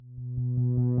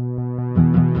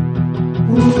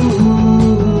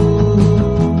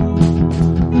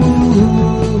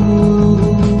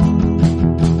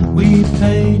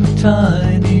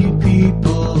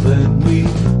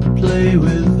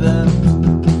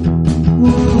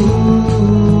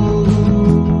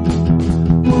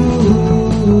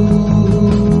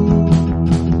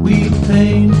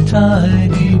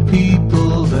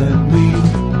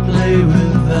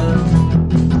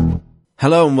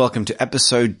Hello and welcome to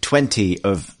episode 20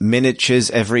 of Miniatures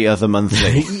Every Other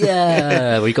Monthly.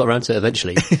 Yeah, we got around to it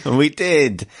eventually. We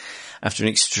did. After an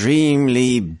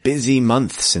extremely busy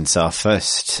month since our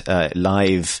first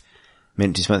live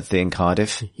Miniatures Monthly in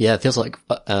Cardiff. Yeah, it feels like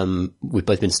we've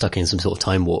both been stuck in some sort of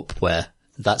time warp where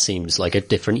that seems like a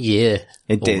different year.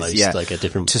 It almost, is, yeah. Like a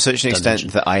different to such an dimension.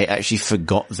 extent that I actually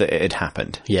forgot that it had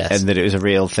happened. Yes. And that it was a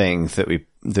real thing that we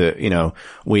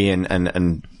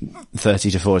and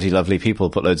 30 to 40 lovely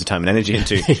people put loads of time and energy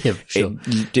into. Yeah, sure.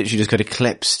 It literally just got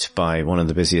eclipsed by one of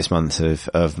the busiest months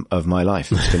of my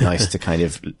life. It's been nice to kind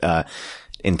of,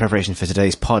 in preparation for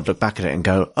today's pod, look back at it and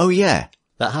go, oh yeah.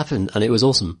 That happened and it was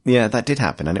awesome. Yeah, that did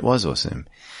happen and it was awesome.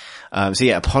 So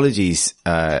yeah, apologies,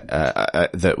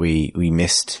 that we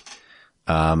missed,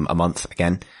 a month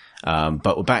again.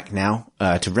 But we're back now,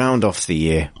 to round off the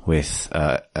year with,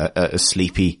 a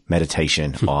sleepy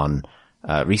meditation on,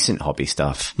 recent hobby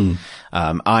stuff.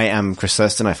 I am Chris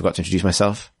Thurston. I forgot to introduce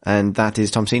myself, and that is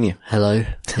Tom Senior. Hello,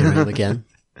 here I am again.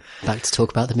 Back to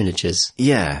talk about the miniatures.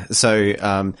 Yeah. So,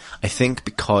 I think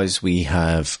because we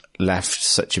have left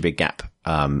such a big gap,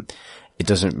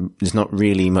 there's not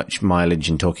really much mileage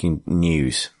in talking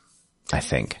news, I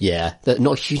think. Yeah,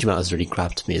 not a huge amount has really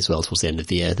grabbed me as well towards the end of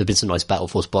the year. There have been some nice Battle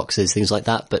Force boxes, things like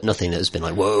that, but nothing that has been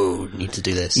like, whoa, need to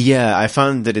do this. Yeah, I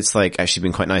found that it's like actually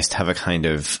been quite nice to have a kind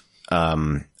of,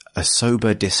 a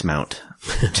sober dismount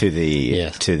to the,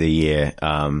 to the year,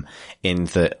 in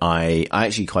that I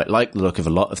actually quite like the look of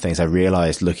a lot of things. I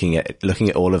realized looking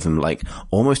at all of them, like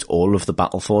almost all of the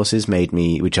Battle Forces made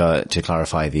me, which are, to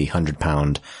clarify, the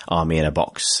 £100 army in a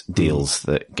box deals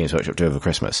that Games Workshop do over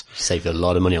Christmas. You save a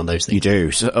lot of money on those things. You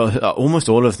do. So, almost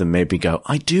all of them made me go,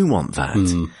 I do want that.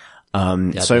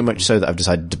 So much so that I've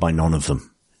decided to buy none of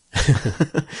them.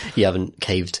 You haven't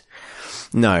caved.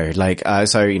 No, like,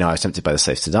 so, I was tempted by the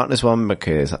Slaves to Darkness one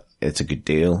because it's a good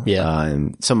deal. Yeah.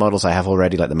 Some models I have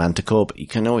already, like the Manticore, but you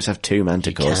can always have two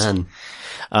Manticores. You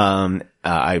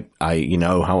can. You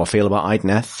know how I feel about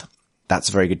Idoneth. That's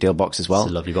a very good deal box as well.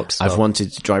 It's a lovely box as I've well.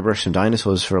 wanted to dry brush some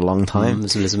dinosaurs for a long time.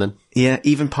 It's Elizabeth. Yeah,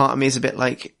 even part of me is a bit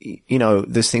like,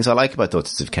 there's things I like about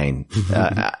Daughters of Cain.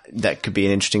 That could be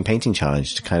an interesting painting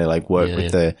challenge to kind of like work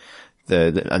with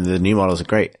and the new models are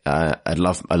great. I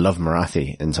love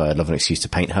Marathi, and so I'd love an excuse to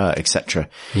paint her, etc.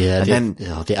 Yeah, and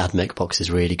the Admech box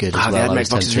is really good as well. The Admech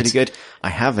box is really good. I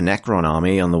have a Necron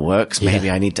army on the works.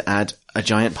 Maybe I need to add a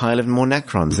giant pile of more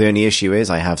Necrons. The only issue is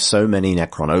I have so many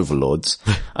Necron overlords.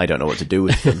 I don't know what to do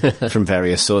with them from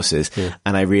various sources.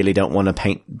 And I really don't want to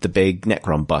paint the big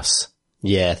Necron bus.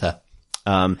 Yeah, fair.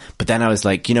 But then I was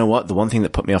like, you know what? The one thing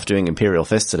that put me off doing Imperial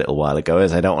Fists a little while ago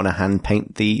is I don't want to hand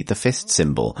paint the fist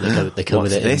symbol. They come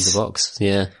with it in the box.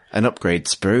 Yeah. An upgrade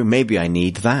sprue. Maybe I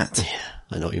need that. Yeah,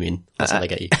 I know what you mean. That's how they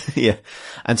get you. Yeah.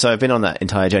 And so I've been on that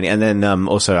entire journey. And then,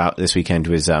 also out this weekend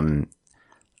was, Wrath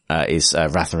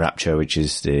and Rapture, which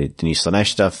is the new Slaanesh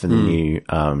stuff and the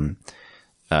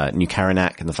new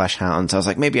Karanak and the Flash Hounds. I was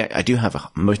like, maybe I do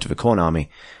have most of a Khorne army.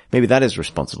 Maybe that is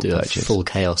responsible purchase. Full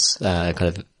chaos, kind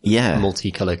of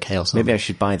multicolour chaos. Maybe I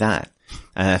should buy that.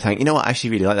 And I think, you know what? I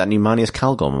actually really like that new Manius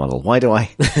Calgor model. Why do I?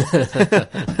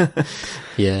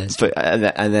 Yeah. But,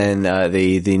 and then,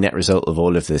 the net result of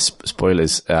all of this,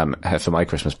 spoilers, for my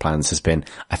Christmas plans has been,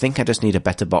 I think I just need a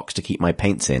better box to keep my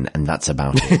paints in, and that's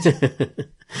about it.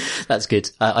 That's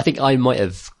good. I think I might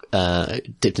have,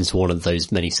 dipped into one of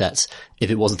those many sets if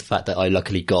it wasn't the fact that I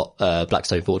luckily got,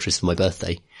 Blackstone Fortress for my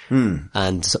birthday.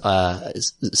 And,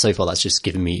 so far that's just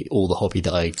given me all the hobby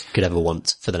that I could ever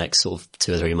want for the next sort of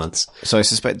 2 or 3 months. So I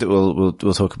suspect that we'll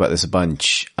talk about this a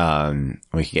bunch, when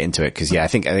we can get into it. Cause yeah, I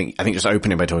think just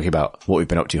opening by talking about what we've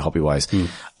been up to hobby wise.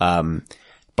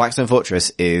 Blackstone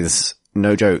Fortress is,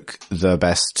 no joke, the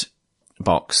best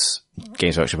box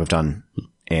Games Workshop have done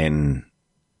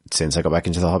since I got back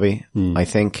into the hobby. I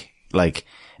think, like,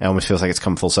 it almost feels like it's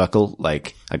come full circle.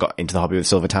 Like, I got into the hobby with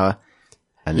Silver Tower.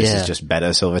 And this is just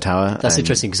better Silver Tower. That's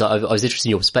interesting because I was interested in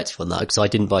your perspective on that because I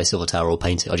didn't buy Silver Tower or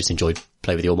paint it. I just enjoyed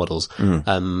playing with your models.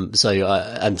 And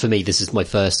for me, this is my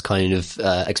first kind of,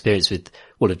 experience with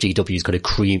one of GW's kind of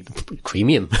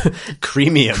premium.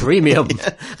 Premium. Premium.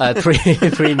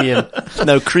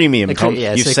 No, premium. Tom.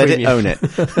 Yeah, you so said premium. it, own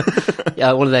it.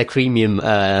 Yeah, one of their premium,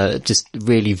 just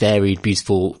really varied,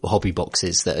 beautiful hobby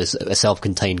boxes that is a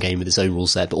self-contained game with its own rule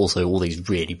set, but also all these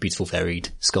really beautiful varied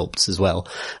sculpts as well.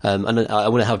 And I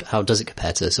wonder how does it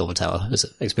compare to Silver Tower as an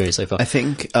experience so far? I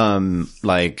think,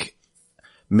 like,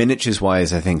 miniatures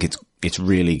wise, I think it's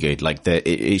really good. Like,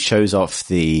 it shows off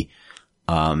the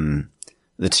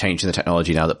change in the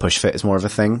technology now that push fit is more of a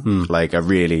thing. Like,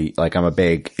 I'm a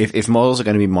big, if models are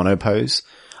going to be monopose,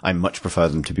 I much prefer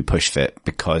them to be push fit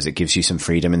because it gives you some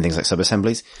freedom in things like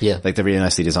sub-assemblies. Yeah. Like they're really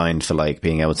nicely designed for like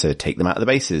being able to take them out of the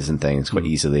bases and things quite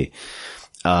easily.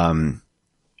 I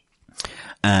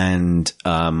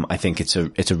think it's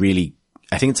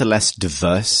a less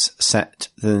diverse set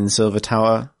than Silver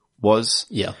Tower was.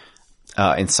 Yeah.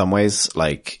 In some ways,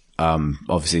 like,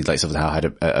 obviously like Silver Tower had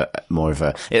a more of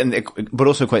but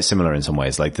also quite similar in some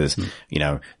ways. Like there's, you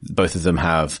know, both of them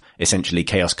have essentially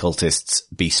Chaos Cultists,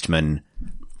 Beastmen,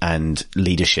 and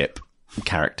leadership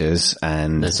characters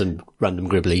and some random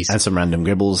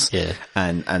gribblies Yeah.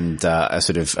 And a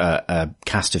sort of, a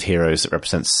cast of heroes that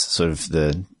represents sort of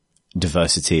the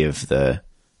diversity of the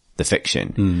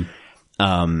fiction.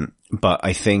 But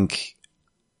I think,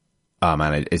 oh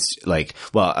man, it's like,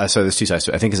 well, so there's two sides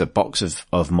to it. I think as a box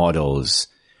of models,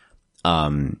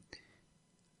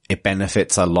 it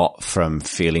benefits a lot from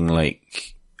feeling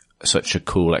like such a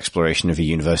cool exploration of a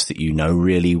universe that you know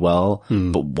really well,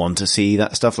 but want to see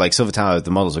that stuff. Like Silver Tower,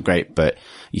 the models are great, but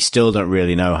you still don't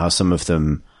really know how some of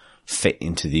them fit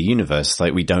into the universe.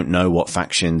 Like we don't know what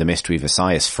faction the Mistweaver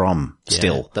Sai is from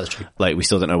still. Yeah, that's true. Like we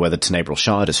still don't know where the Tenebral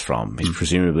Shard is from. He's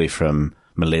presumably from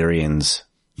Malerians,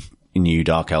 new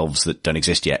dark elves that don't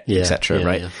exist yet, etc.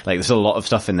 Right? Yeah. Like there's a lot of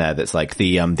stuff in there that's like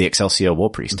the Excelsior War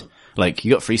Priest. Like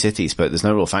you got free cities, but there's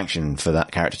no real faction for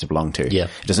that character to belong to. Yeah.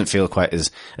 It doesn't feel quite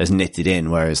as knitted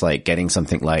in, whereas like getting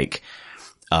something like,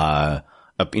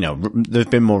 you know, there's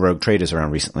been more rogue traders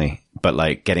around recently, but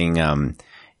like getting a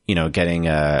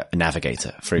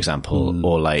navigator, for example,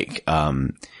 or like,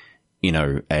 you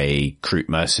know, a Kroot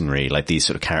mercenary, like these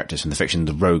sort of characters from the fiction,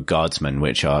 the rogue guardsmen,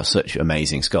 which are such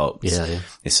amazing sculpts. Yeah.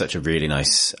 It's such a really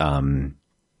nice,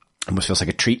 almost feels like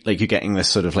a treat. Like you're getting this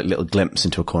sort of like little glimpse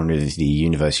into a corner of the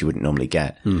universe you wouldn't normally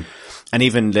get. And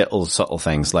even little subtle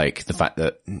things like the fact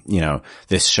that, you know,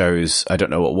 this shows, I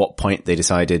don't know at what point they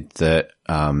decided that,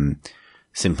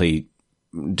 simply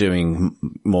doing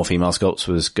more female sculpts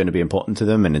was going to be important to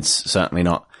them. And it's certainly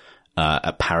not,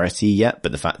 at parity yet,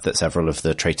 but the fact that several of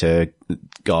the traitor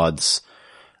guard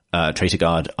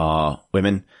are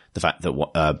women, the fact that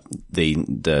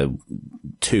the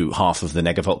half of the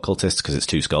Negavolt cultists, because it's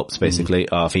two sculpts basically,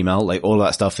 are female, like all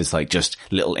that stuff is like just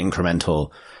little incremental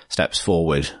steps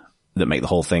forward that make the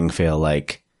whole thing feel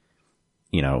like,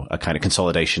 you know, a kind of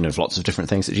consolidation of lots of different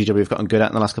things that GW have gotten good at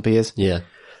in the last couple of years. Yeah.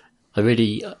 I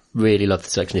really, really love the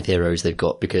selection of heroes they've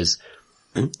got, because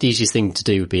the easiest thing to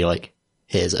do would be like,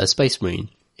 here's a Space Marine,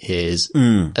 here's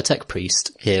a Tech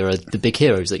Priest, here are the big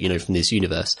heroes that you know from this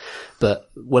universe. But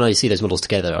when I see those models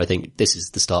together, I think this is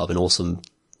the start of an awesome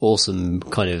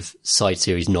kind of side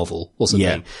series novel or something.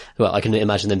 Yeah. Well, I can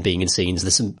imagine them being in scenes.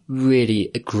 There's some really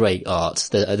great art.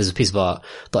 There's a piece of art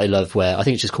that I love where I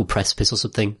think it's just called Precipice or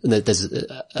something. And there's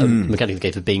a mechanic that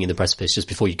gave for being in the precipice just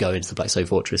before you go into the Black Stone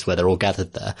Fortress where they're all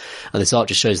gathered there. And this art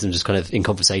just shows them just kind of in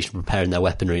conversation, preparing their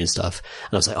weaponry and stuff.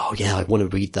 And I was like, oh yeah, I want to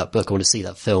read that book. I want to see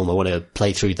that film. I want to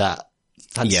play through that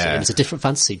fantasy. Yeah. And it's a different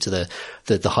fantasy to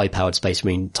the high powered Space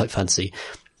Marine type fantasy.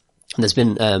 And there's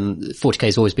been, 40k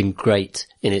has always been great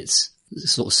in its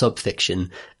sort of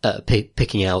sub-fiction,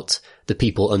 picking out the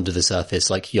people under the surface,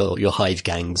 like your hive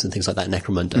gangs and things like that in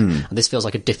Necromunda. And this feels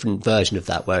like a different version of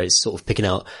that, where it's sort of picking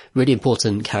out really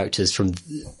important characters from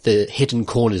the hidden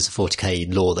corners of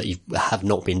 40k lore that you have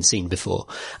not been seen before.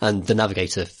 And the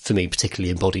Navigator, for me,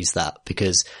 particularly embodies that,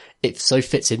 because it so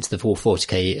fits into the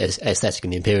 40k aesthetic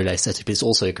and the Imperial aesthetic, but it's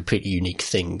also a completely unique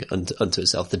thing unto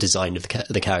itself, the design of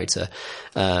the character.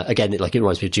 Again, it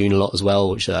reminds me of Dune a lot as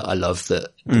well, which I love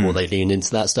that the more they lean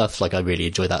into that stuff, like I really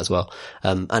enjoy that as well.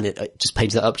 And it just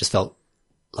painted that up, just felt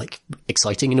like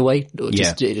exciting in a way,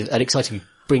 an exciting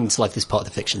bring to life this part of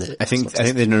the fiction. I think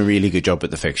they've done a really good job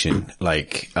at the fiction.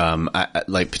 Like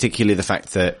particularly the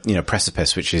fact that, you know,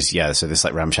 Precipice, which is, so this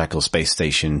like ramshackle space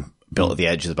station built at the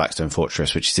edge of the Blackstone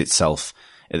Fortress, which is itself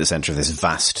at the center of this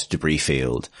vast debris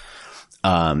field.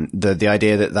 The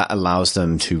idea that allows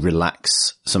them to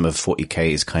relax some of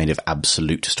 40k's kind of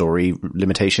absolute story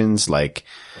limitations, like,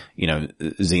 you know,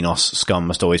 Xenos scum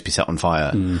must always be set on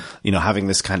fire. You know, having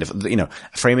this kind of, you know,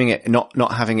 framing it,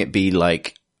 not having it be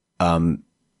like,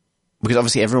 because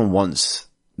obviously everyone wants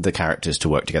the characters to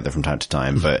work together from time to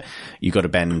time, but you got to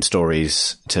bend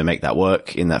stories to make that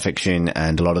work in that fiction.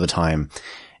 And a lot of the time,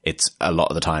 it's,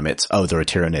 oh, there are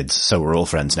Tyranids, so we're all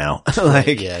friends now.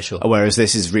 Yeah, sure. Whereas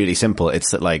this is really simple.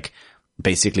 It's that like,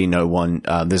 basically no one,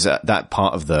 there's that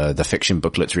part of the fiction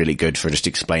booklet's really good for just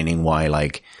explaining why,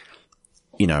 like,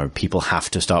 you know, people have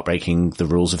to start breaking the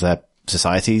rules of their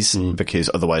societies because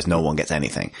otherwise no one gets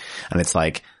anything. And it's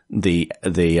like the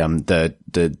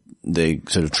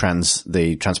sort of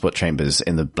transport chambers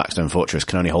in the Blackstone Fortress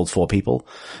can only hold 4 people.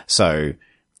 So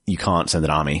you can't send an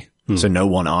army. So no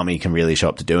one army can really show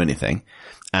up to do anything.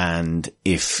 And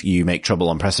if you make trouble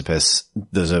on Precipice,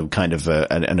 there's a kind of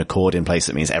an accord in place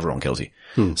that means everyone kills you.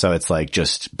 So it's like,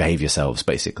 just behave yourselves,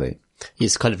 basically.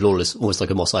 It's kind of lawless, almost like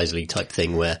a Mos Eisley type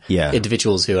thing where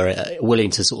individuals who are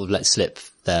willing to sort of let slip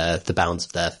the bounds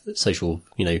of their social,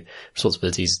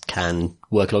 responsibilities can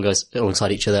work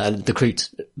alongside each other. And the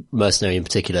Kroot mercenary in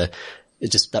particular,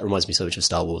 that reminds me so much of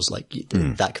Star Wars. Like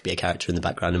that could be a character in the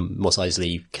background, and Mos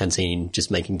Eisley Canteen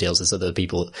just making deals with other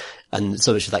people. And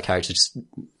so much of that character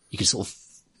you can sort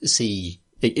of see,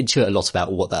 it intuit a lot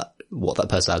about what that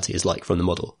personality is like from the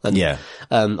model. And,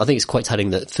 I think it's quite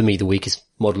telling that for me, the weakest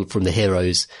model from the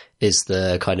heroes is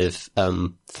the kind of,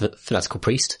 fanatical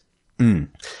priest.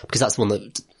 Because that's the one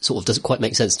that sort of doesn't quite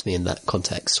make sense to me in that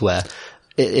context, where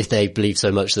if they believe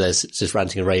so much, there's just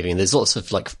ranting and raving. And there's lots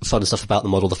of like fun stuff about the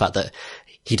model. The fact that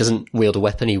he doesn't wield a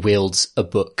weapon, he wields a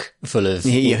book full of...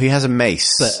 He has a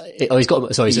mace. He's got a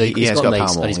mace and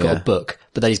he's got a yeah. book,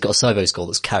 but then he's got a servo skull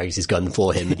that carries his gun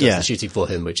for him and does the shooting for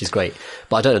him, which is great.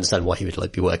 But I don't understand why he would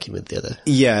like be working with the other.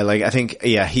 Yeah, like I think,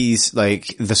 he's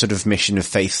like the sort of mission of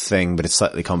faith thing, but it's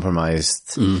slightly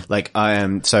compromised. Like I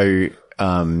am, so,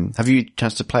 have you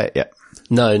chance to play it yet?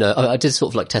 No, I did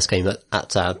sort of like test game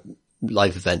at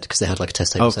live event because they had like a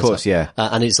test table. Oh, of course, yeah.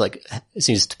 And it's like, it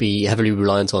seems to be heavily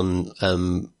reliant on,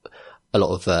 a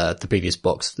lot of, the previous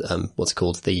box, what's it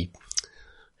called? The,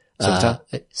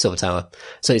 Silver Tower.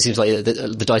 So it seems like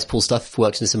the dice pool stuff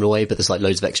works in a similar way, but there's like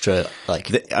loads of extra,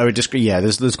 like... I would disagree. Yeah,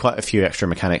 there's quite a few extra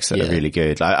mechanics that are really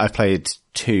good. I've played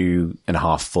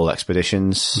 2.5 full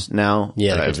expeditions now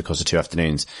over the course of 2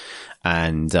 afternoons.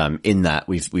 And, in that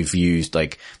we've used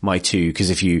like my 2, cause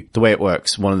the way it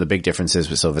works, one of the big differences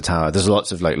with Silver Tower, there's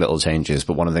lots of like little changes,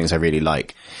 but one of the things I really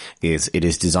like is it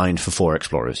is designed for 4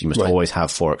 explorers. You must always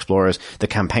have 4 explorers. The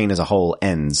campaign as a whole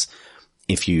ends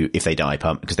if they die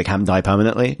because they can die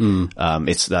permanently.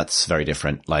 That's very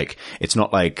different. Like, it's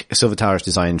not like Silver Tower is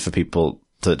designed for people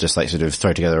to just like sort of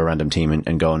throw together a random team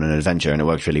and go on an adventure, and it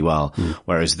works really well.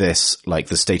 Whereas this, like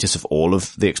the status of all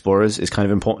of the explorers is kind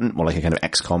of important, more like a kind of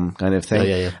XCOM kind of thing.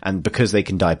 Yeah. And because they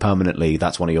can die permanently,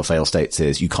 that's one of your fail states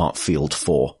is you can't field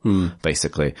 4,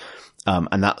 basically.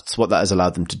 And that's what that has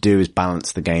allowed them to do, is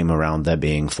balance the game around there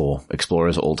being 4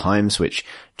 explorers at all times, which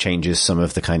changes some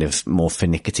of the kind of more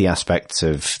finicky aspects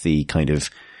of the kind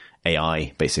of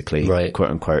AI, basically,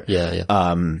 quote unquote. Yeah.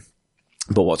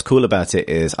 But what's cool about it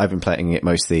is I've been playing it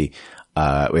mostly,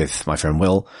 with my friend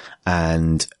Will.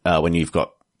 And, when you've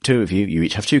got 2 of you, you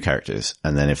each have 2 characters.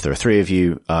 And then if there are 3 of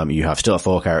you, you still have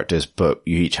 4 characters, but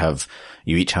you each have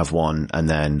 1. And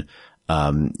then,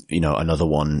 another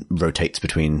one rotates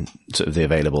between sort of the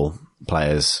available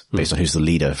players based on who's the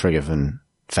leader for a given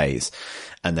phase.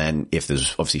 And then if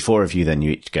there's obviously 4 of you, then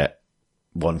you each get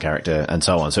 1 character and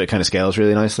so on. So it kind of scales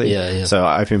really nicely. Yeah. So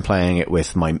I've been playing it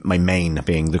with my main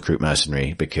being the Kroot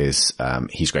mercenary because,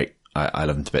 he's great. I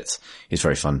love him to bits. He's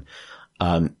very fun.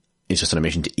 He's just on a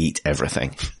mission to eat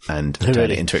everything and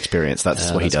turn it into experience.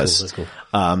 That's what he does. Cool.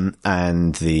 That's cool.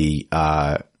 And the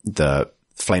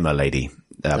Flamer lady,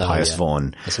 Pius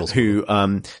Vaughn, awesome. who,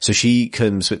 so she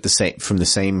comes from the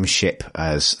same ship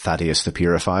as Thaddeus the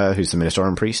Purifier, who's the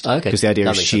Ministorum priest. Okay. Because the idea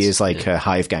that is she is like a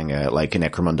hive ganger, like a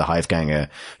Necromunda hive ganger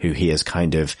who he has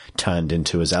kind of turned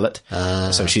into a zealot.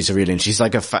 So she's she's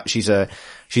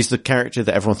the character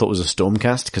that everyone thought was a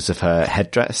Stormcast because of her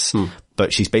headdress.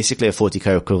 But she's basically a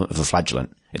 40k equivalent of a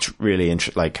flagellant. It's really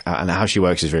interesting, and how she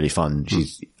works is really fun.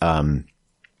 She's, and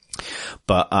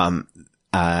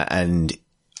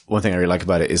one thing I really like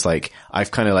about it is like,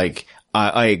 I've kind of like,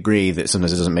 I agree that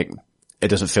sometimes it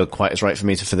doesn't feel quite as right for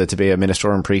me for there to be a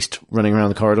Ministorum priest running around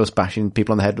the corridors bashing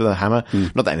people on the head with a hammer.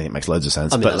 Not that anything makes loads of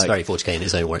sense. I mean, but that's very 40k in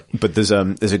its own way. But there's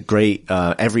a great,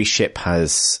 every ship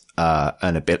has,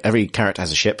 every character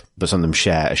has a ship, but some of them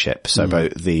share a ship. So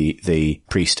both the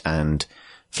priest and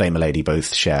Flamer Lady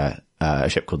both share a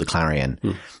ship called the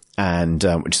Clarion. And,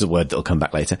 which is a word that'll come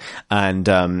back later.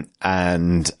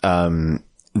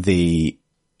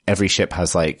 Every ship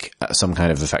has like some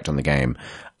kind of effect on the game.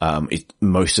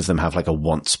 Most of them have like a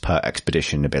once per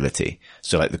expedition ability.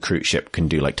 So like the Kroot ship can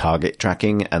do like target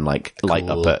tracking and like light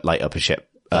up a ship.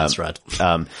 That's rad.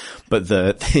 But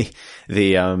the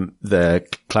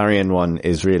Clarion one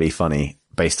is really funny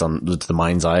based on the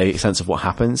mind's eye sense of what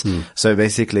happens. So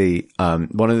basically,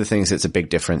 one of the things that's a big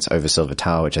difference over Silver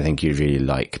Tower, which I think you really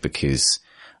like because,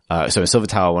 so in Silver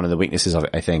Tower, one of the weaknesses of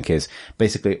it, I think, is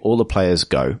basically all the players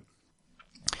go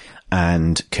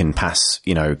and can pass,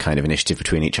 kind of initiative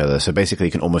between each other. So basically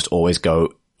you can almost always go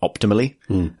optimally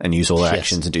and use all their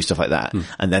actions and do stuff like that.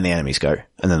 And then the enemies go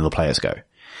and then the players go.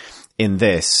 in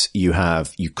this, you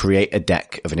create a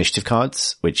deck of initiative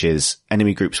cards, which is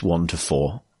enemy groups 1 to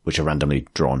 4, which are randomly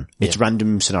drawn. Its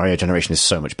random scenario generation is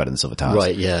so much better than Silver Towers.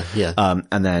 Right, yeah.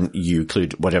 And then you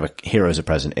include whatever heroes are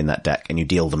present in that deck and you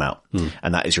deal them out.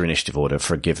 And that is your initiative order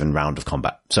for a given round of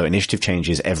combat. So initiative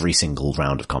changes every single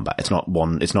round of combat. It's not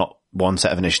one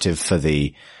set of initiative for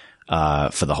the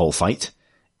whole fight,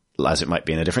 as it might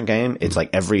be in a different game. It's like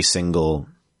every single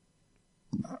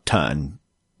turn,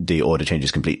 the order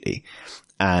changes completely.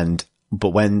 But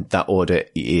when that order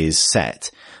is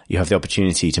set, you have the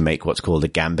opportunity to make what's called a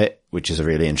gambit, which is a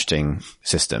really interesting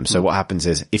system. So what happens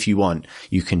is, if you want,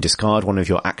 you can discard one of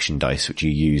your action dice, which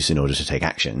you use in order to take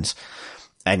actions.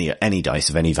 Any dice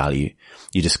of any value,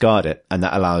 you discard it, and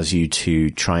that allows you to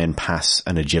try and pass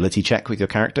an agility check with your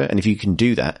character. And if you can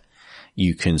do that,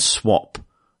 you can swap,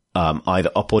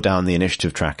 either up or down the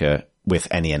initiative tracker with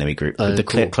any enemy group,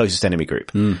 the closest enemy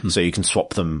group. So you can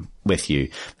swap them with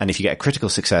you. And if you get a critical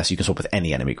success, you can swap with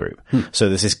any enemy group. So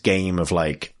there's this game of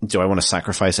like, do I want to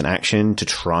sacrifice an action to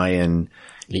try and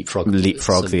leapfrog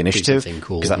the initiative?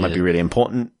 Because that might be really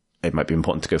important. It might be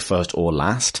important to go first or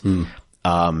last.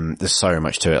 There's so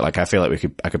much to it. Like, I feel like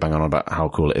I could bang on about how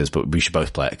cool it is, but we should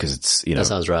both play it because it's, that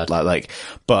sounds rad.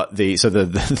 But the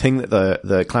thing that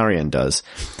the Clarion does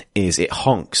is it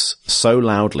honks so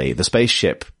loudly. The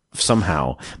spaceship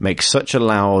somehow makes such a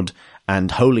loud and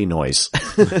holy noise,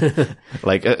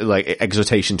 like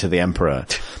exhortation to the Emperor,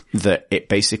 that it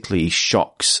basically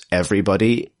shocks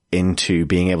everybody into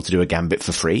being able to do a gambit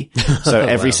for free. So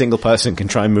every single person can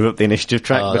try and move up the initiative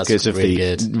track because of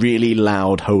the really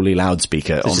loud, holy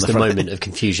loudspeaker on the front. Just a moment of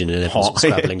confusion and everyone's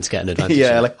scrabbling to get an advantage.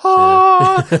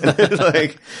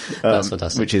 That's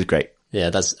fantastic. Which is great. Yeah,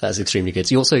 that's extremely good.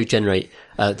 So you also generate,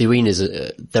 the arenas,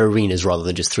 they're arenas rather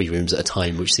than just 3 rooms at a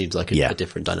time, which seems like a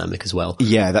different dynamic as well.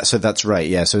 Yeah, that's right.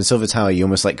 Yeah. So in Silver Tower, you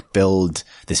almost like build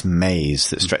this maze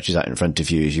that stretches out in front of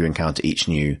you as you encounter each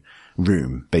new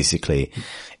room, basically.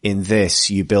 In this,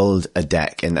 you build a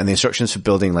deck, and the instructions for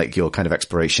building like your kind of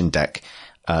exploration deck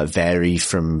vary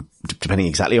from depending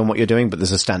exactly on what you're doing, but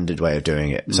there's a standard way of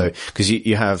doing it. So, cause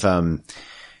you have,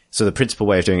 so the principal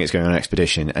way of doing it is going on an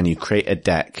expedition, and you create a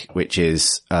deck which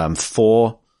is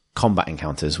 4 combat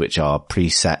encounters, which are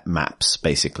preset maps,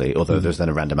 basically, although there's then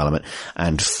a random element,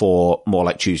 and 4 more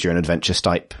like choose your own adventure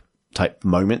type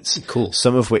moments. Cool.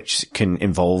 Some of which can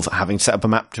involve having set up a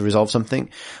map to resolve something.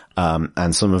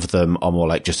 And some of them are more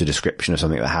like just a description of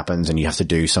something that happens, and you have to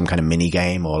do some kind of mini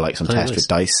game or like some test with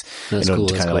dice in order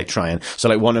to kind of like try and, so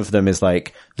like one of them is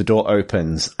like the door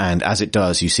opens, and as it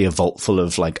does, you see a vault full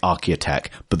of like Archaeotech,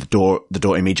 but the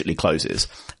door immediately closes,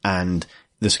 and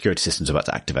the security system's about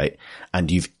to activate,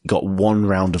 and you've got 1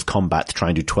 round of combat to try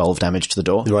and do 12 damage to the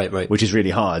door. Right. Which is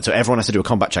really hard. So everyone has to do a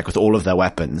combat check with all of their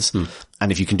weapons.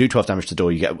 And if you can do 12 damage to the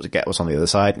door, you get what's on the other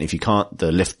side. And if you can't,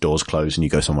 the lift doors close and you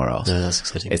go somewhere else. No, that's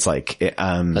exciting. It's like,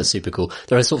 that's super cool.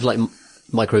 There are sort of like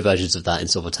micro versions of that in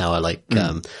Silver Tower, like,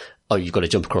 you've got to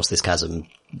jump across this chasm,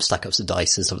 stack up some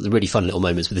dice and stuff. They're really fun little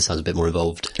moments, but this sounds a bit more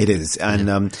involved. It is. And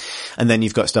then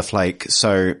you've got stuff like,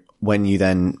 so when you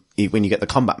get the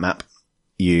combat map,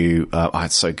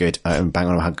 it's so good. I'm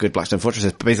banging on how good Blackstone Fortress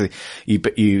is. But basically,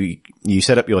 you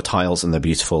set up your tiles and they're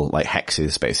beautiful, like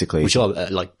hexes, basically. Which are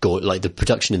like the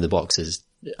production in the box is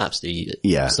absolutely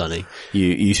stunning.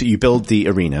 You build the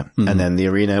arena, and then the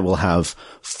arena will have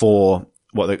 4,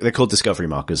 what they're called discovery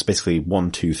markers, basically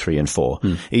 1, 2, 3, and 4.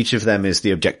 Each of them is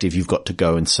the objective you've got to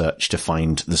go and search to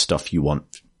find the stuff you want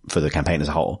for the campaign as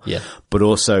a whole. Yeah. But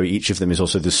also, each of them is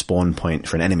also the spawn point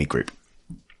for an enemy group.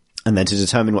 And then to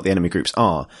determine what the enemy groups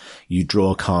are, you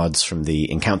draw cards from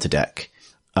the encounter deck.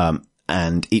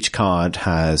 And each card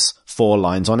has 4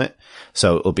 lines on it.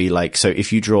 So it'll be like, so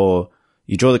if you draw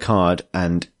the card,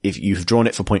 and if you've drawn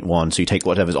it for point 1, so you take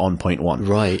whatever's on point 1.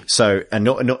 Right. So,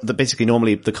 basically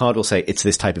normally the card will say it's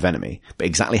this type of enemy, but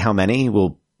exactly how many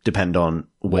will depend on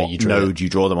what node you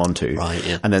draw them onto. Right,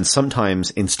 yeah. And then sometimes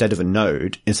instead of a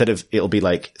node, it'll be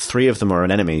like 3 of them are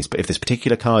on enemies, but if this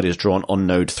particular card is drawn on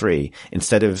node 3,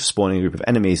 instead of spawning a group of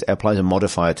enemies, it applies a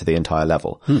modifier to the entire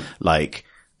level. Like,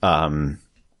 the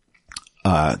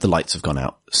lights have gone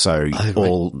out. So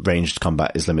all ranged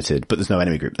combat is limited, but there's no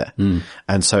enemy group there.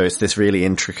 And so it's this really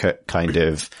intricate kind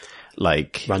of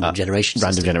like random generation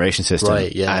system.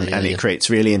 Right, yeah. And it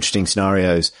creates really interesting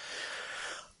scenarios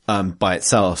by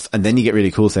itself. And then you get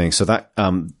really cool things. So that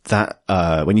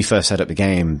when you first set up the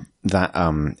game, that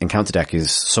encounter deck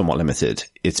is somewhat limited.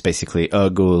 It's basically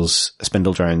Urgul's,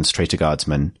 Spindle Drones, Traitor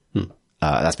Guardsmen.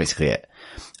 That's basically it.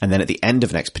 And then at the end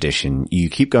of an expedition, you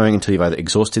keep going until you've either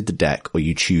exhausted the deck or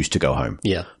you choose to go home.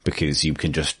 Yeah. Because you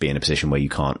can just be in a position where you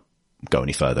can't go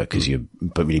any further because you're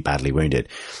really badly wounded.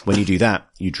 When you do that,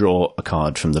 you draw a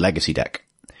card from the legacy deck.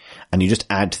 And you just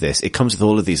add to this. It comes with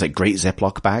all of these like great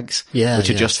Ziploc bags, which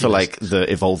are just for like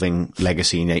the evolving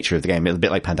legacy nature of the game. It's a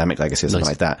bit like Pandemic Legacy or something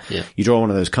like that. Yeah. You draw one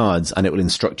of those cards and it will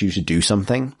instruct you to do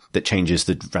something that changes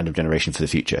the random generation for the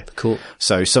future. Cool.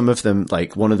 So some of them,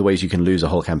 like one of the ways you can lose a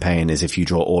whole campaign is if you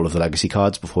draw all of the legacy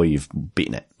cards before you've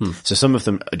beaten it. So some of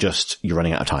them are just, you're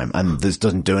running out of time and this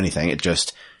doesn't do anything. It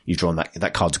just, you've drawn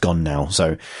that card's gone now.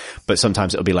 So, but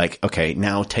sometimes it'll be like, okay,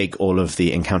 now take all of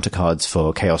the encounter cards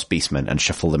for Chaos Beastmen and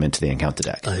shuffle them into the encounter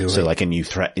deck. Oh, right. So like a new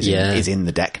threat is in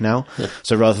the deck now.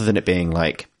 So rather than it being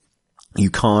like,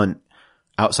 you can't,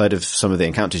 outside of some of the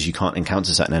encounters, you can't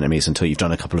encounter certain enemies until you've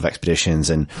done a couple of expeditions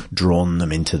and drawn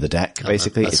them into the deck,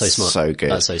 basically. That's it's so smart. so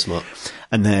good. That's so smart.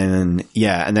 And then,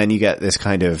 and then you get this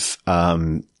kind of,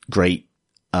 great,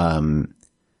 then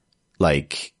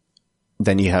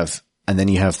you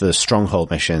have the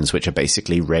stronghold missions, which are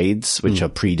basically raids, which are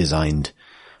pre-designed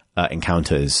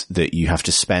encounters that you have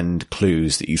to spend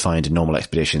clues that you find in normal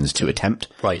expeditions to attempt.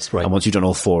 Right. And once you've done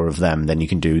all 4 of them, then you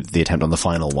can do the attempt on the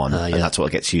final one. And that's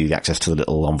what gets you access to the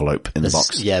little envelope in the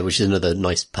box. Yeah, which is another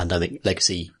nice Pandemic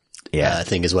Legacy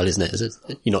thing as well, isn't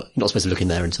it? You're not supposed to look in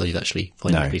there until you've actually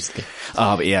found a piece of the game.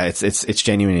 But yeah, it's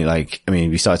genuinely like, I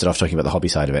mean, we started off talking about the hobby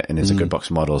side of it and it's a good box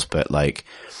of models, but like,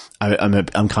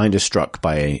 I'm kind of struck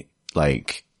by,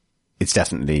 like, it's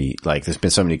definitely, like, there's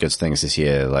been so many good things this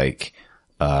year, like,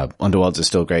 Underworlds is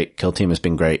still great, Kill Team has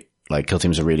been great, like, Kill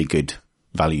Team is a really good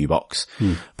value box,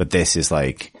 but this is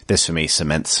like, this for me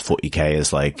cements 40k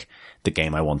as like, the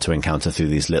game I want to encounter through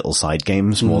these little side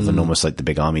games more than almost like the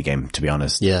big army game, to be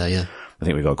honest. Yeah. I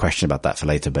think we've got a question about that for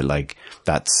later, but like,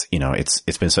 that's, you know, it's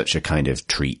been such a kind of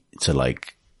treat to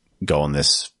like, go on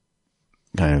this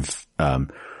kind of,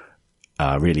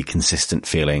 really consistent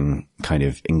feeling, kind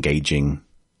of engaging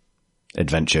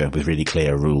adventure with really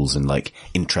clear rules and like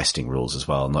interesting rules as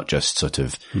well. Not just sort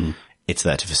of, it's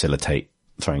there to facilitate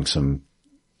throwing some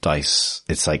dice.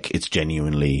 It's like, it's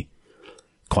genuinely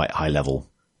quite high level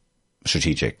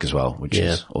strategic as well, which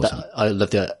is awesome. I love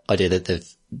the idea that they've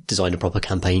designed a proper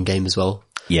campaign game as well.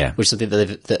 Yeah. Which is something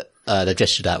that they've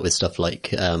gestured at with stuff like,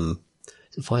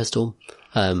 Firestorm,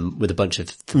 with a bunch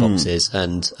of the boxes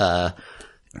and,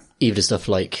 even stuff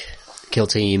like Kill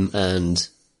Team and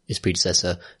its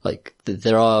predecessor, like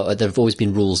there have always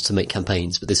been rules to make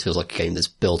campaigns, but this feels like a game that's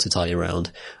built entirely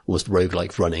around almost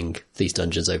roguelike running these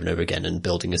dungeons over and over again and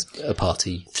building a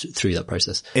party through that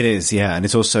process. It is, yeah. And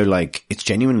it's also like, it's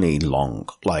genuinely long.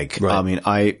 Like, I mean,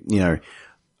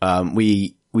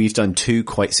 we've done 2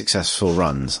 quite successful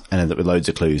runs and ended up with loads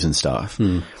of clues and stuff.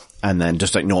 And then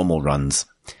just like normal runs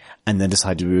and then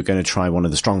decided we were going to try one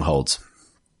of the strongholds.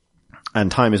 And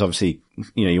time is obviously,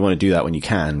 you know, you want to do that when you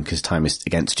can because time is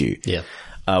against you. Yeah.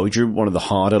 We drew one of the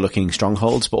harder looking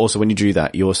strongholds, but also when you do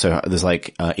that, you also, there's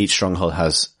like, each stronghold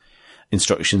has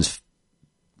instructions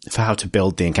for how to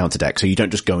build the encounter deck. So you don't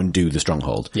just go and do the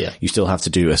stronghold. Yeah. You still have to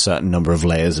do a certain number of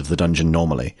layers of the dungeon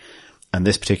normally. And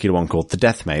this particular one called the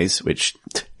Death Maze, which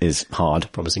is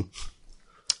hard. Promising.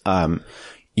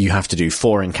 You have to do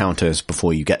 4 encounters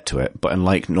before you get to it. But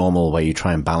unlike normal where you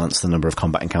try and balance the number of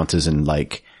combat encounters and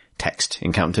like, text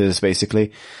encounters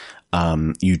basically,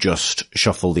 you just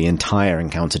shuffle the entire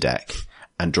encounter deck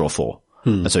and draw 4.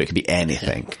 And so it could be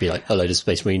anything. It could be like a load of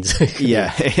Space Marines. Which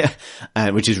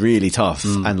is really tough.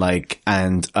 And like,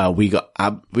 we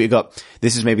got,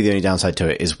 this is maybe the only downside to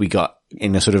it is we got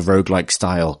in a sort of roguelike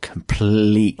style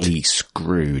completely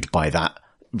screwed by that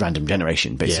random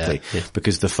generation basically.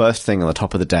 Because the first thing on the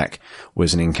top of the deck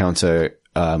was an encounter,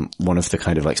 one of the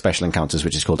kind of like special encounters,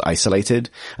 which is called Isolated.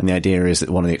 And the idea is that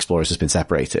one of the explorers has been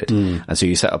separated. And so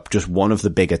you set up just one of the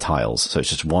bigger tiles. So it's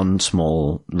just one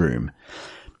small room,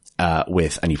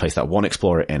 and you place that one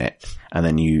explorer in it. And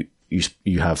then you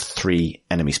have 3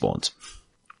 enemy spawns.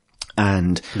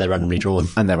 And they're randomly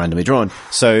drawn.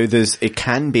 So it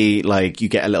can be like you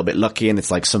get a little bit lucky and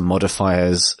it's like some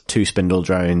modifiers, 2 spindle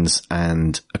drones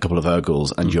and a couple of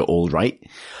Urgles and you're all right.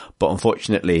 But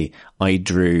unfortunately I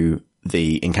drew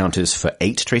the encounters for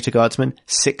 8 Traitor Guardsmen,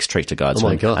 6 Traitor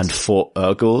Guardsmen, and 4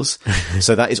 Urgles.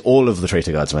 So that is all of the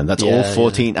Traitor Guardsmen. That's all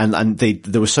 14. Yeah. And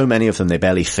there were so many of them, they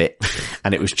barely fit.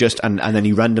 And it was just, and then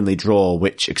you randomly draw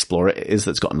which explorer it is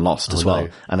that's gotten lost as well. No.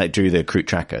 And I drew the Kroot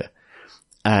Tracker.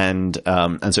 And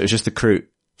so it was just the Kroot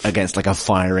against like a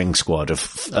firing squad of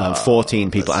 14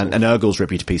 people and Urgles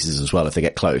rip you to pieces as well if they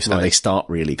get close. Right. And they start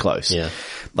really close. Yeah.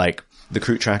 Like, the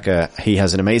Kroot Tracker, he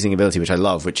has an amazing ability, which I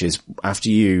love, which is after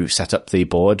you set up the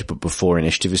board, but before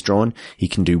initiative is drawn, he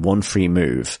can do one free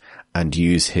move and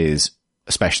use his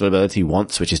special ability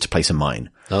once, which is to place a mine.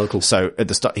 Oh, cool. So at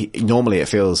the start, normally it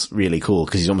feels really cool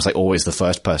because he's almost like always the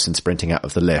first person sprinting out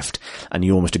of the lift, and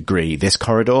you almost agree this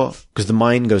corridor, because the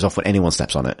mine goes off when anyone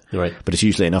steps on it. Right. But it's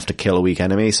usually enough to kill a weak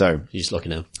enemy, so You just lock it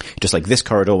down. just like this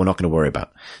corridor we're not going to worry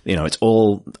about. You know, it's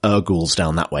all Urguls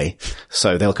down that way,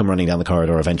 so they'll come running down the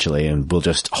corridor eventually, and we'll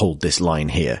just hold this line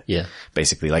here. Yeah.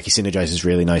 Basically, like he synergizes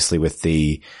really nicely with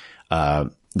the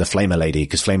Flamer Lady,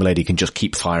 because Flamer Lady can just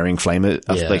keep firing Flamer.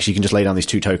 Yeah. Like she can just lay down these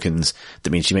 2 tokens. That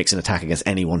means she makes an attack against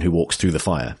anyone who walks through the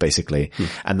fire, basically.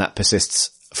 And that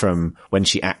persists from when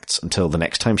she acts until the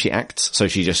next time she acts. So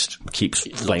she just keeps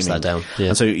flaming. that down. Yeah.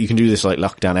 And so you can do this like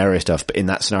lockdown area stuff, but in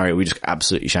that scenario we just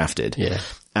absolutely shafted. Yeah.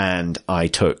 And I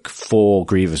took 4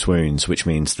 grievous wounds, which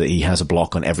means that he has a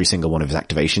block on every single one of his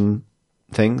activation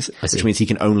things, which means he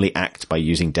can only act by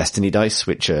using destiny dice,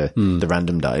 which are the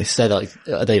random dice.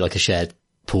 Are they like a shared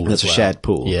pool? That's as well? a shared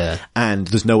pool. Yeah. And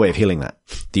there's no way of healing that.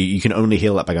 You can only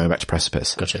heal that by going back to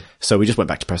Precipice. Gotcha. So we just went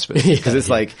back to Precipice. Because it's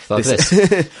like, Fuck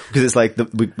because it's like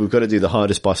we've got to do the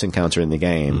hardest boss encounter in the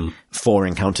game 4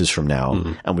 encounters from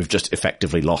now, and we've just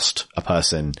effectively lost a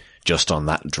person just on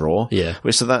that draw. Yeah.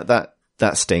 Which so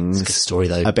that stings It's a good story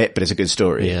though. a bit, but it's a good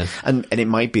story. Yeah. And it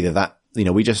might be that, you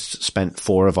know, we just spent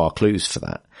 4 of our clues for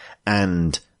that,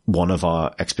 and 1 of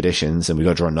our expeditions, and we've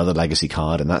got to draw another legacy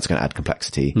card, and that's going to add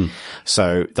complexity.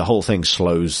 So the whole thing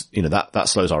slows, you know, that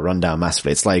slows our rundown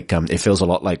massively. It's like, it feels a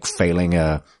lot like failing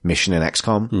a mission in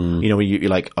XCOM. You know, where you're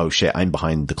like, oh shit, I'm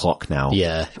behind the clock now.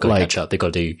 Yeah. Got to catch up. You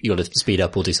got to speed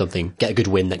up or do something. Get a good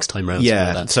win next time round. Yeah.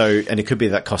 Like that. So, and it could be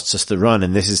that costs us the run,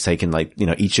 and this has taken like, you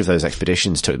know, each of those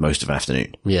expeditions took most of an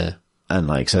afternoon. Yeah. And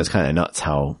like, so it's kind of nuts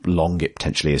how long it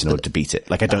potentially is in order to beat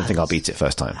it. Like, I don't think I'll beat it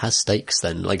first time. Has stakes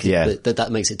then. Like, Yeah.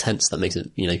 that makes it tense. That makes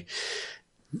it, you know,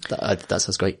 that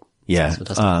sounds great. Yeah.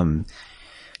 Sounds fantastic.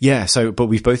 Yeah. So, but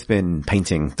we've both been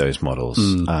painting those models.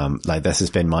 Like this has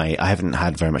been I haven't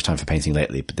had very much time for painting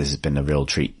lately, but this has been a real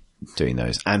treat doing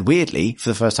those. And weirdly, for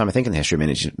the first time, I think in the history of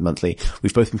Miniatures Monthly,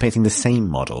 we've both been painting the same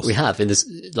models. We have in this,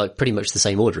 like pretty much the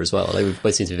same order as well. Like, we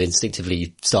both seem to have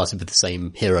instinctively started with the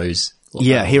same heroes.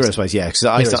 Yeah, heroes wise, yeah. Cause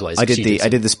I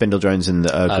did the spindle drones and the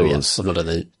Urguls. Oh, yeah. I've not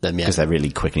done them yet. Because they're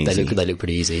really quick and easy. They look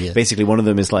pretty easy, yeah. Basically, one of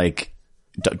them is like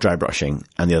dry brushing,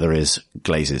 and the other is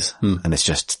glazes. And it's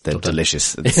just, they're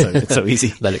delicious. It's so easy.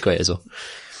 They look great as well.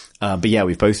 But yeah,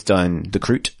 we've both done the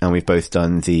Kroot, and we've both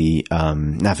done the,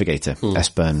 Navigator,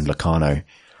 Espen Lacano.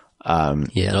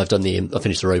 Yeah, and I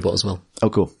finished the robot as well, Oh,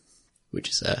 cool. which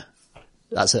is,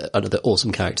 that's another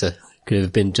awesome character. Could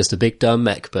have been just a big dumb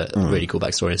mech, but really cool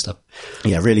backstory and stuff.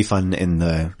 Yeah, really fun in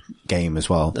the game as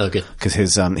well. Oh, good. Because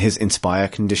his Inspire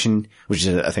condition, which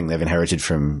is a thing they've inherited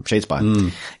from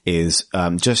Shadespire, is,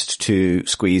 just to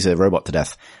squeeze a robot to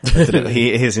death.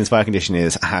 His Inspire condition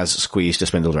has squeezed a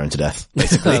spindle drone to death,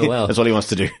 basically. Oh, wow. That's all he wants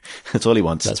to do. That's all he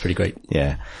wants. That's pretty great.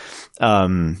 Yeah.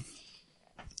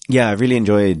 Yeah, I really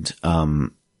enjoyed,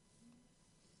 I'm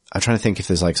trying to think if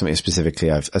there's like something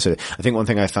specifically I think one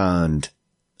thing I found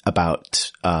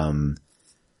about,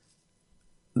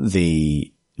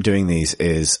 doing these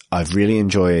is I've really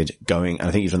enjoyed going, and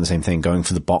I think you've done the same thing, going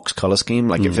for the box color scheme.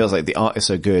 Like it feels like the art is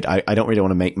so good. I don't really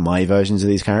want to make my versions of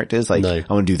these characters. Like No.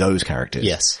 I want to do those characters.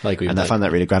 Yes, I agree with And I that. find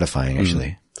that really gratifying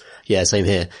actually. Yeah, same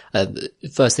here.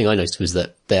 First thing I noticed was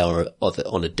that they are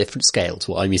on a different scale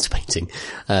to what I'm used to painting.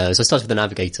 So I started with the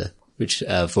Navigator, which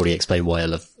I've already explained why I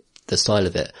love the style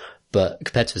of it. But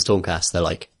compared to the Stormcast, they're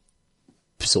like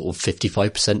sort of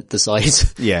 55% the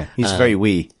size. Yeah. He's very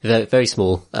wee. Very, very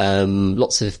small.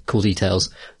 Lots of cool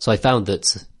details. So I found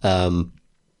that, I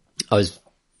was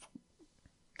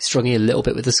struggling a little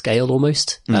bit with the scale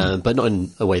almost, but not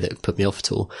in a way that put me off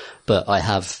at all. But I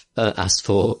have asked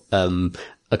for,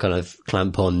 a kind of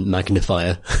clamp on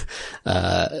magnifier,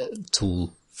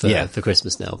 tool for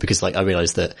Christmas now, because like I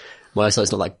realized that my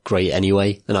eyesight's not that great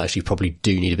anyway, and I actually probably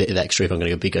do need a bit of extra if I'm going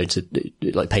to be going to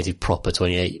like painting proper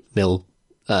 28mm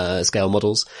scale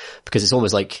models, because it's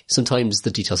almost like sometimes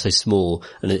the detail's so small,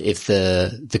 and if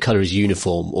the colour is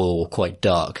uniform or quite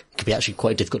dark, it can be actually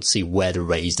quite difficult to see where the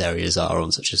raised areas are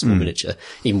on such a small miniature,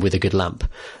 even with a good lamp.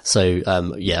 So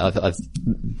yeah, I've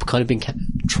kind of been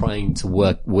trying to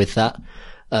work with that,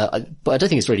 but I don't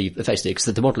think it's really affected it, because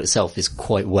the model itself is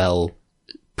quite well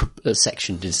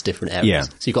sectioned into different areas. Yeah.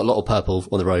 So you've got a lot of purple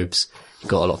on the robes. You've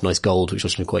got a lot of nice gold,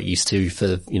 which I'm quite used to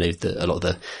for, you know, a lot of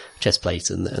the chest plate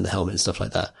and the helmet and stuff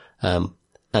like that.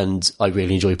 And I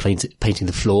really enjoy painting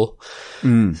the floor.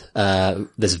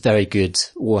 There's a very good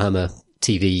Warhammer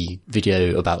TV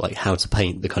video about like how to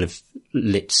paint the kind of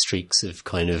lit streaks of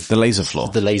kind of The laser floor.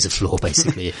 the laser floor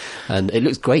basically. And it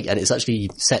looks great, and it's actually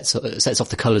sets off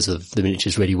the colours of the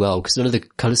miniatures really well, because none of the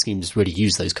colour schemes really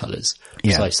use those colours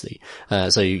precisely.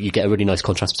 So you get a really nice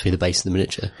contrast between the base and the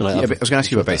miniature. And But I was going to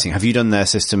ask you about basing. Have you done their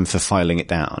system for filing it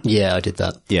down? Yeah, I did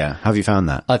that. Yeah. How have you found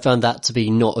that? I found that to be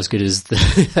not as good as the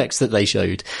effects that they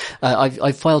showed.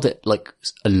 I filed it like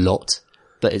a lot,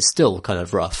 but it's still kind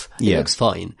of rough. It looks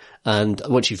fine. And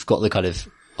once you've got the kind of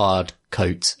hard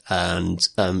coat and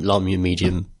Lamium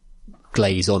medium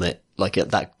glaze on it, like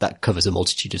that covers a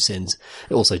multitude of sins.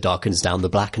 It also darkens down the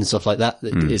black and stuff like that.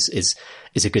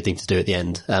 Is a good thing to do at the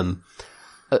end.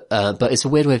 But it's a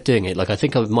weird way of doing it. Like, I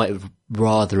think I might have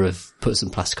rather have put some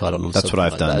plasticard on. That's what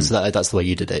I've done. That. So that's the way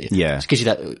you did it. Yeah. It gives you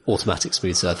that automatic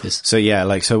smooth surface. So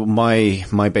yeah, so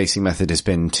my basing method has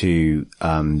been to,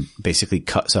 basically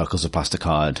cut circles of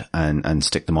plasticard and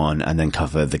stick them on, and then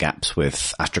cover the gaps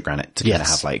with astrogranite to kind of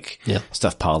have like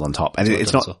stuff piled on top. And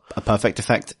it's not a perfect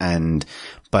effect,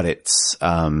 but it's,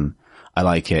 I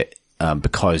like it.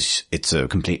 Because it's a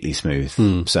completely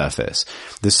smooth surface.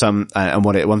 There's some, and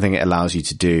one thing it allows you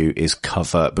to do is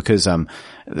cover, because,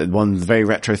 one very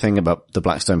retro thing about the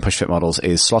Blackstone push fit models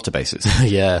is slotter bases.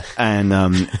 Yeah.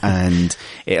 And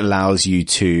it allows you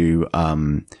to,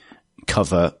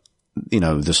 cover, the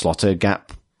slotter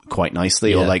gap quite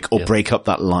nicely, or break up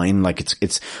that line. Like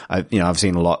I've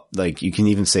seen a lot, like you can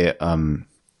even see it,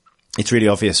 it's really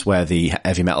obvious where the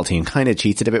heavy metal team kind of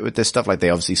cheated a bit with this stuff. Like, they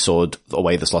obviously sawed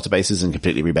away the slotter bases and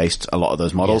completely rebased a lot of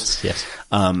those models. Yes.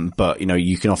 But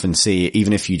you can often see,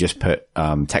 even if you just put,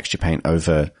 texture paint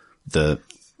over the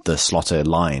slotter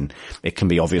line, it can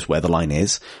be obvious where the line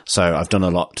is. So I've done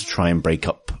a lot to try and break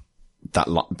up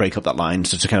that line,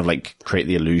 so to kind of like create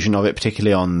the illusion of it,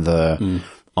 particularly on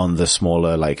the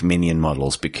smaller like minion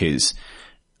models, because,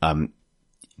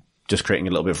 just creating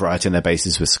a little bit of variety in their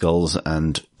bases with skulls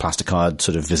and plasticard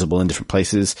sort of visible in different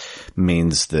places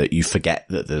means that you forget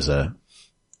that there's a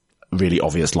really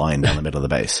obvious line down the middle of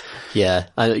the base. Yeah.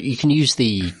 You can use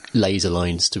the laser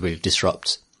lines to really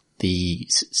disrupt the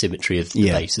symmetry of the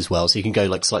base as well. So you can go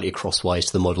like slightly crosswise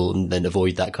to the model and then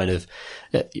avoid that kind of,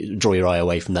 draw your eye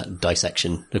away from that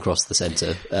dissection across the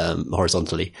center,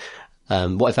 horizontally.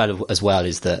 What I found as well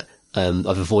is that, I've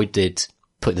avoided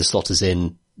putting the slotters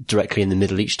in directly in the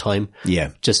middle each time.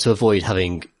 Yeah. Just to avoid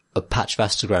having a patch of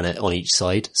astrogranite on each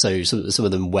side. So some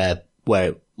of them where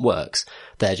it works,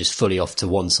 they're just fully off to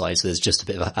one side. So there's just a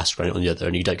bit of astrogranite on the other,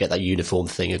 and you don't get that uniform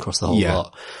thing across the whole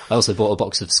lot. I also bought a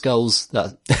box of skulls.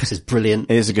 That box is brilliant.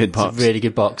 It is a good box. It's a really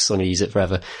good box. I'm going to use it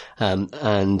forever.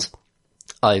 And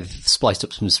I've spliced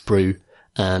up some sprue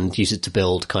and use it to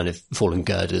build kind of fallen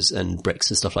girders and bricks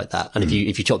and stuff like that. And if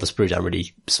you chop the sprue down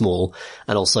really small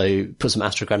and also put some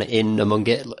astrogranite in among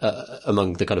it,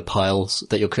 among the kind of piles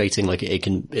that you're creating, like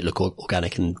it look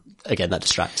organic, and again, that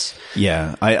distracts.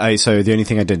 Yeah. So the only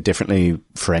thing I did differently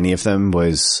for any of them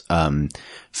was,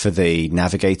 for the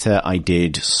navigator, I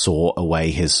did saw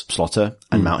away his slotter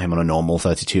and mount him on a normal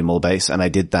 32mm base. And I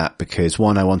did that because,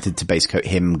 one, I wanted to base coat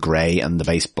him grey and the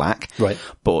base black. Right.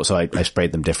 But also I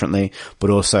sprayed them differently.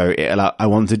 But also I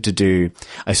wanted to do,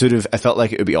 I felt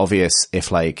like it would be obvious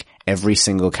if like every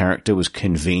single character was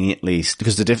conveniently,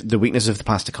 because the weakness of the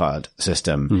plasticard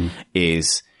system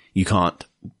is you can't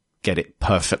get it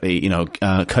perfectly,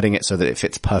 cutting it so that it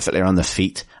fits perfectly around the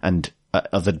feet and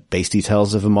other base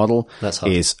details of a model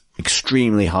is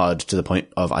extremely hard, to the point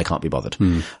of I can't be bothered.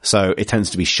 So it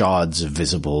tends to be shards of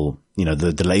visible,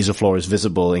 the laser floor is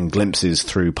visible in glimpses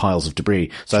through piles of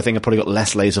debris. So I think I probably got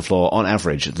less laser floor on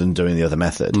average than doing the other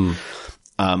method.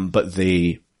 But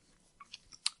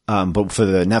for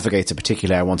the navigator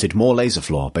particularly, I wanted more laser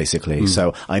floor, basically.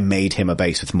 So I made him a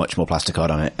base with much more plasticard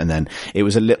on it. And then it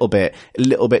was a little bit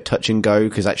touch and go,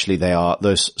 because actually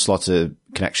those slotter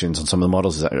connections on some of the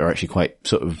models are actually quite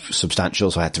sort of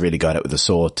substantial. So I had to really go at it with a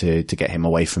saw to get him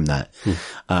away from that.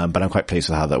 But I'm quite pleased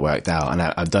with how that worked out. And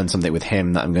I've done something with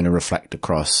him that I'm going to reflect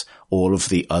across all of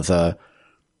the other,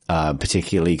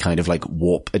 particularly kind of like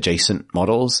warp adjacent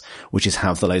models, which is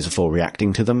have the laser floor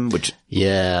reacting to them, which.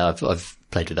 Yeah, I've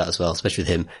played with that as well, especially with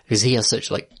him, because he has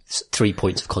such like 3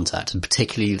 points of contact, and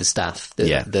particularly the staff,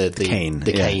 the cane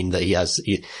that he has.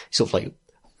 He sort of like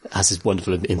has this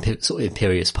wonderful sort of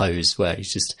imperious pose where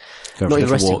he's just not even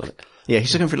resting on it. Yeah, he's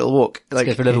just going for a little walk. Like,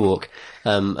 go for a little walk.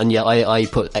 And yeah, I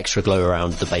put extra glow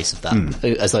around the base of that,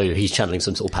 as though he's channeling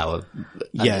some sort of power.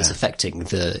 And it's affecting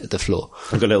the floor.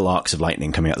 I've got little arcs of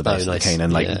lightning coming out the base of the cane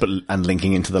and and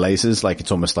linking into the lasers. Like,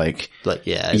 it's almost like, but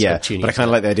I kind of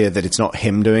like the idea that it's not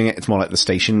him doing it. It's more like the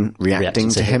station reacting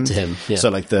to him. Yeah. So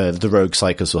like the Rogue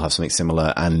Psychos will have something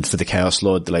similar. And for the Chaos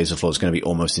Lord, the laser floor is going to be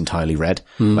almost entirely red.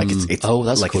 Like it's that's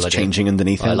like a cool it's idea. changing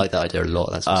underneath him. I like that idea a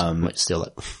lot. That's I might steal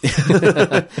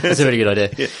that. That's a really good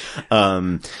idea.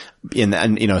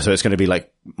 And you know, so it's going to be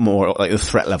like more like the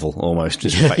threat level almost,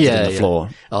 just reflected in the floor.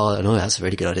 Oh no, that's a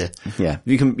really good idea. Yeah,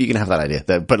 you can have that idea,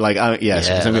 but like,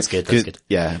 that's good. That's good.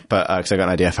 Yeah, but because I got an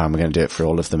idea for how I'm going to do it for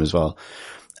all of them as well.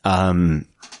 But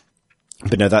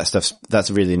no,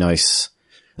 that's really nice.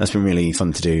 That's been really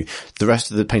fun to do. The rest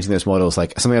of the painting those models,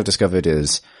 like something I've discovered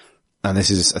is, and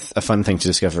this is a fun thing to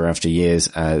discover after years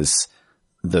as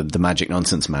the magic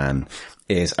nonsense man,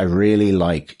 is I really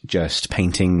like just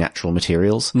painting natural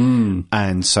materials.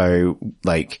 And so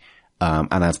like, and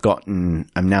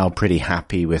I'm now pretty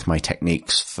happy with my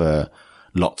techniques for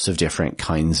lots of different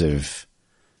kinds of,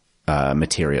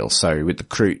 materials. So with the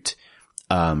Kroot,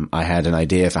 I had an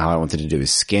idea for how I wanted to do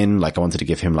his skin. Like I wanted to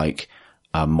give him like,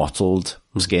 mottled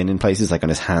skin in places, like on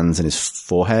his hands and his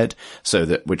forehead,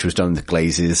 which was done with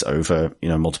glazes over,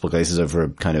 multiple glazes over a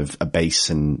kind of a base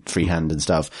and freehand and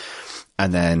stuff.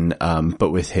 And then,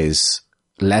 but with his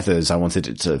leathers, I wanted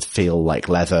it to feel like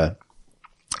leather.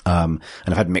 And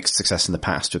I've had mixed success in the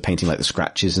past with painting like the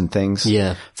scratches and things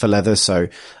for leather. So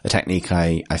a technique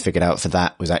I figured out for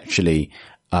that was actually,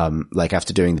 like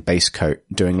after doing the base coat,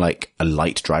 doing like a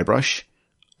light dry brush.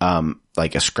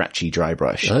 Like a scratchy dry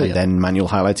brush and then manual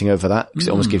highlighting over that because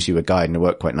it almost gives you a guide and it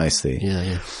worked quite nicely.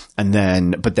 Yeah. And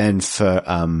then for,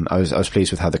 I was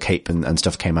pleased with how the cape and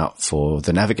stuff came out for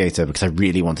the Navigator because I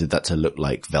really wanted that to look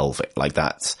like velvet, like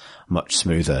that's much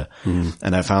smoother.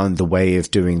 And I found the way of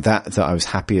doing that I was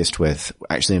happiest with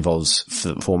actually involves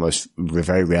foremost,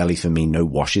 very rarely for me, no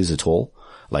washes at all.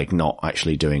 Like not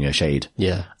actually doing a shade.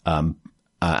 Yeah.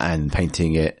 And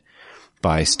painting it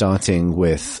by starting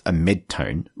with a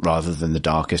mid-tone rather than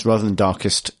darkest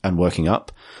and working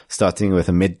up, starting with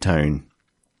a mid-tone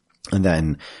and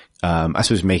then, I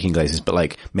suppose making glazes, but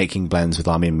like making blends with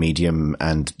Lamium Medium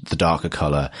and the darker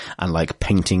color and like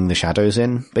painting the shadows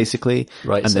in basically.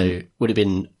 Right. And so then would it have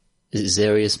been, is it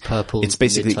Xerius purple? It's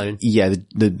basically, mid-tone? yeah,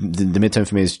 the mid-tone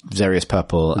for me is Xerius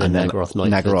purple and then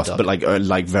Naggaroth, but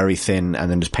like very thin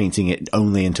and then just painting it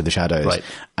only into the shadows. Right.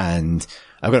 And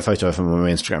I've got a photo of him on my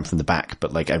Instagram from the back,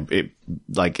 but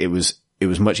it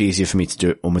was much easier for me to do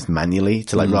it almost manually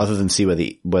to like, rather than see where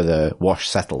the wash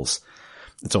settles.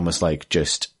 It's almost like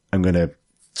just, I'm going to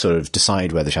sort of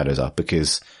decide where the shadows are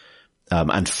because,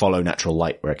 and follow natural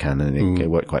light where I can. And it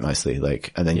worked quite nicely.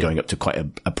 Like, and then going up to quite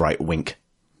a bright wink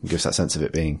gives that sense of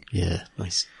it being. Yeah.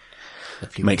 Nice.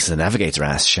 Makes the Navigator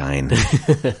ass shine.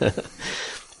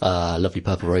 Lovely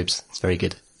purple robes. It's very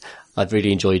good. I've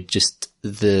really enjoyed just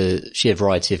the sheer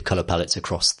variety of colour palettes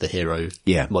across the hero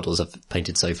models I've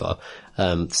painted so far.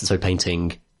 So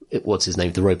painting, what's his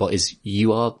name? The robot is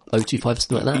UR025 or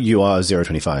something like that?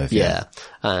 UR025. Yeah.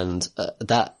 And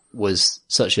that was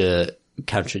such a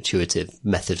counterintuitive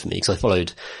method for me because I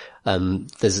followed,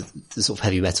 there's the sort of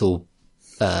heavy metal,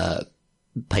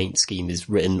 paint scheme is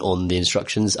written on the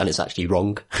instructions and it's actually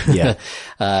wrong. Yeah.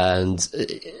 And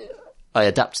I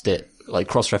adapted it, like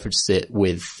cross-referenced it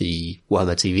with the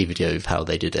Warhammer TV video of how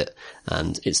they did it.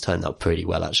 And it's turned out pretty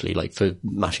well actually, like for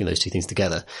mashing those two things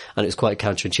together. And it's quite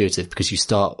counterintuitive because you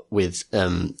start with,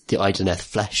 the Idoneth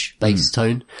flesh based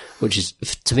tone, which is,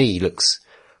 to me, looks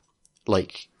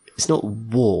like it's not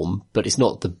warm, but it's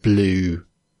not the blue,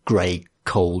 grey,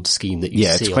 cold scheme that you see.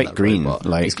 Yeah, it's quite green. Robot.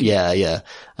 Like,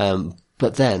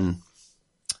 but then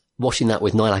washing that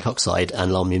with Nailac Oxide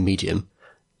and Lamium Medium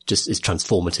just is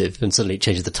transformative and suddenly it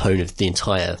changes the tone of the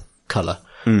entire colour.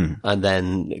 And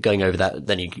then going over that,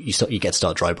 then you get to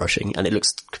start dry brushing and it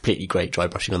looks completely great dry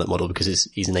brushing on that model because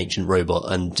he's an ancient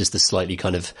robot and just the slightly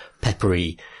kind of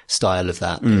peppery style of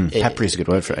that. Peppery is a good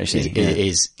word for it actually. It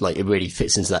is like, it really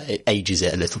fits into that. It ages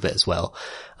it a little bit as well.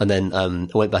 And then, I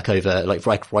went back over like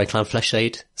Ryclan Flesh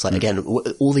Shade. It's like, again,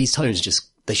 all these tones just,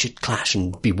 they should clash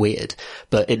and be weird,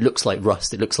 but it looks like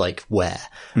rust. It looks like wear.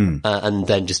 And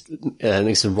then just,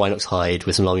 make some Rhinox hide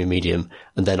with some Lamium Medium.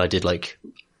 And then I did like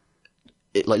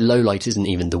low light isn't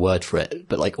even the word for it,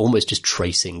 but like almost just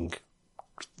tracing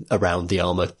around the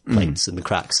armor plates and the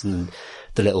cracks and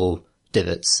the little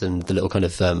divots and the little kind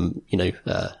of,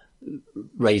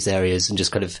 raised areas and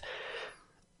just kind of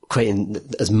creating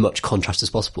as much contrast as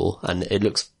possible. And it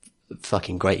looks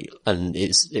fucking great, and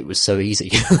it was so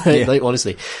easy. Like,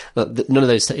 honestly, none of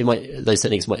those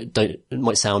techniques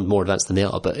might sound more advanced than they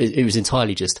are, but it was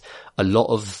entirely just a lot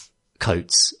of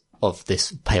coats of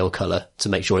this pale color to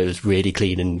make sure it was really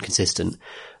clean and consistent.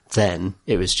 Then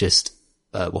it was just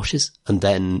washes, and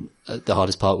then the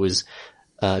hardest part was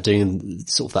doing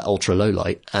sort of that ultra low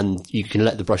light, and you can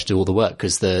let the brush do all the work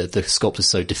because the sculpt is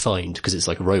so defined because it's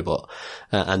like a robot,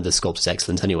 and the sculpt is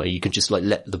excellent anyway. You can just like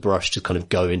let the brush just kind of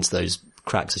go into those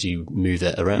cracks as you move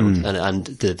it around, and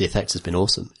the effect has been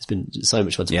awesome. It's been so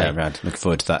much fun to paint. Yeah, rad. Looking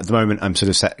forward to that. At the moment, I'm sort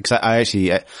of set, cause I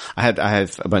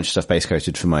have a bunch of stuff base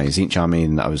coated for my Tzeentch army,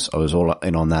 and I was all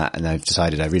in on that, and I've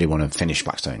decided I really want to finish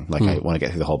Blackstone. Like, I want to get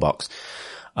through the whole box.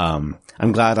 I'm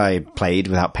glad I played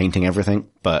without painting everything,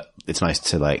 but it's nice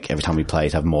to, like, every time we play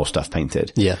to have more stuff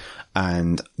painted. Yeah.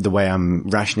 And the way I'm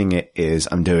rationing it is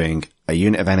I'm doing a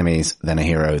unit of enemies, then a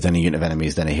hero, then a unit of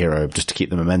enemies, then a hero, just to keep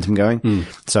the momentum going.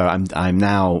 So I'm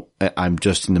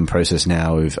just in the process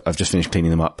now I've just finished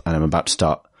cleaning them up, and I'm about to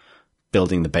start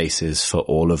building the bases for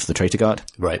all of the Traitor Guard.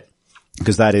 Right.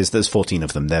 Because there's 14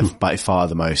 of them. They're by far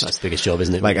the most. That's the biggest job,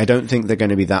 isn't it? Like, I don't think they're going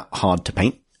to be that hard to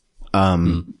paint.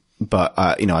 But,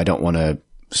 I don't want to,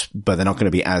 but they're not going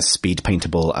to be as speed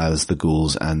paintable as the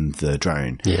ghouls and the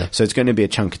drone. Yeah. So it's going to be a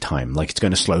chunk of time. Like, it's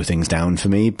going to slow things down for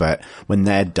me, but when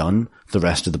they're done, the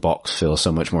rest of the box feels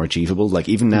so much more achievable. Like,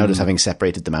 even now, just having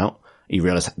separated them out, you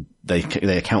realize they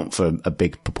account for a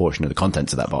big proportion of the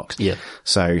contents of that box. Yeah.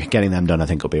 So getting them done, I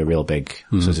think, will be a real big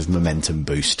sort of momentum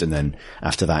boost. And then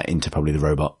after that, into probably the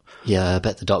robot. Yeah, I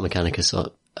bet the Dark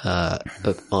Mechanicus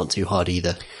aren't too hard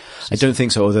either. I don't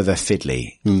think so, although they're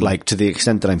fiddly. Like, to the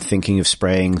extent that I'm thinking of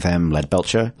spraying them lead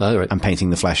belcher and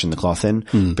painting the flesh and the cloth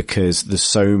in, because there's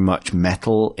so much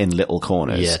metal in little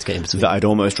corners to get in between. that I'd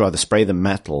almost rather spray the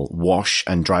metal, wash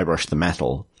and dry brush the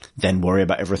metal, then worry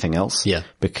about everything else. Yeah.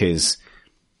 Because,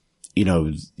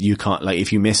 you can't, like,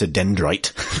 if you miss a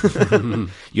dendrite,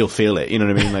 you'll feel it, you know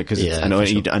what I mean? Like, cause and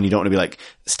you don't want to be like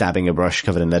stabbing a brush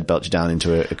covered in lead belcher down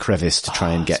into a crevice to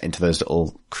try and get into those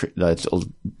little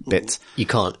bits. You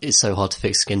can't. It's so hard to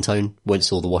fix skin tone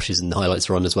once all the washes and the highlights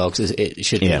are on as well, because it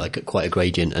should be like quite a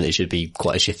gradient, and it should be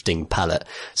quite a shifting palette.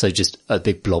 So just a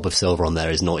big blob of silver on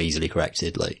there is not easily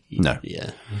corrected. Like, no.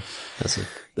 Yeah. That's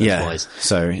wise.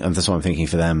 So that's what I'm thinking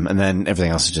for them. And then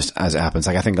everything else is just as it happens.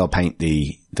 Like, I think I'll paint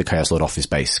the Chaos Lord off his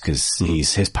base, because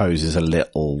his pose is a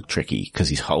little tricky because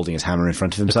he's holding his hammer in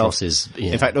front of himself.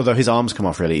 In fact, although his arms come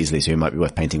off really easily, so he might be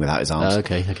worth painting without his arms.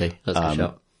 Okay. That's a good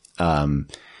shout.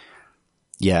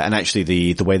 Yeah, and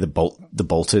actually the way the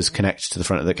bolters connect to the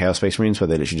front of the Chaos Space Marines, where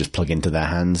they literally just plug into their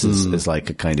hands, is like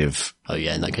a kind of... Oh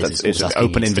yeah, in that case it's an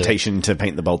open invitation to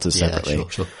paint the bolters separately. Yeah,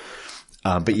 sure.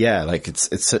 But yeah, like,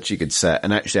 it's such a good set.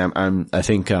 And actually, I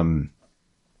think,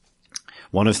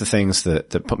 one of the things that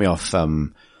put me off,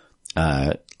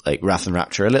 like Wrath and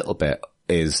Rapture a little bit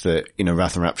is that,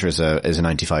 Wrath and Rapture is a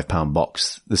 £95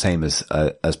 box, the same as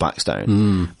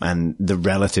Blackstone. And the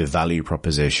relative value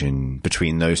proposition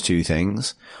between those two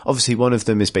things. Obviously, one of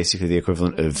them is basically the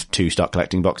equivalent of 2 stock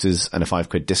collecting boxes and a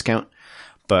 £5 discount.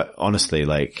 But honestly,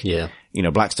 like,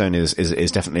 Blackstone is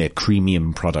definitely a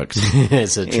premium product.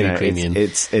 It's a true premium.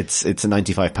 It's a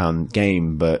 £95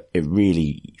 game, but it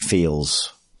really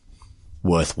feels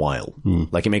worthwhile.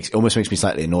 Like, it almost makes me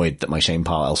slightly annoyed that my shame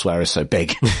pile elsewhere is so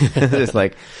big. It's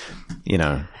like,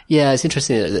 Yeah, it's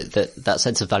interesting that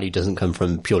sense of value doesn't come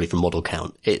purely from model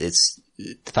count. It's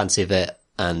the fancy of it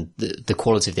and the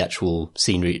quality of the actual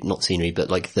not scenery, but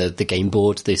like the game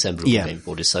board, the assemblable game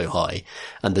board is so high,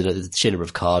 and the sheer number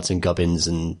of cards and gubbins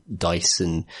and dice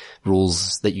and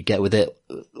rules that you get with it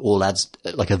all adds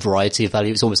like a variety of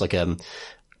value. It's almost like to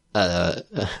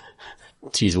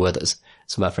use a word that's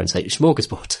some of our friends hate,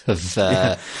 smorgasbord of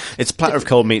it's a platter of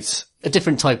cold meats. A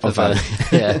different type of but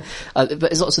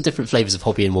there's lots of different flavors of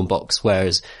hobby in one box,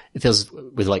 whereas it feels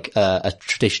with like a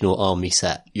traditional army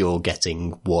set, you're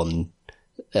getting one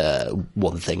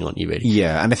thing, aren't you, really?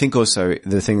 Yeah, and I think also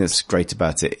the thing that's great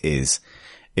about it is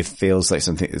it feels like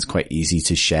something that's quite easy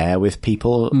to share with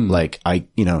people. Like, like,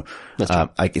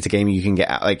 it's a game you can get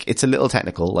out. Like, it's a little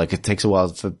technical. Like, it takes a while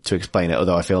to explain it,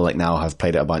 although I feel like now I've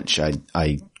played it a bunch,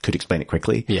 I could explain it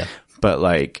quickly. Yeah. But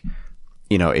like,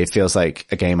 it feels like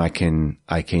a game I can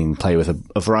play with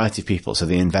a variety of people. So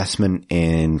the investment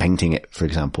in painting it, for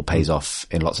example, pays off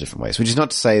in lots of different ways, which is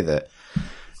not to say that,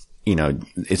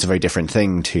 it's a very different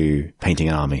thing to painting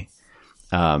an army.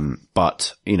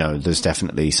 But, there's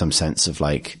definitely some sense of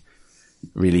like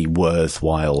really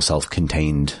worthwhile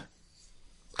self-contained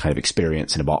kind of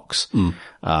experience in a box.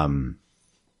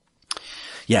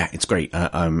 Yeah, it's great.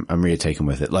 I'm really taken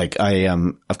with it. Like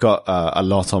I've got a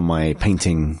lot on my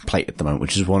painting plate at the moment,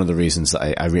 which is one of the reasons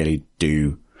that I really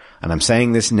do. And I'm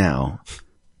saying this now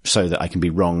so that I can be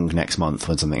wrong next month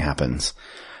when something happens.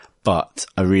 But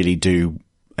I really do,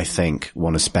 I think,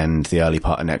 want to spend the early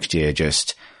part of next year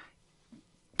just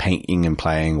painting and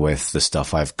playing with the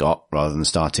stuff I've got rather than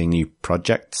starting new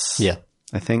projects. Yeah.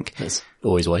 I think. That's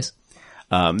always wise.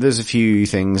 There's a few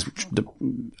things that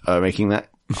are making that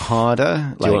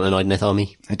harder. Do you want an Idoneth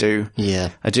army? I do. Yeah.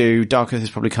 I do. Dark Earth is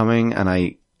probably coming, and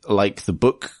I like the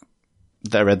book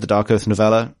that I read, the Dark Earth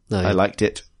novella. Oh, yeah. I liked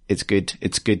it. It's good.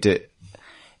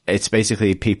 It's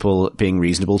basically people being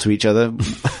reasonable to each other.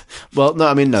 Well, no,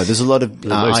 I mean, no, there's a lot of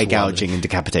eye gouging and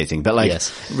decapitating, but like,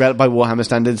 Yes. by Warhammer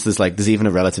standards, there's even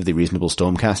a relatively reasonable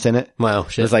Stormcast in it. Wow,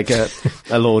 shit. There's like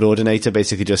a Lord Ordinator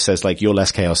basically just says like, you're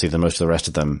less chaosy than most of the rest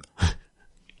of them.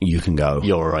 You can go.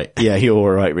 You're alright. Yeah, you're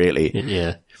alright, really.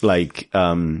 Yeah. Like,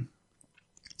 you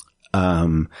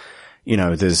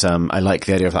know, there's, I like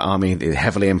the idea of that army. It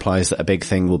heavily implies that a big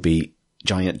thing will be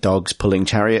giant dogs pulling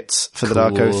chariots for the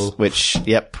Dark Oath, which,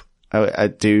 yep, I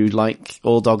do like.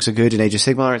 All dogs are good in Age of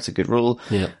Sigmar. It's a good rule.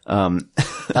 Yeah.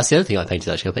 That's the other thing I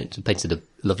painted, actually. I painted a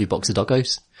lovely box of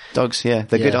doggos. Dogs, yeah,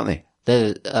 they're good, aren't they?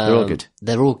 They're all good.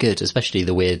 They're all good, especially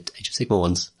the weird Age of Sigmar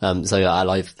ones. So at our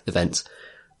live event,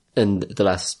 and the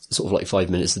last sort of like 5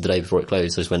 minutes of the day before it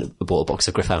closed, I just went and bought a box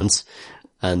of Gryph-hounds.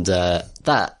 And,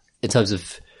 that, in terms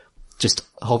of just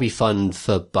hobby fun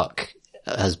for buck,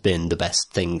 has been the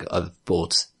best thing I've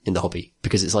bought in the hobby,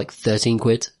 because it's like 13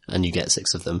 quid and you get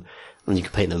 6 of them and you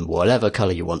can paint them whatever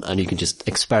colour you want and you can just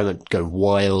experiment, go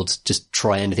wild, just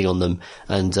try anything on them.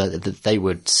 And, they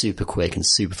were super quick and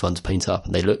super fun to paint up,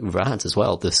 and they look rad as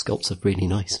well. The sculpts are really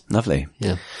nice. Lovely.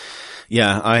 Yeah.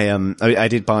 Yeah, I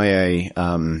did buy a,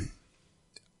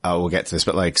 we'll get to this,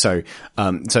 but like, so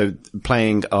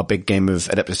playing our big game of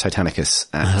Adeptus Titanicus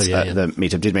at the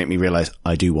meetup did make me realize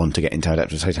I do want to get into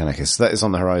Adeptus Titanicus. That is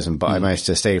on the horizon, but I managed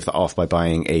to stave that off by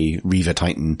buying a Reaver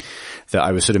Titan that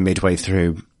I was sort of midway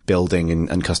through building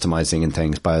and customizing and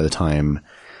things by the time,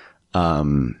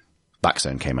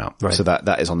 Blackstone came out. Right. So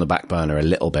that is on the back burner a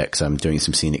little bit, because I'm doing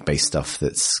some scenic based stuff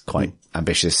that's quite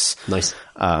ambitious. Nice.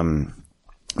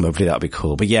 Hopefully that'll be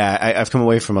cool. But yeah, I've come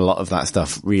away from a lot of that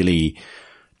stuff really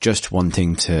just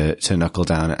wanting to knuckle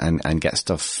down and get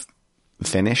stuff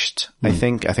finished. I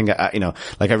think, you know,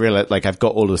 like I realize, like I've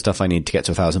got all the stuff I need to get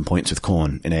to 1,000 points with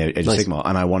Khorne in Age of Sigmar,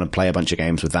 and I want to play a bunch of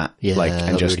games with that. Yeah, like,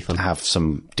 and just really have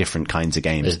some different kinds of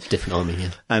games. A different army, yeah.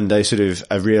 And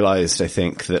I've realized, I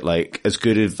think that like, as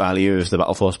good a value as the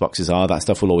Battle Force boxes are, that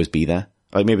stuff will always be there.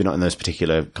 Like maybe not in those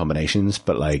particular combinations,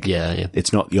 but like,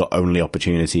 it's not your only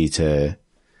opportunity to,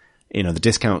 you know, the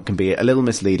discount can be a little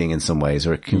misleading in some ways,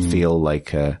 or it can feel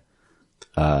like a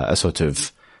sort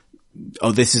of,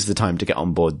 oh, this is the time to get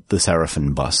on board the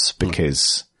Seraphim bus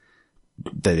because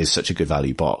that is such a good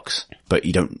value box, but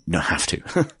you don't have to.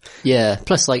 Yeah.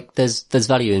 Plus, like, there's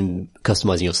value in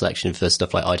customizing your selection for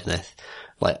stuff like Idoneth.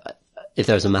 Like, if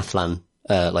there was a Mathlan,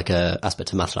 like a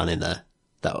aspect of Mathlan in there,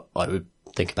 that I would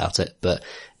think about it, but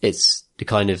it's the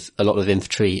kind of a lot of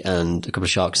infantry and a couple of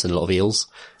sharks and a lot of eels.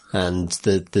 And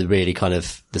the really kind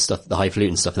of the stuff, the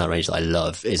highfalutin stuff in that range that I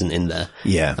love isn't in there.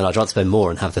 Yeah. And I'd rather spend more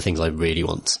and have the things I really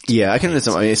want. Yeah, I can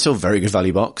understand. I mean, it's still a very good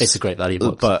value box. It's a great value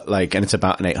box. But like, and it's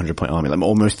about an 800 point army. Like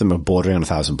almost of them are bordering on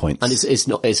 1,000 points. And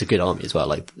it's a good army as well.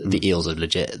 Like the eels are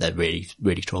legit. They're really,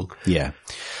 really strong. Yeah.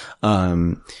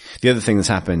 The other thing that's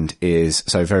happened is,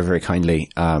 so very, very kindly,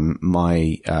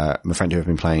 my friend who I've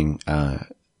been playing,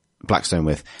 Blackstone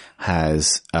with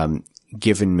has,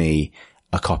 given me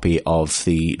a copy of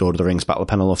the Lord of the Rings Battle of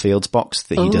Penelor Fields box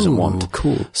that he doesn't want.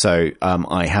 Cool. So,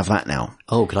 I have that now.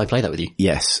 Oh, can I play that with you?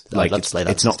 Yes. I'd love to play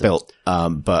that. It's not built.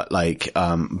 But I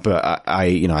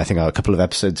think a couple of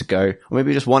episodes ago, or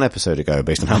maybe just one episode ago,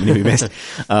 based on how many we missed,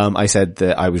 I said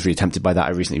that I was really tempted by that.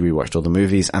 I recently rewatched all the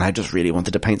movies and I just really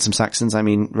wanted to paint some Saxons. I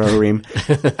mean, Rohirrim.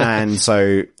 And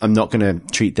so I'm not going to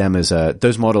treat them as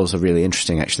those models are really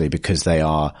interesting actually, because they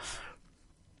are,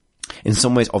 in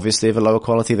some ways, obviously of a lower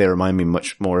quality. They remind me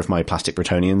much more of my plastic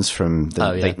Bretonnians from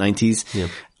the late 90s. Yeah.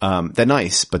 They're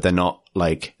nice, but they're not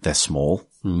like, they're small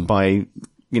by,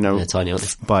 you know, tiny,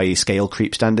 by scale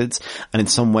creep standards. And in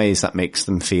some ways that makes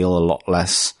them feel a lot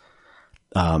less,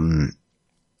 sort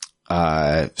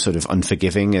of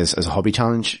unforgiving as a hobby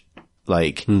challenge.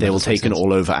 Like they will take an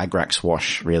all over Agrax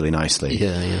wash really nicely.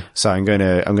 Yeah. So I'm going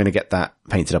to get that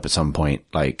painted up at some point.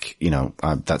 Like, you know,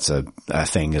 that's a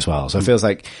thing as well. So it feels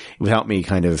like without me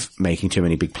kind of making too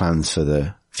many big plans for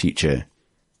the future,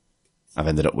 I've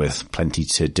ended up with plenty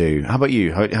to do. How about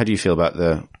you? How do you feel about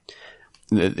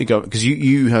the go? Because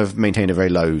you have maintained a very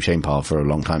low shame pile for a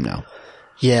long time now.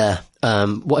 Yeah.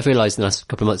 What I've realised in the last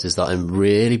couple of months is that I'm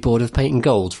really bored of painting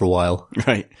gold for a while.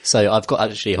 Right. So I've got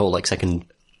actually a whole like second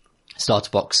starter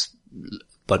box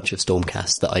bunch of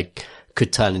Stormcast that I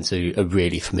could turn into a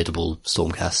really formidable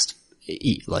Stormcast,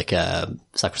 like a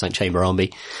Sacrosanct Chamber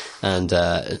army. And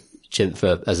Jim, as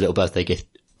a little birthday gift,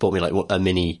 bought me like a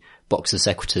mini box of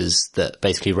Sequitors that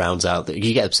basically rounds out that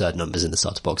you get absurd numbers in the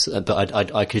starter box, but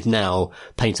I could now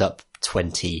paint up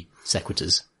 20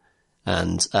 Sequitors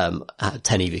and 10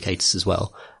 Evocators as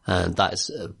well. And that is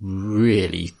a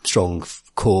really strong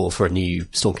core for a new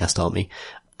Stormcast army.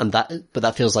 And but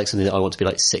that feels like something that I want to be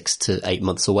like 6 to 8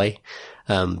 months away.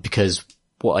 Because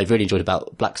what I've really enjoyed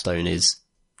about Blackstone is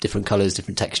different colours,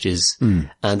 different textures,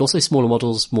 and also smaller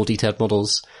models, more detailed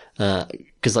models.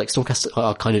 Cause like Stormcast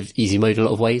are kind of easy mode in a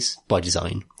lot of ways by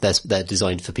design. They're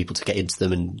designed for people to get into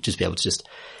them and just be able to just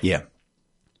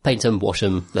paint them, wash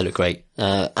them, they look great.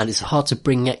 And it's hard to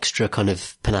bring extra kind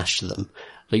of panache to them.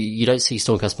 Like, you don't see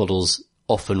Stormcast models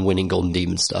often winning Golden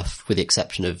Demon stuff, with the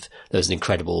exception of there was an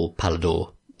incredible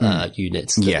Palador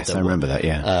unit. Yes, I remember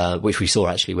that, which we saw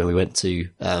actually when we went to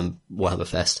Warhammer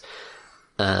Fest.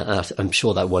 And I'm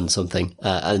sure that won something.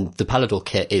 And the Palador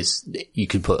kit you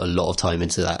could put a lot of time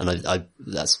into that. And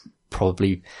that's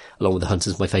probably, along with the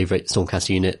Hunters, my favourite Stormcast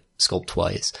unit,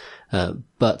 sculpt-wise.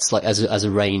 But like, as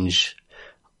a range,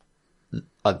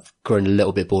 I've grown a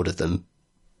little bit bored of them.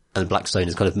 And Blackstone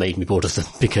has kind of made me bored of them,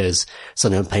 because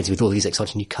suddenly I'm painting with all these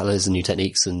exciting new colours and new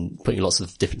techniques and putting lots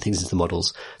of different things into the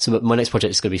models. So my next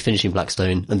project is going to be finishing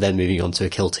Blackstone and then moving on to a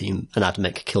kill team, an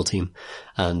AdMech kill team,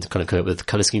 and kind of coming up with a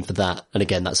colour scheme for that. And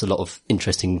again, that's a lot of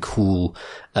interesting, cool,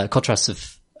 contrasts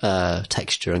of,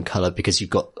 texture and colour, because you've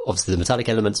got obviously the metallic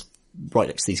elements right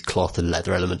next to these cloth and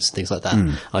leather elements and things like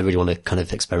that. I really want to kind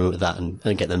of experiment with that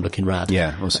and get them looking rad.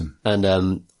 Yeah, awesome.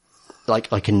 And,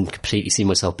 like, I can completely see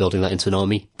myself building that into an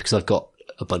army, because I've got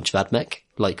a bunch of AdMech,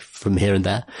 like, from here and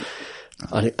there.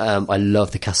 I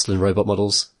love the Castellan robot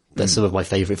models. They're some of my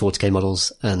favourite 40k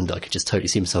models, and I could just totally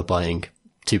see myself buying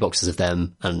 2 boxes of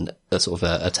them and a sort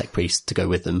of a tech priest to go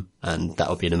with them, and that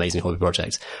would be an amazing hobby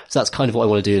project. So that's kind of what I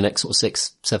want to do in the next sort of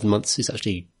 6-7 months, is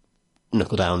actually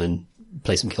knuckle down and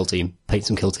play some kill team, paint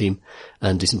some kill team,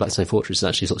 and do some Blackstone Fortress, and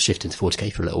actually sort of shift into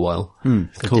 40k for a little while. Cool.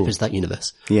 Dip into that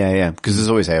universe. Yeah, because there's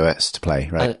always AOS to play,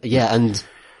 right? Yeah, and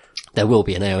there will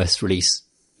be an AOS release.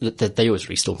 They always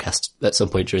release Stormcast at some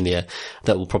point during the year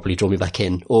that will probably draw me back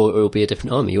in, or it will be a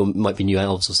different army, or it might be new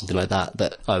elves or something like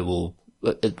that it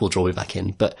will draw me back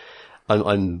in. But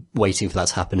I'm waiting for that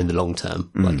to happen in the long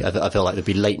term. Like, I feel like it'll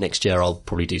be late next year. I'll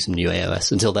probably do some new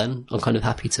AOS. Until then, I'm kind of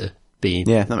happy to be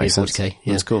that makes 40k. sense.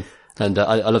 Yeah. That's cool. And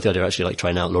I love the idea of actually like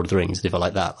trying out Lord of the Rings. And if I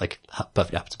like that, like,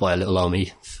 perfectly happy to buy a little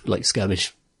army, like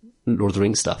skirmish Lord of the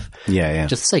Rings stuff. Yeah.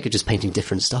 Just for the sake of just painting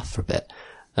different stuff for a bit.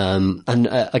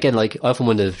 Again, like, I often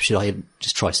wonder, should I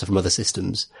just try stuff from other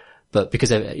systems? But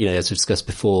because, as we discussed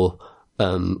before,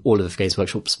 all of Games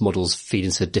Workshop's models feed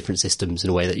into different systems in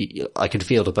a way that I could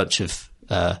field a bunch of,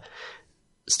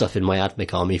 stuff in my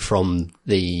AdMech army from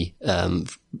the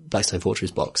Blackstone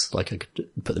Fortress box. Like, I could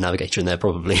put the Navigator in there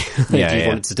probably if you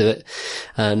wanted to do it.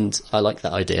 And I like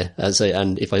that idea.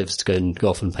 And if I was to go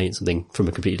off and paint something from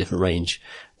a completely different range,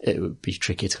 it would be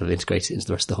tricky to kind of integrate it into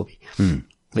the rest of the hobby.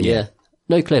 But yeah,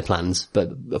 no clear plans,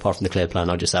 but apart from the clear plan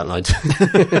I just outlined.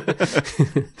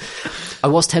 I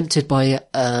was tempted by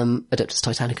Adeptus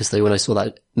Titanicus though when I saw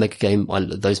that mega game.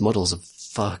 Those models are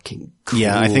fucking cool.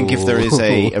 Yeah, I think if there is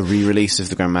a re-release of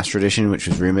the Grandmaster Edition, which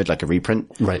was rumoured, like a reprint,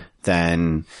 right,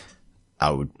 then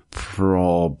I would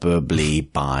probably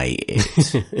buy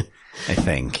it. I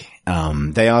think.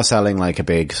 They are selling like a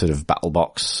big sort of battle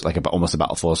box, like almost a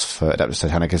battle force for Adeptus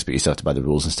Titanicus, but you still have to buy the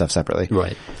rules and stuff separately.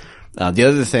 Right. The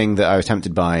other thing that I was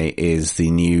tempted by is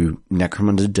the new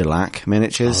Necromunda Delac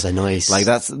miniatures. Oh, they're nice. Like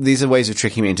these are ways of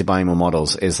tricking me into buying more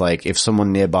models. Is like if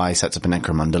someone nearby sets up a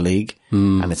Necromunda League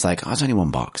and it's like, oh, it's only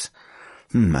 1 box.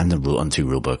 And 2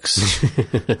 rule books.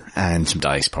 And some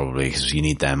dice probably, because you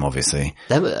need them obviously.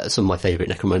 They're some of my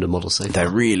favourite Necromunda models so far. They're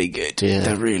really good. Yeah.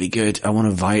 They're really good. I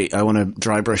want to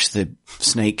dry brush the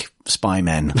snake spy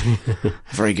men.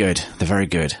 Very good. They're very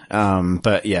good.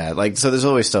 But yeah, like, so there's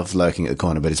always stuff lurking at the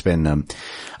corner, but it's been,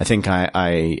 I think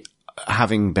I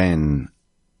having been,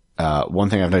 one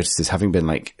thing I've noticed is having been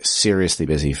like seriously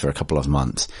busy for a couple of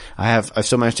months, I've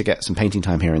still managed to get some painting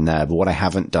time here and there, but what I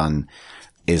haven't done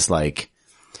is like,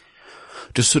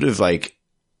 just sort of like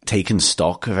taken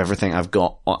stock of everything I've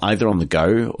got either on the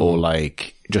go or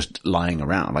like just lying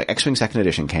around. Like X-Wing 2nd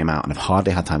edition came out and I've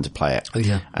hardly had time to play it. Oh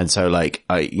yeah. And so like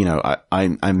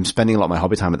I'm spending a lot of my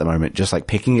hobby time at the moment just like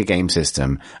picking a game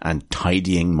system and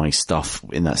tidying my stuff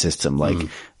in that system. Like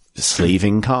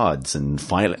sleeving cards and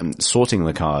sorting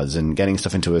the cards and getting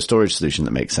stuff into a storage solution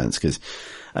that makes sense. Cause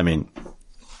I mean,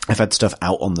 I've had stuff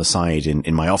out on the side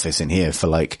in my office in here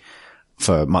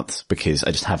for months because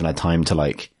I just haven't had time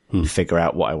to figure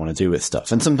out what I want to do with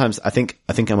stuff. And sometimes I think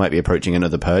I might be approaching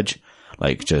another purge,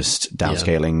 like just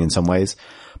downscaling in some ways.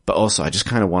 But also I just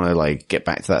kind of want to get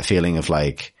back to that feeling of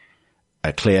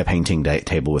a clear painting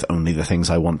table with only the things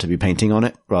I want to be painting on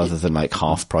it rather than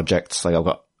half projects. I've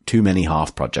got too many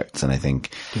half projects and I think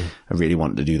I really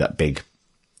want to do that big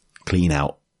clean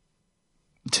out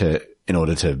in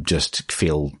order to just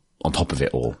feel on top of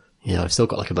it all. Yeah, I've still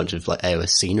got a bunch of AOS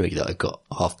scenery that I've got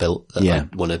half built that I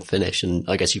want to finish, and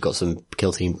I guess you've got some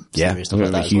Kill Team scenery and stuff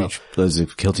like that as well. Loads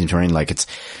of Kill Team terrain.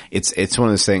 It's one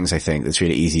of those things I think that's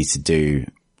really easy to do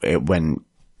when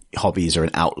hobbies are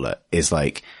an outlet. Is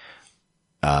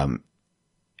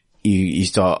you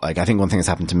start I think one thing that's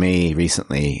happened to me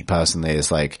recently personally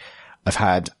is I've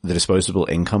had the disposable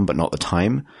income, but not the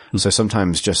time. So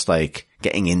sometimes just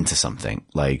getting into something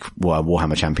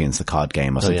Warhammer Champions, the card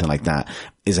game or something like that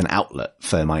is an outlet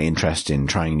for my interest in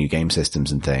trying new game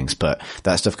systems and things. But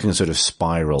that stuff can sort of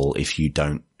spiral if you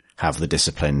don't have the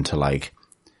discipline to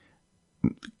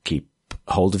keep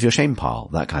hold of your shame pile,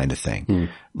 that kind of thing.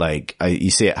 You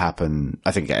see it happen.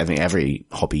 I think every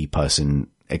hobby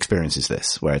person experiences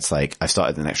this where it's I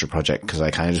started an extra project because I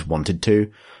kind of just wanted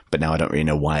to, but now I don't really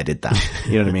know why I did that.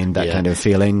 You know what I mean? That kind of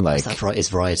feeling. That's right. It's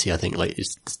variety. I think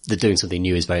the doing something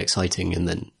new is very exciting, and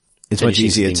then it's much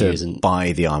easier to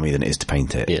buy the army than it is to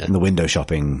paint it. Yeah. And the window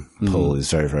shopping pull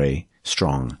is very, very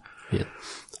strong. Yeah.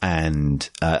 And,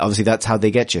 obviously that's how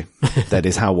they get you. That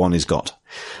is how one is got.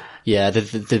 Yeah.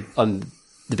 The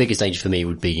biggest danger for me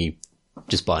would be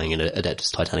just buying an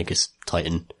Adeptus Titanicus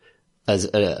Titan as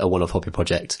a one-off hobby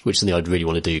project, which is something I'd really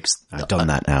want to do. Cause I've done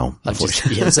that now. But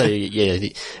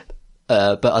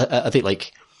I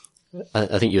think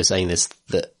I think you were saying this,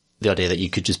 that the idea that you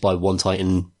could just buy one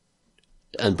Titan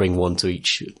and bring one to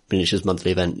each miniatures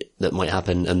monthly event that might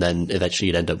happen, and then eventually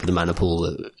you'd end up with a mana pool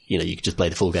that, you could just play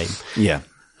the full game. Yeah.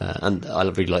 And I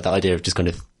really like that idea of just kind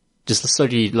of just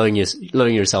slowly lowering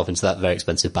yourself into that very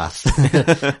expensive bath.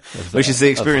 Which is the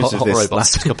experience of this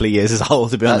last couple of years as a whole,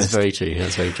 to be honest.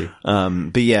 That's very true.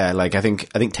 But yeah, I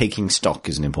think taking stock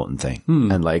is an important thing.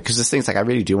 And cause there's things I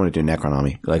really do want to do Necron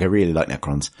army. I really like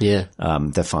Necrons. Yeah.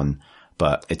 They're fun,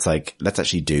 but it's let's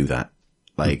actually do that.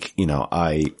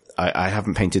 I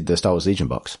haven't painted the Star Wars Legion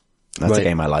box. That's a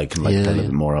game I like and play a little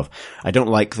bit more of. I don't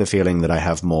like the feeling that I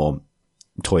have more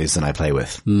toys than I play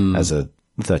with as a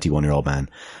 31-year-old man.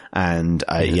 And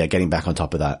getting back on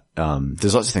top of that,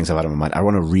 there's lots of things I've had on my mind. I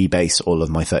want to rebase all of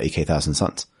my 30k Thousand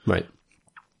Suns. Right.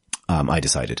 I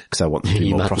decided because I want them to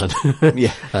be more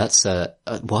yeah. That's,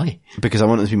 why? Because I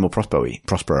want them to be more Prospero-y.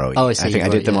 Oh, I see. I think I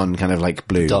did them on kind of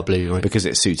blue. Dark blue, right. Because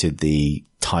it suited the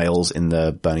tiles in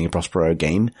the Burning of Prospero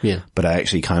game. Yeah. But I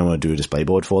actually kind of want to do a display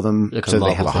board for them so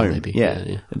they have a home. Maybe.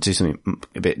 Yeah. Do something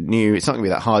a bit new. It's not going to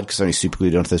be that hard because they're only super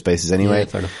glued onto those bases anyway. Yeah,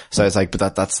 fair enough. So it's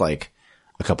but that's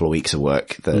a couple of weeks of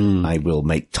work that I will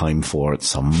make time for at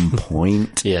some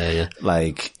point. Yeah.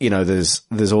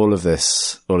 There's all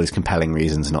these compelling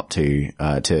reasons not to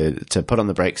put on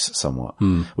the brakes somewhat,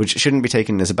 which shouldn't be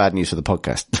taken as a bad news for the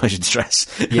podcast. I should stress.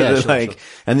 Yeah, sure.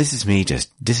 And this is me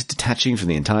just detaching from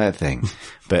the entire thing.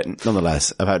 But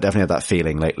nonetheless, I've definitely had that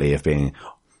feeling lately of being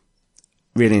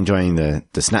really enjoying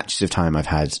the snatches of time I've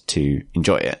had to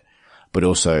enjoy it, but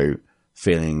also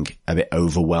feeling a bit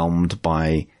overwhelmed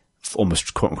by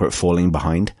almost quote unquote falling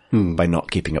behind by not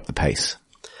keeping up the pace.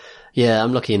 Yeah,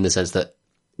 I'm lucky in the sense that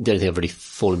the only thing I've really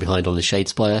fallen behind on is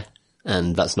Shadespire,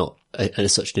 and that's not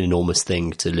such an enormous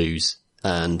thing to lose,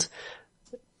 and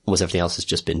almost everything else has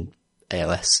just been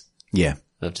AOS. Yeah.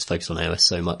 I've just focused on AOS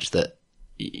so much that,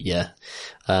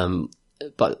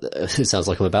 but it sounds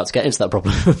like I'm about to get into that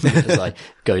problem as I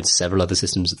go into several other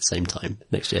systems at the same time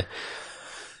next year.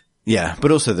 Yeah, but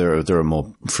also there are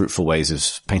more fruitful ways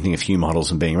of painting a few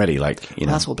models and being ready.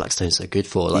 That's what Blackstone's so good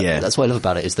for. That's what I love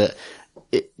about it, is that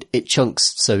it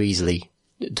chunks so easily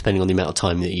depending on the amount of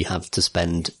time that you have to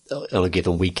spend on a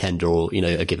given weekend or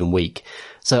a given week.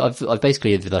 So I've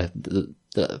basically the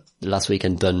last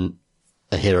weekend done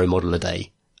a hero model a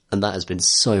day, and that has been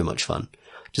so much fun.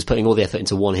 Just putting all the effort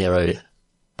into one hero,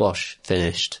 bosh,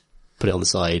 finished, put it on the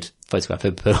side, photograph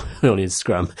it, put it on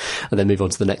Instagram, and then move on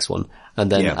to the next one. And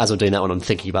then as I'm doing that one, I'm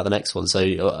thinking about the next one. So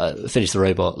I finished the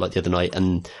robot the other night,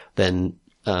 and then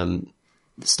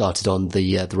started on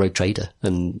the Rogue Trader,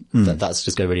 and that's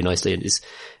just going really nicely. And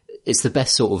it's the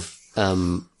best sort of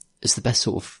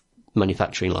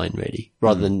manufacturing line, really,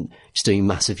 rather than just doing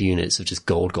massive units of just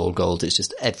gold, gold, gold. It's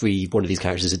just every one of these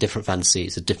characters is a different fantasy.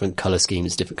 It's a different color scheme.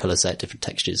 It's a different color set, different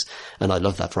textures. And I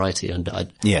love that variety. And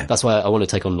that's why I want to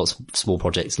take on lots of small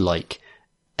projects like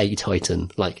a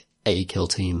Titan, like a kill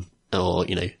team, or,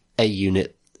 you know, a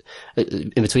unit.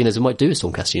 In between us, we might do a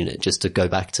Stormcast unit just to go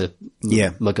back to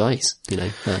my guys, you know.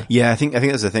 I think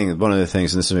that's the thing. One of the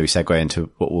things, and this is maybe segue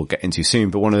into what we'll get into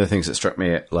soon, but one of the things that struck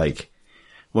me at, like,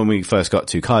 when we first got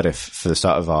to Cardiff for the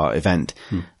start of our event,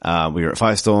 we were at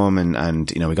Firestorm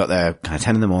and, you know, we got there kind of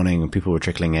 10 in the morning and people were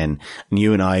trickling in, and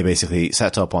you and I basically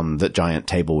set up on the giant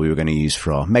table we were going to use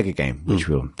for our mega game, which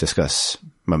we'll discuss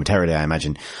momentarily, I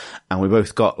imagine. And we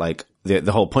both got, like,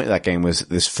 the whole point of that game was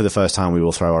this: for the first time we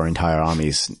will throw our entire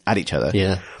armies at each other.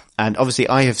 Yeah. And obviously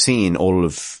I have seen all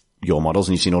of your models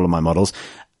and you've seen all of my models,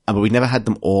 but we never had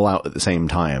them all out at the same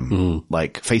time,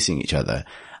 like facing each other.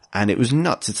 And it was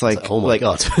nuts. It's like, oh my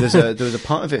God. there was a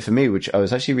part of it for me, which I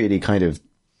was actually really kind of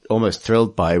almost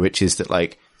thrilled by, which is that,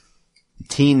 like,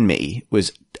 teen me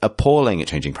was appalling at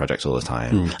changing projects all the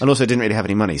time, and also didn't really have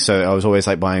any money. So I was always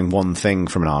like buying one thing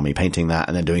from an army, painting that,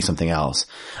 and then doing something else.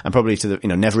 And probably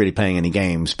never really playing any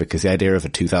games, because the idea of a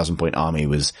 2,000 point army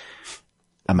was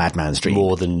a madman's dream.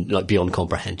 More than, like, beyond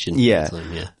comprehension. Yeah. At the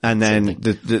time, And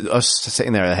then us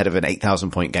sitting there ahead of an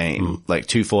 8,000 point game,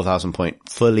 like 4,000 point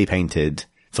fully painted,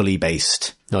 fully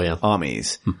based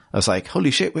armies. I was like,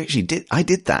 holy shit, I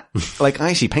did that. Like, I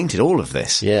actually painted all of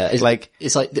this. Yeah. It's like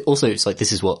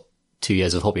this is what 2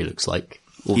 years of hobby looks like.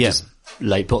 Or just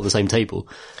put on the same table.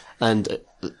 And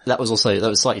that was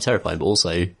slightly terrifying, but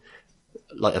also,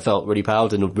 like, I felt really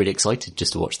proud and really excited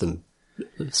just to watch them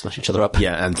smash each other up.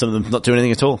 Yeah, and some of them not doing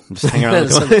anything at all. Just hanging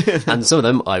around. And some of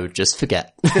them I would just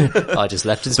forget. I just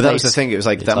left in space. But that was the thing. It was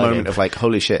like that moment of, like,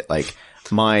 holy shit, like,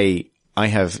 I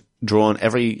have drawn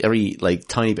every like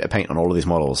tiny bit of paint on all of these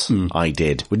models. I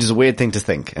did, which is a weird thing to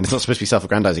think, and it's not supposed to be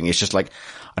self-aggrandizing. It's just like,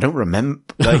 I don't remember.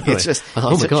 Like, it's just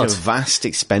such a vast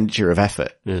expenditure of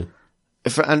effort. Yeah.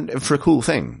 For a cool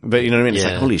thing. But you know what I mean? It's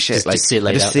like, holy shit, like,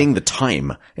 just seeing the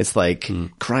time. It's like,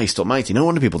 Christ almighty, no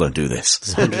wonder people don't do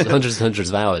this. hundreds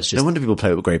of hours. Just no wonder people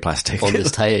play with grey plastic. on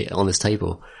this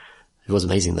table. It was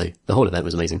amazing though. The whole event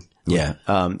was amazing. Yeah.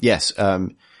 Yes.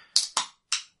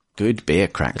 Good beer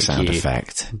crack sound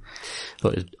effect.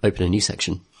 Thought it'd open a new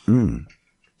section.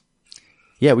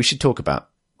 Yeah, we should talk about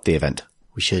the event.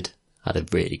 We should. Had a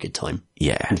really good time.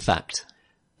 Yeah. In fact,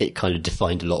 it kind of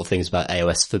defined a lot of things about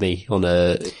AOS for me on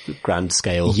a grand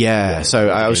scale. Yeah.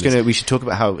 So we should talk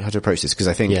about how to approach this, because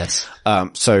I think,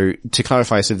 so to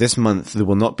clarify, so this month there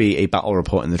will not be a battle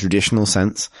report in the traditional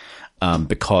sense,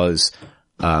 because,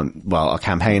 our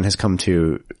campaign has come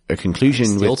to a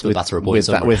conclusion with the battle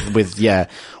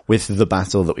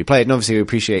that we played. And obviously we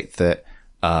appreciate that,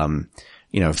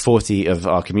 40 of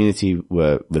our community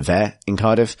were there in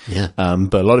Cardiff. Yeah.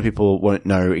 But a lot of people won't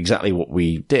know exactly what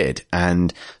we did.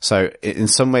 And so in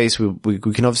some ways we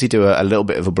can obviously do a little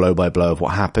bit of a blow by blow of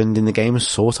what happened in the game,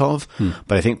 sort of.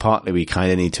 But I think partly we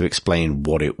kind of need to explain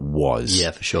what it was. Yeah,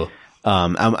 for sure.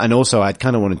 And also I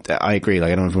agree,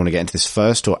 like, I don't know if you want to get into this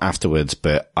first or afterwards,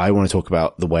 but I want to talk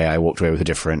about the way I walked away with a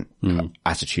different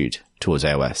attitude towards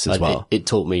AOS as well. It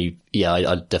taught me, I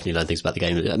definitely learned things about the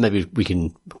game. Maybe we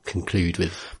can conclude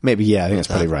with. Maybe, I think that's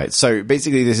probably right. So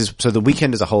basically the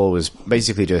weekend as a whole was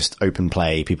basically just open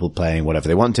play, people playing whatever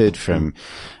they wanted from,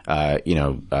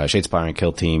 Shadespire and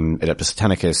Kill Team, Adeptus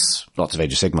Satanicus, lots of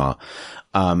Age of Sigmar.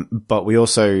 But we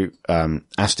also,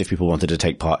 asked if people wanted to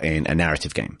take part in a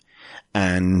narrative game.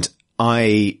 And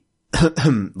I, I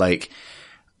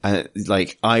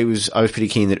was pretty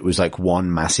keen that it was like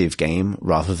one massive game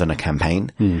rather than a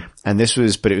campaign. And it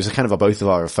was kind of both of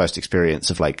our first experience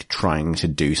of, like, trying to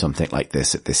do something like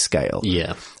this at this scale.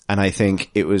 Yeah. And I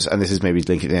think it was, and this is maybe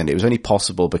linked at the end, it was only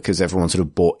possible because everyone sort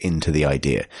of bought into the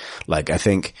idea. Like, I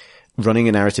think running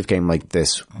a narrative game like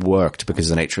this worked because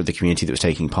of the nature of the community that was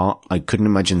taking part. I couldn't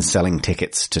imagine selling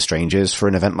tickets to strangers for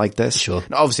an event like this. Sure.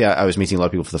 Now, obviously I was meeting a lot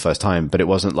of people for the first time, but it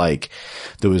wasn't like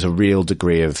there was a real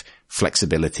degree of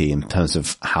flexibility in terms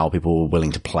of how people were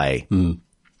willing to play,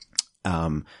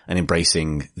 and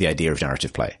embracing the idea of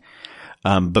narrative play.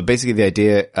 But basically the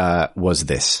idea, was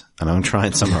this, and I'm going to try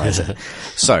and summarize it.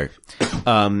 So,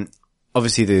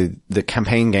 obviously the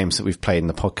campaign games that we've played in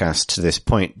the podcast to this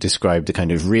point describe the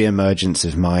kind of re-emergence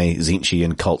of my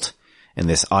Tzeentchian cult in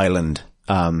this island,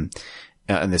 and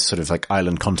this sort of like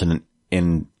island continent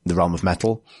in the realm of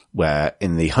metal, where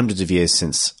in the hundreds of years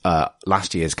since,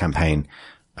 last year's campaign,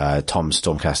 Tom's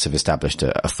Stormcast have established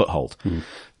a foothold.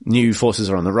 New forces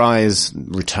are on the rise,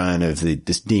 return of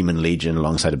this demon legion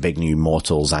alongside a big new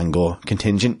mortal Zangor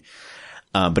contingent.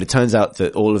 But it turns out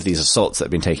that all of these assaults that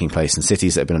have been taking place in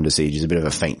cities that have been under siege is a bit of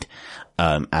a feint,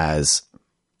 as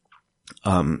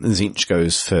Tzeentch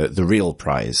goes for the real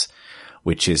prize,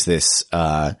 which is this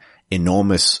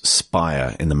enormous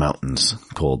spire in the mountains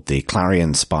called the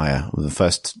Clarion Spire. The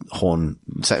first horn,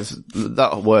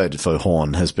 that word for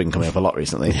horn has been coming up a lot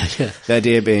recently. Yeah. The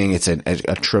idea being it's a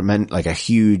tremendous, like a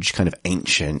huge kind of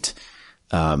ancient,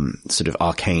 sort of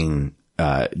arcane,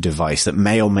 device that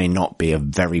may or may not be a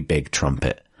very big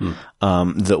trumpet,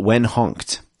 that when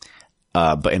honked,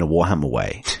 but in a Warhammer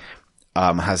way,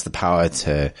 has the power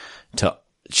to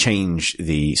change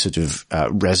the sort of,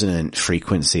 resonant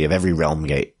frequency of every realm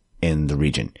gate in the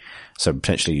region. So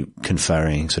potentially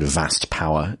conferring sort of vast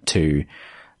power to,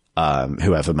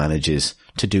 whoever manages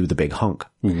to do the big honk.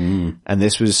 Mm-hmm. And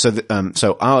this was,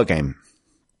 so our game,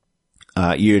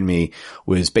 you and me,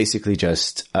 was basically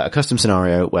just a custom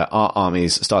scenario where our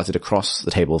armies started across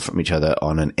the table from each other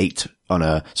on a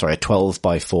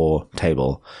 12x4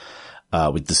 table,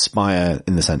 with the spire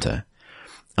in the center.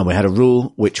 And we had a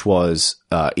rule which was,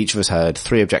 each of us had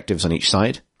 3 objectives on each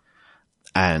side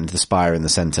and the spire in the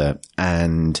center.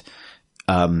 And,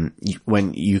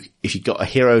 if you got a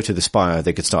hero to the spire,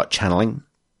 they could start channeling.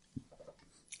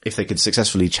 If they could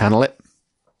successfully channel it,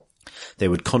 they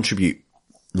would contribute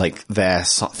like their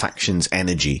faction's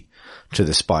energy to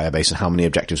the spire based on how many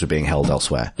objectives were being held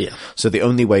elsewhere. Yeah. So the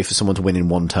only way for someone to win in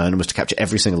one turn was to capture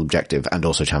every single objective and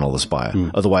also channel the spire.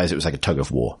 Otherwise it was like a tug of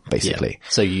war, basically. Yeah.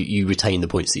 So you retain the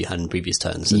points that you had in previous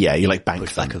turns. Yeah, you like bank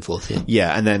push back and forth. Yeah.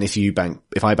 Yeah, and then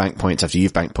if I bank points after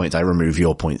you've banked points, I remove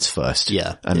your points first.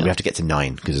 Yeah. And we have to get to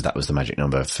 9 because that was the magic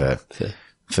number for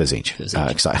Tzeentch. Because I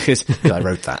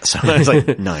wrote that, so I was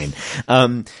like 9.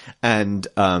 And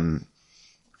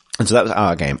so that was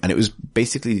our game, and it was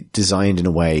basically designed in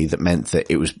a way that meant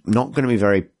that it was not going to be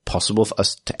very possible for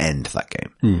us to end that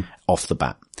game off the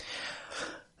bat.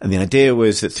 And the idea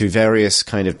was that through various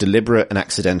kind of deliberate and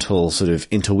accidental sort of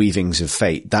interweavings of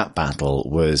fate, that battle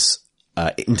was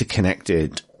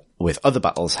interconnected with other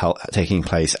battles taking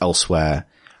place elsewhere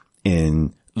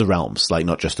in the realms, like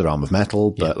not just the realm of metal,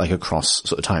 but like across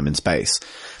sort of time and space.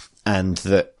 And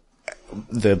that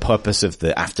the purpose of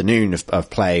the afternoon of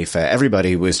play for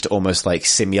everybody was to almost like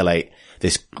simulate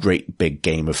this great big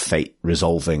game of fate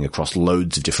resolving across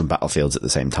loads of different battlefields at the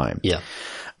same time. Yeah.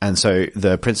 And so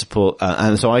the principle,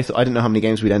 and so I didn't know how many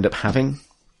games we'd end up having.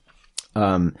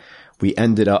 We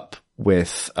ended up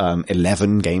with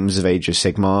 11 games of Age of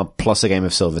Sigmar, plus a game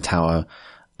of Silver Tower,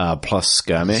 plus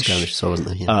Skirmish. Skirmish, so wasn't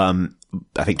there? Yeah.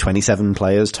 I think 27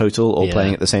 players total, all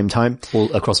playing at the same time.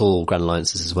 All across all Grand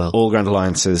Alliances as well. All Grand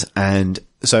Alliances. And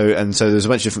so there's a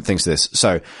bunch of different things to this.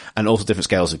 So, and also different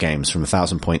scales of games from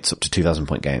 1,000 points up to 2,000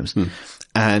 point games.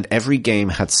 And every game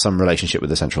had some relationship with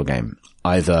the central game.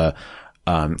 Either,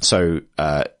 like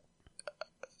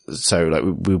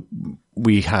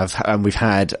we've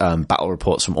had battle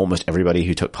reports from almost everybody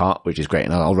who took part, which is great.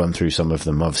 And I'll run through some of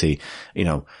them. Obviously,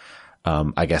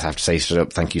 I guess I have to say straight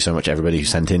up, thank you so much everybody who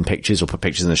sent in pictures or put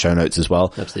pictures in the show notes as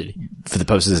well. Absolutely. For the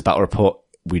purposes of this battle report,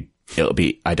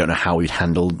 I don't know how we'd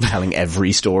handle telling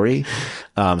every story.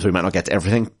 So we might not get to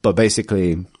everything, but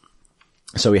basically,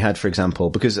 so we had, for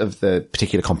example, because of the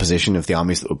particular composition of the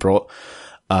armies that were brought,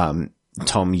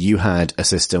 Tom, you had a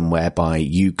system whereby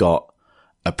you got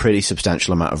a pretty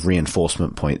substantial amount of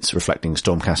reinforcement points reflecting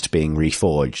Stormcast being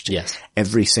reforged. Yes.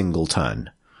 Every single turn.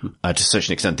 To such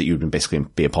an extent that you would basically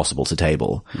be impossible to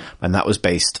table. And that was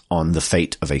based on the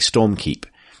fate of a Stormkeep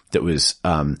that was,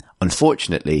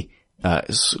 unfortunately,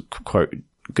 quote,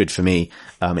 good for me,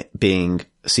 being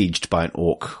sieged by an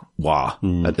Orc War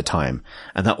at the time.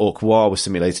 And that Orc War was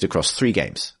simulated across 3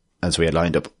 games. And so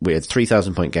we had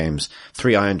 3,000 point games,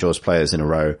 3 Ironjawz players in a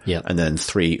row. Yeah. And then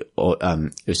 3, it was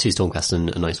 2 Stormcast and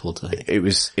a Nightwater. It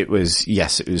was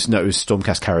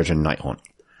Stormcast, Carriage and Nighthaunt.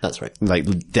 That's right.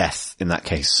 Like death in that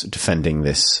case, defending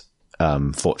this,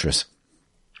 fortress.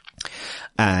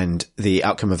 And the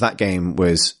outcome of that game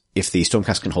was if the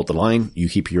Stormcast can hold the line, you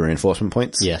keep your reinforcement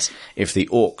points. Yes. If the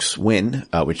Orcs win,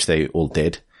 which they all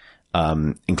did,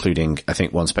 including, I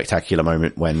think, one spectacular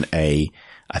moment when make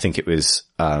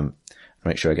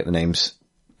sure I get the names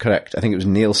correct. I think it was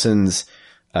Nielsen's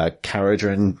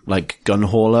Caradhran, like gun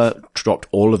hauler, dropped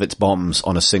all of its bombs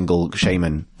on a single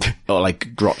shaman, or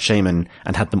like grot shaman,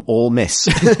 and had them all miss.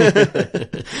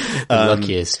 The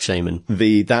luckiest shaman.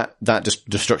 That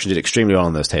destruction did extremely well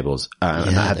on those tables,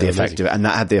 and that had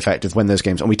the effect of when those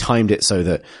games, and we timed it so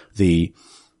that the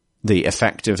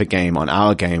effect of a game on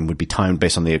our game would be timed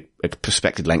based on the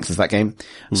expected length of that game.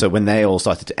 So when they all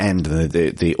started to end,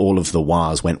 all of the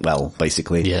wars went well,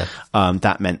 basically. Yeah.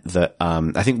 That meant that,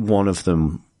 I think one of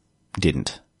them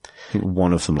didn't. think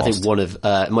one of them lost. I think one of,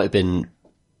 it might have been,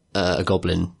 a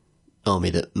goblin army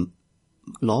that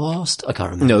lost. I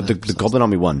can't remember. No, the Goblin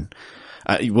Army won.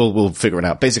 We'll figure it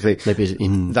out. Basically, maybe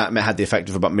that had the effect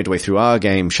of about midway through our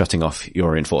game shutting off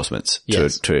your reinforcements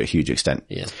to a huge extent.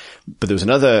 Yeah. But there was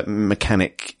another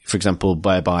mechanic, for example,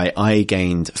 whereby I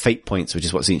gained fate points, which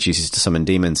is what Tzeentch uses to summon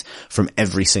demons, from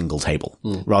every single table,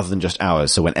 rather than just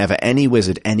ours. So whenever any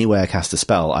wizard anywhere cast a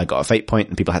spell, I got a fate point,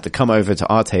 and people had to come over to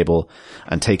our table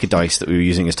and take a dice that we were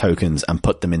using as tokens and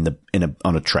put them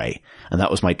on a tray. And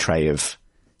that was my tray of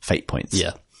fate points.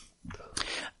 Yeah.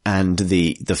 And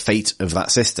the fate of that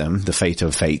system, the fate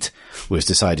of fate, was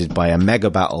decided by a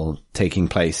mega battle taking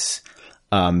place,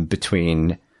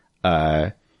 between,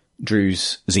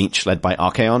 Drew's Tzeentch led by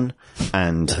Archaon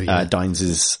and,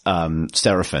 Dines'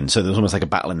 Seraphon. So there was almost like a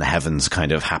battle in the heavens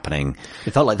kind of happening.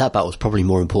 It felt like that battle was probably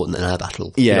more important than our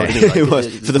battle. Yeah, you know what I mean? it was.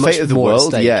 For the fate of the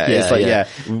world, yeah. It's like,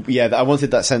 yeah. I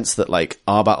wanted that sense that like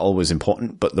our battle was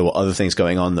important, but there were other things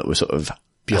going on that were sort of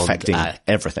beyond affecting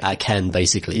everything. Ken,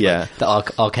 basically. Yeah. The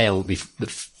Archaon would be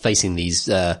facing these,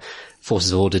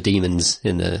 forces of order demons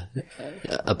in a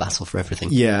battle for everything.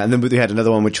 Yeah, and then we had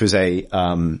another one which was a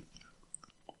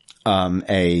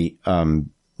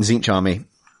Tzeentch army.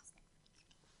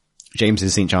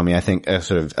 James's Tzeentch army, I think, a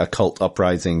sort of a cult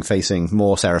uprising facing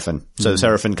more Seraphon. So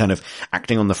Seraphon kind of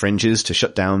acting on the fringes to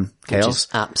shut down chaos. Which is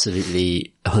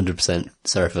absolutely 100%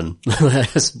 Seraphon.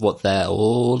 That's what they're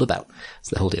all about. It's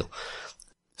the whole deal.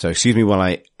 So excuse me while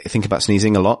I think about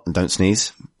sneezing a lot and don't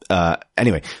sneeze.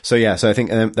 Anyway, so I think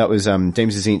that was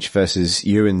James's Tzeentch versus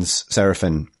Ewan's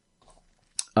Seraphon.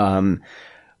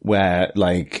 Where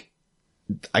like,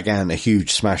 again, a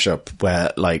huge smash up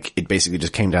where like it basically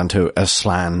just came down to a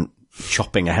Slann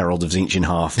chopping a Herald of Tzeentch in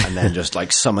half and then just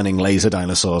like summoning laser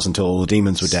dinosaurs until all the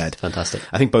demons were dead. Fantastic.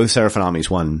 I think both Seraphon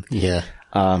armies won. Yeah.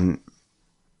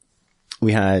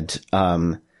 We had,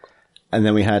 and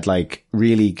then we had like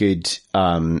really good,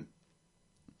 and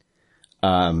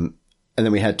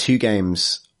then we had two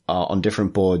games on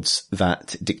different boards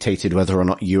that dictated whether or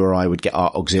not you or I would get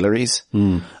our auxiliaries.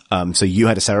 So you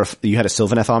had a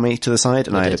Sylvaneth army to the side,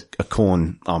 and I had a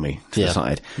Khorne army to the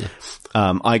side. Yeah.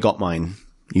 I got mine.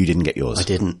 You didn't get yours. I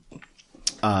didn't.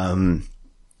 And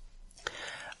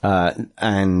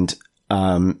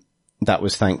that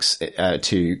was thanks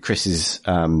to Chris's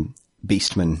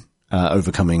Beastman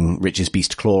overcoming Rich's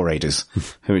Beast Claw Raiders,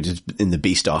 who were just in the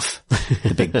beast off,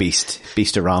 the big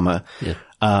beastorama. Yeah.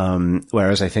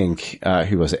 Whereas I think,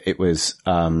 who was it? It was,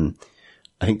 I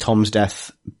think Tom's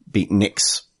Death beat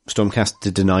Nick's Stormcast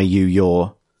to deny you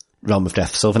your Realm of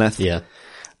Death Sylvaneth. Yeah.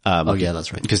 Yeah,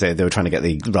 that's right. Because they were trying to get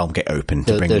the Realm Gate open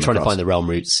to bring them across. They were trying to find the Realm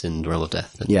roots in the Realm of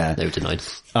Death. And they were denied.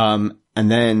 And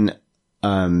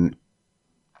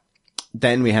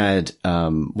then we had,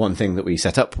 one thing that we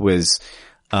set up was,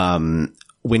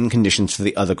 win conditions for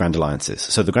the other Grand Alliances.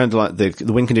 So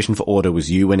the win condition for Order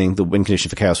was you winning. The win condition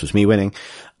for Chaos was me winning.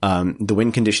 The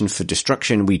win condition for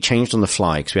Destruction, we changed on the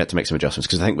fly because we had to make some adjustments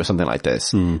because I think with something like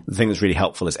this, the thing that's really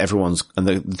helpful is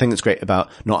the thing that's great about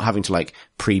not having to like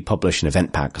pre-publish an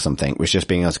event pack or something was just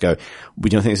being able to go, we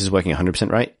don't think this is working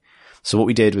 100% right. So what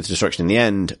we did with Destruction in the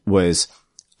end was,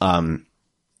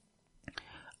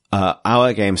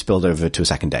 our game spilled over to a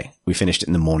second day. We finished it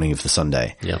in the morning of the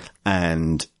Sunday. Yeah.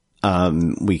 And,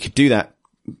 we could do that,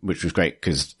 which was great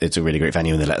because it's a really great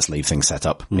venue and they let us leave things set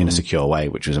up in a secure way,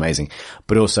 which was amazing.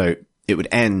 But also it would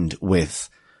end with,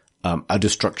 a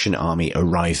Destruction army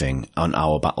arriving on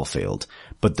our battlefield.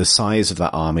 But the size of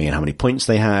that army and how many points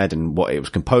they had and what it was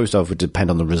composed of would depend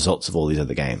on the results of all these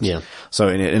other games. Yeah. So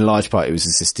in large part, it was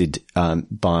assisted,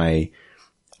 by,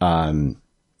 the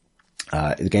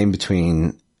game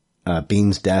between,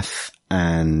 Bean's Death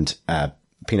and,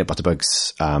 Peanut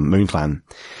Butterbug's, Moon Clan,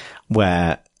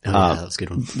 where, that's a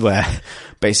good one. Where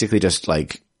basically just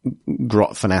like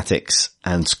grot fanatics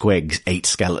and squigs ate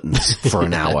skeletons for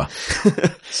an hour.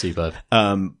 Superb.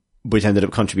 Which ended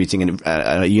up contributing in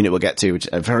a unit we'll get to, which is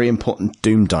a very important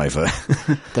Doom Diver.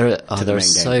 There are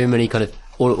so many kind of,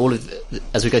 all of,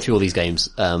 as we go through all these games,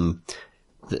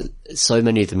 so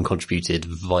many of them contributed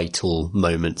vital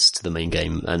moments to the main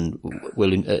game, and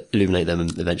we'll illuminate them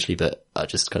eventually, but I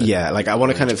just kind of... Yeah, like I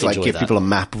want to kind of like give people a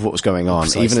map of what was going on,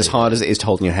 precisely, even as hard as it is to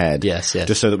hold in your head. Yes, yes.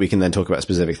 Just so that we can then talk about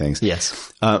specific things.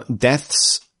 Yes.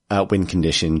 Death's win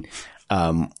condition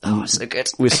so good.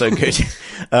 was so good.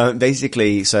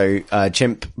 Basically, so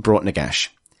Chimp brought Nagash.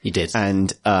 He did.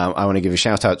 And I want to give a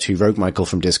shout out to Rogue Michael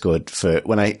from Discord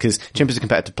because Chimp is a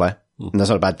competitive player. And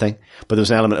that's not a bad thing. But there was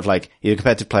an element of like, you're a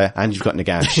competitive player and you've got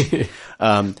Nagash.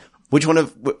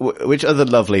 which other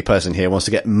lovely person here wants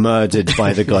to get murdered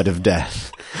by the god of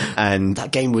death? And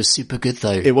that game was super good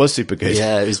though. It was super good.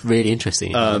 Yeah, it was really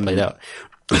interesting. Played out.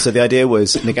 So the idea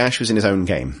was Nagash was in his own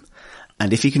game.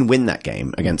 And if he can win that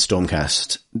game against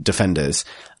Stormcast defenders,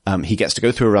 he gets to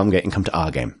go through a realm gate and come to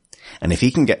our game. And if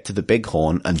he can get to the big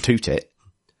horn and toot it,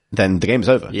 then the game's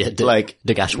over. Yeah,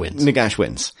 Nagash wins. Nagash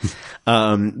wins.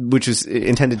 Which was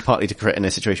intended partly to create in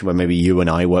a situation where maybe you and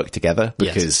I work together,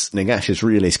 because Nagash is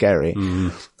really scary.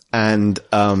 And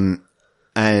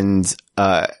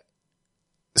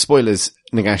spoilers,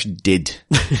 Nagash did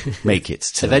make it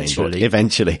to eventually.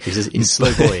 Eventually. He's a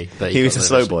slow boy. But he was a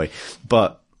slow boy.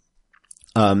 But,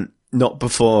 not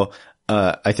before,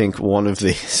 I think one of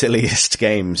the silliest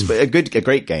games, but a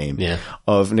great game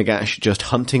of Nagash just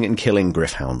hunting and killing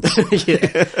Gryph-hounds.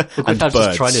 Gryph-hounds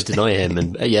just trying to deny him.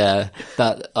 And it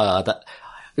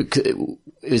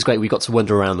was great. We got to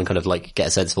wander around and kind of like get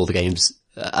a sense of all the games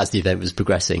as the event was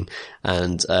progressing.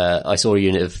 And, I saw a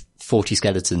unit of 40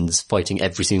 skeletons fighting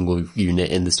every single unit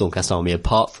in the Stormcast army,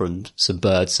 apart from some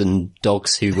birds and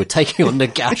dogs who were taking on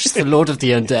Nagash, the Lord of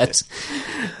the Undead.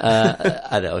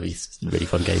 And it was a really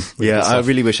fun game. I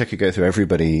really wish I could go through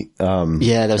everybody. There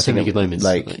were so many good moments.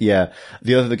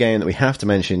 The other game that we have to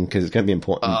mention, because it's going to be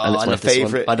important, and it's my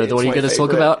favorite. I know the one you're going to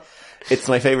talk about. It's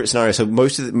my favorite scenario. So in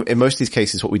most of these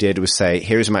cases, what we did was say,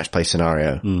 here's a match play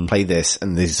scenario, play this,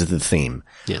 and this is the theme.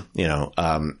 Yeah. You know,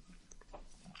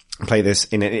 play this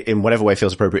in whatever way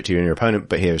feels appropriate to you and your opponent,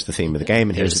 but here's the theme of the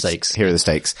game, and here's the stakes. Here are the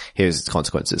stakes. Here's its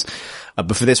consequences.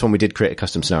 But for this one, we did create a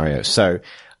custom scenario. So,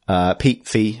 Pete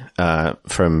Fee,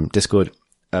 from Discord,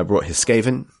 brought his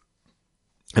Skaven.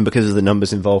 And because of the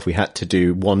numbers involved, we had to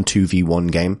do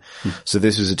 2v1 game. So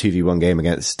this was a 2v1 game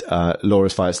against,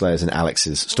 Laura's Fireslayers and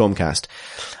Alex's Stormcast.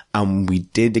 And we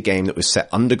did a game that was set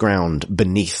underground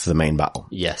beneath the main battle.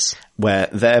 Yes. Where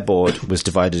their board was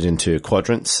divided into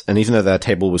quadrants, and even though their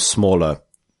table was smaller,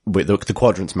 the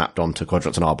quadrants mapped onto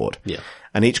quadrants on our board. Yeah.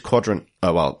 And each quadrant,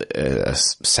 a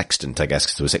sextant, I guess,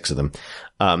 because there were 6 of them,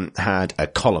 had a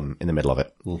column in the middle of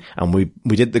it. And we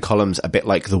did the columns a bit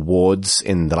like the wards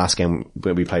in the last game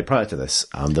where we played prior to this.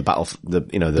 The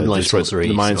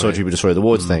Mind Sorcery would destroy the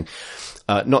wards thing.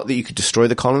 Not that you could destroy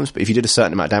the columns, but if you did a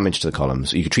certain amount of damage to the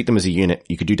columns, you could treat them as a unit,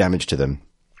 you could do damage to them.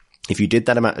 If you did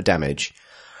that amount of damage,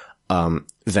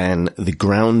 then the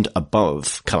ground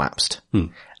above collapsed.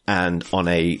 And on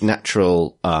a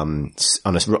natural, and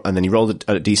then you rolled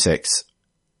a d6,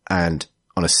 and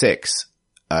on a 6,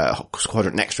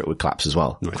 quadrant next to it would collapse as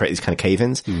well. Right. Create these kind of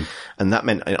cave-ins. And that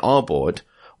meant in our board,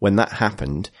 when that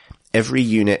happened, every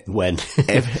unit, when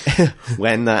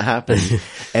that happened,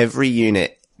 every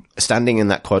unit standing in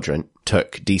that quadrant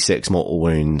took d6 mortal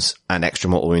wounds and extra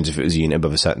mortal wounds if it was a unit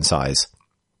above a certain size.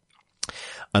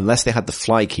 Unless they had the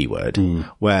fly keyword,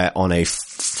 where on a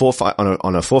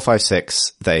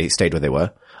 4-5-6, they stayed where they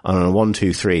were. And on a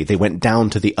 1-2-3, they went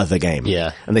down to the other game.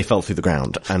 Yeah. And they fell through the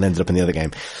ground and ended up in the other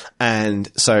game. And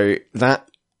so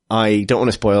I don't want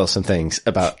to spoil some things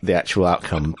about the actual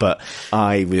outcome, but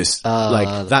I was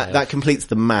that completes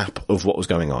the map of what was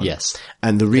going on. Yes.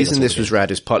 And the reason this was rad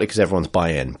is partly because everyone's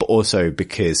buy-in, but also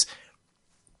because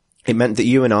it meant that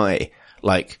you and I,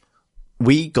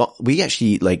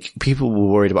 people were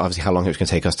worried about obviously how long it was going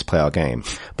to take us to play our game,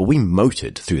 but we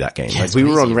motored through that game. Yeah, we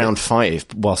were on round 5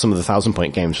 while some of the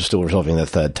 1,000-point games were still resolving their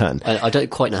third turn. I don't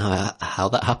quite know how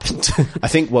that happened. I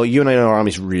think, you and I know our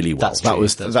armies really well. That's true.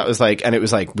 That was like, and it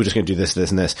was like, we're just going to do this, this,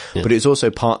 and this. Yeah. But it's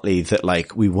also partly that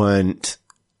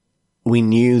we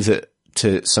knew that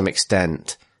to some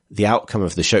extent the outcome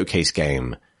of the showcase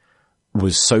game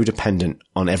was so dependent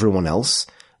on everyone else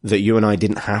that you and I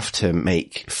didn't have to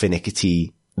make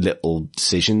finicky little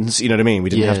decisions. You know what I mean?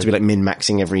 We didn't have to be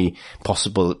min-maxing every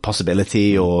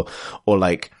possibility or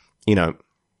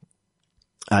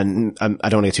and I don't want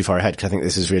to get too far ahead because I think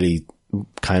this is really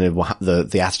kind of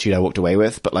the attitude I walked away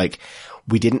with, but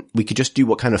we could just do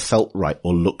what kind of felt right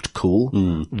or looked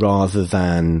cool rather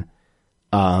than,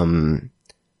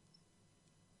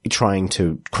 trying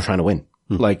to win.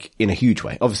 In a huge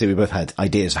way. Obviously we both had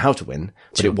ideas of how to win,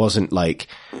 but it wasn't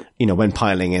when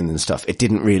piling in and stuff, it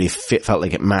didn't really felt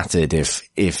like it mattered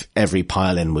if every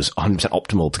pile in was 100%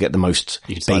 optimal to get the most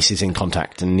bases in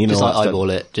contact and, just eyeball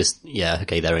it,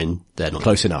 they're in, they're not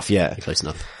close enough. Yeah. Close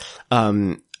enough.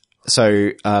 I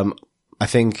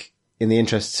think in the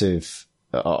interests of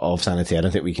sanity, I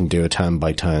don't think we can do a turn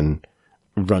by turn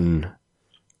run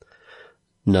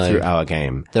through our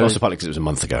game. Also partly because it was a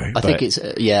month ago.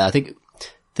 I think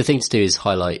the thing to do is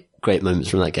highlight great moments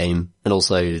from that game, and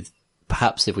also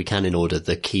perhaps if we can in order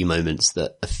the key moments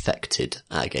that affected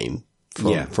our game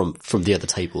from the other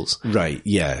tables. Right,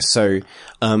 yeah. So,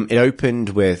 it opened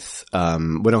with, we're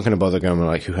not going to bother going with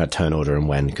like who had turn order and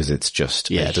when, because it's just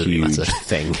a huge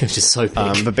thing. It's just so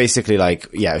big. But basically like,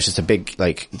 yeah, it was just a big,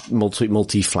 like,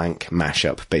 multi-flank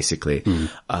mashup, basically.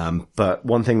 But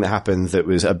one thing that happened that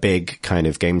was a big kind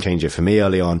of game changer for me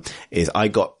early on is I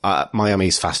got, my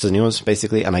army's faster than yours,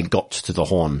 basically, and I got to the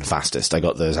Horn fastest. I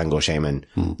got the Zangor Shaman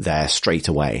there straight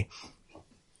away.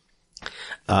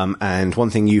 And one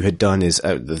thing you had done is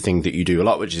the thing that you do a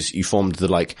lot, which is you formed the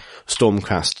like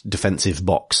Stormcast defensive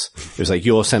box. It was like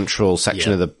your central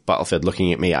section of the battlefield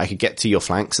looking at me. I could get to your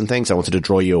flanks and things. I wanted to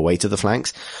draw you away to the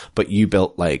flanks, but you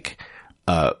built like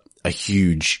a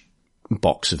huge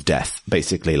box of death,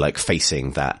 basically like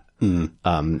facing that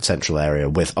central area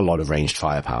with a lot of ranged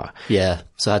firepower. Yeah.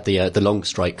 So I had the long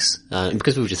strikes, and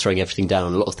because we were just throwing everything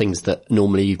down, a lot of things that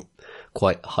normally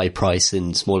quite high price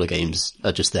in smaller games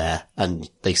are just there, and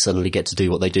they suddenly get to do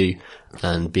what they do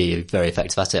and be very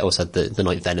effective at it. I also had the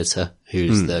Knight Venator,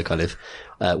 who's the kind of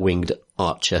winged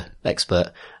archer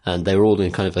expert, and they were all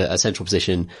in kind of a central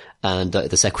position, and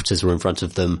the Sequitors were in front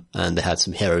of them, and they had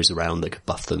some heroes around that could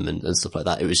buff them and stuff like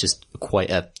that. It was just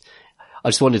quite I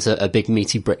just wanted a big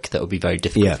meaty brick that would be very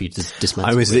difficult for you to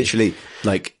dismantle. I was literally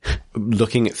like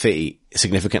looking at Fee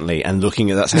significantly and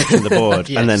looking at that section of the board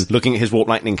and then looking at his warp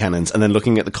lightning cannons and then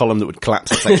looking at the column that would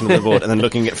collapse that section of the board and then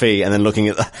looking at Fee and then looking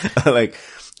at the, like,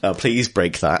 please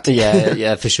break that.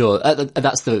 Yeah, for sure.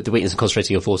 That's the weakness of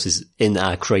concentrating your forces in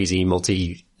our crazy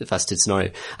multi-faceted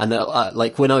scenario. And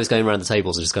like when I was going around the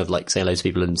tables and just kind of like saying hello to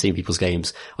people and seeing people's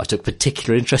games, I took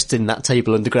particular interest in that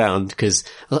table underground because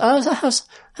how's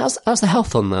the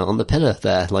health on the pillar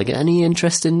there? Like any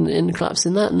interest in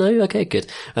collapsing that? No? Okay, good.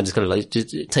 And just kind of like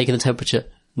just taking the temperature.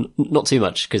 Not too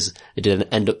much because it didn't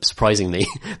end up surprising me,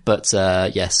 but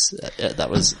yes, that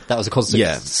was a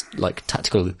constant like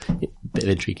tactical bit of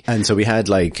intrigue. And so we had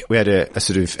a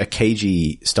sort of a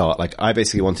cagey start. Like I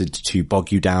basically wanted to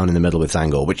bog you down in the middle with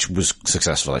Zangor, which was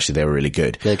successful. Actually, they were really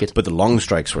good. They're good, but the long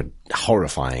strikes were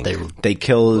horrifying. They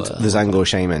killed the Zangor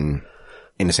Shaman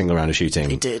in a single round of shooting.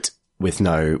 They did.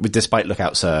 Despite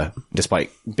Lookout Sir,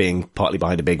 despite being partly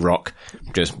behind a big rock,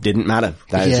 just didn't matter.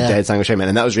 That is a dead Zangor Shaman.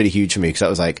 And that was really huge for me because that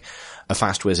was like a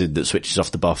fast wizard that switches off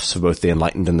the buffs for both the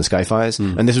Enlightened and the Skyfires.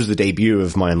 And this was the debut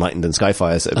of my Enlightened and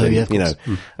Skyfires that have been,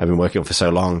 I've been working on for so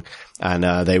long. And,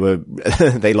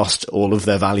 they lost all of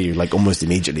their value like almost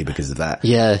immediately because of that.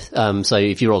 Yeah. So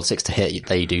if you roll 6 to hit,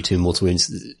 they do 2 mortal wounds,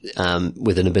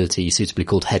 with an ability suitably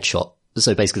called Headshot.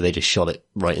 So basically they just shot it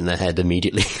right in their head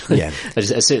immediately. Yeah.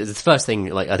 The first thing,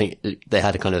 like, I think they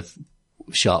had a kind of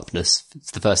sharpness.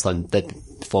 It's the first time they'd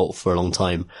fought for a long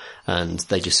time and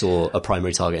they just saw a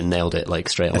primary target and nailed it like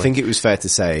straight away. I think it was fair to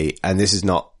say, and this is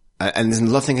not, and there's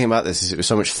another thing about this is it was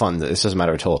so much fun that this doesn't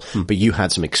matter at all, but you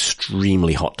had some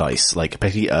extremely hot dice, like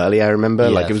pretty early I remember,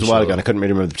 like it was a while ago and I couldn't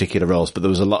really remember the particular rolls, but there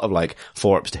was a lot of like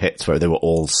 4-ups to hits where they were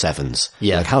all 7s.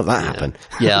 Yeah. Like how did that happen?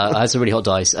 Yeah, I had some really hot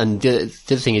dice, and the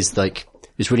other thing is like,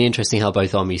 it's really interesting how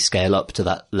both armies scale up to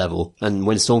that level, and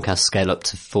when Stormcast scale up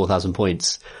to 4,000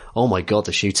 points, oh my god,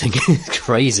 the shooting is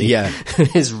crazy. Yeah.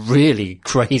 It's really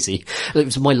crazy. It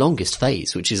was my longest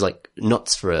phase, which is like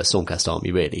nuts for a Stormcast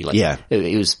army, really. Like, yeah.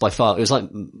 It was by far, it was like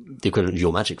the equivalent of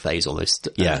your Magic phase almost.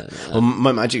 Yeah. Well,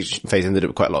 my Magic phase ended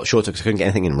up quite a lot shorter because I couldn't get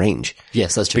anything in range.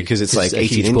 Yes, that's true. Because it's like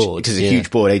 18 inches. Because it's a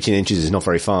huge board, 18 inches is not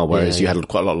very far, whereas you had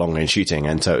quite a lot long range shooting,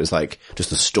 and so it was like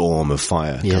just a storm of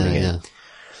fire coming in.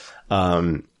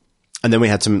 And then we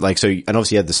had some like, so, and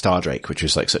obviously you had the Stardrake, which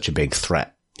was like such a big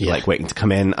threat. Yeah. Like waiting to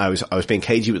come in. I was being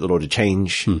cagey with the Lord of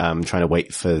Change, trying to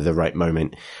wait for the right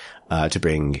moment, to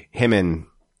bring him in.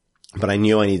 But I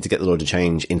knew I needed to get the Lord of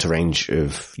Change into range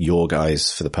of your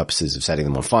guys for the purposes of setting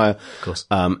them on fire. Of course.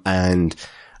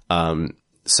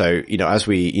 So, as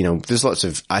we, there's lots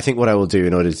of, I think what I will do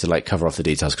in order to like cover off the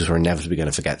details, because we're inevitably going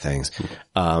to forget things,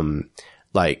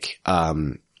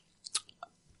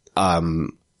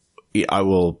 we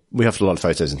have a lot of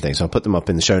photos and things, so I'll put them up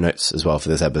in the show notes as well for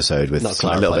this episode with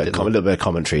a little bit of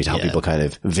commentary to help people kind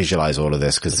of visualize all of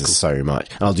this, because there's so much.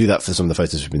 And I'll do that for some of the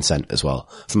photos we've been sent as well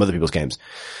from other people's games.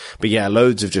 But yeah,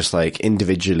 loads of just like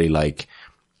individually like,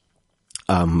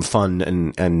 fun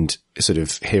and sort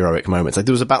of heroic moments. Like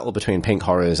there was a battle between Pink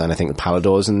Horrors and I think the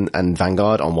Paladors and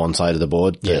Vanguard on one side of the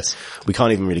board. Yes. We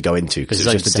can't even really go into because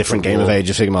it's just a different game of Age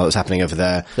of Sigmar that's happening over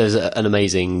there. There's an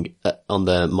amazing, on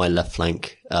my left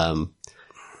flank,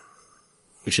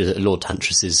 which is Lord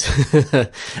Tantras's.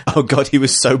 Oh god, he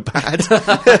was so bad.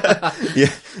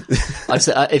 Yeah. I'd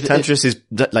say, Tantras is,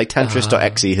 like,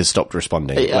 Tantras.exe has stopped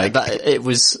responding. It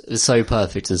was so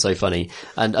perfect and so funny.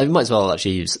 And I might as well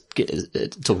actually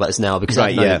talk about this now because it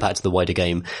had no impact on the wider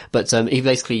game. But,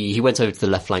 he went over to the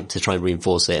left flank to try and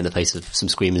reinforce it in the face of some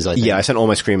screamers, I think. Yeah, I sent all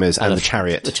my screamers and the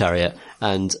chariot. The chariot.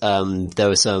 And, there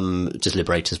were some just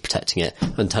liberators protecting it.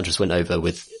 And Tantras went over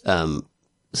with,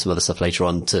 some other stuff later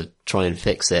on to try and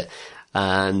fix it.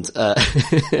 And,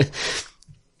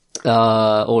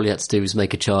 all he had to do was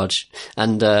make a charge.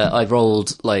 And, I'd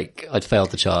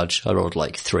failed the charge. I rolled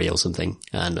like 3 or something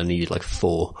and I needed like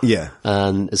 4. Yeah.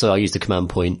 And so I used a command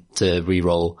point to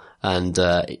re-roll and,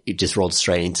 it just rolled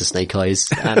straight into Snake Eyes.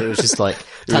 And it was just like,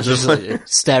 Tantras like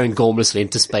staring gormlessly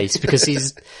into space because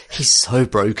he's so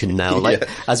broken now. Like,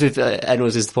 as with,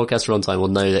 anyone who's the podcast for a long time will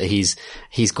know that he's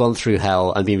gone through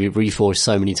hell and been reforged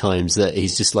so many times that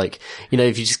he's just like,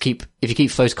 if you keep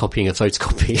photocopying a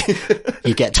photocopy,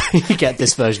 you get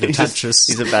this version of Tantras.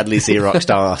 He's a badly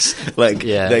Xeroxed arse. Like,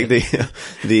 yeah.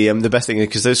 The best thing is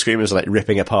because those screamers are like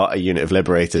ripping apart a unit of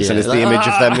liberators and it's the image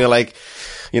of them, you're like,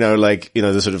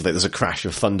 there's sort of like, there's a crash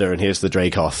of thunder and here's the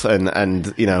Dracoth and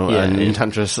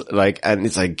Tantras, like, and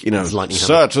it's like,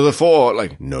 sir, to the fore,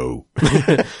 like, no.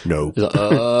 No.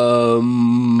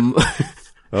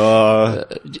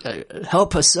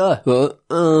 Help us, sir.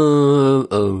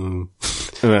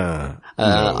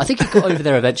 I think he got over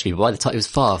there eventually, but by the time it was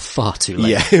far, far too late.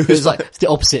 Yeah, it was like the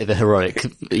opposite of a heroic,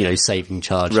 saving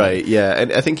charge. Right, yeah.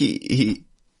 And I think he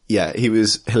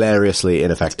was hilariously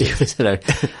ineffective.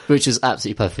 Which is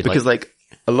absolutely perfect. Because like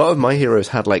a lot of my heroes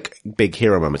had like big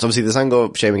hero moments. Obviously the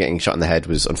Zangor Shaman getting shot in the head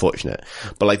was unfortunate,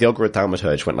 but like the Ogre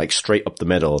Thaumaturge went like straight up the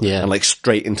middle and like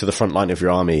straight into the front line of your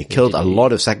army, killed a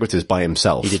lot of Segretors by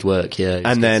himself. He did work, yeah.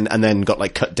 And then got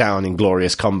like cut down in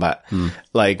glorious combat.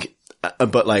 Like,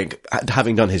 but like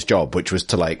having done his job, which was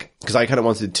to like, cause I kind of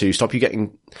wanted to stop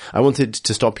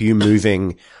you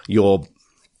moving your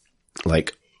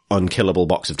like unkillable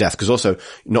box of death. Cause also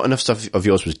not enough stuff of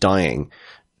yours was dying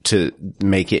to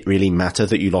make it really matter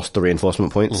that you lost the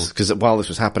reinforcement points. Because while this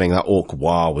was happening, that Orc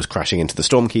War was crashing into the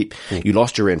Stormkeep. You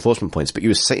lost your reinforcement points, but you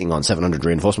were sitting on 700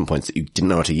 reinforcement points that you didn't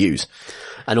know how to use.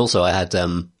 And also I had,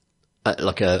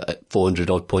 like a 400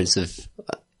 odd points of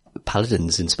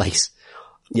paladins in space.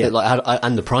 Yeah.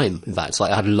 And the Prime, in fact.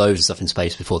 Like, I had loads of stuff in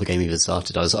space before the game even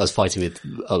started. I was fighting with,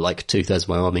 like 2/3 of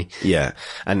my army. Yeah.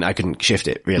 And I couldn't shift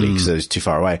it, really, because it was too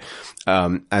far away.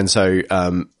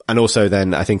 And also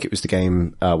then, I think it was the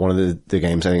game, one of the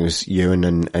games, I think it was Ewan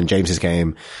and James's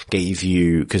game, gave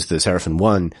you, because the Seraphim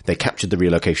won, they captured the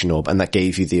relocation orb, and that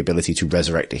gave you the ability to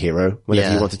resurrect a hero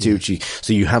whenever you wanted to.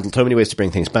 So you had so many ways to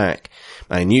bring things back.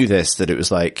 I knew this, that it was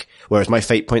like, whereas my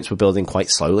fate points were building quite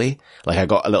slowly, like I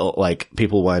got a little, like,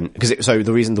 people weren't,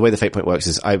 the way the fate point works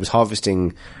is I was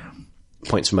harvesting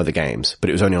points from other games, but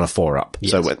it was only on a 4-up.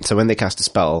 Yes. So when they cast a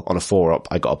spell on a 4-up,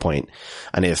 I got a point.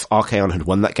 And if Archaon had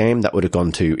won that game, that would have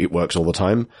gone to it works all the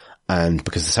time. And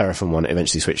because the Seraphim one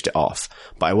eventually switched it off,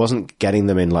 but I wasn't getting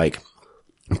them in like,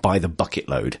 by the bucket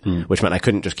load, which meant I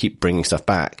couldn't just keep bringing stuff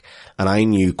back. And I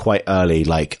knew quite early,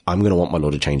 like, I'm going to want my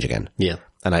Lord to change again. Yeah.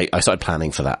 And I started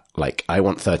planning for that. Like, I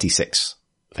want 36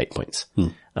 fate points.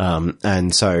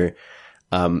 And so,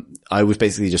 I was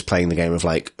basically just playing the game of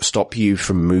like, stop you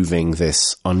from moving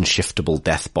this unshiftable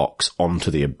death box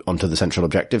onto the central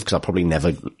objective, because I'll probably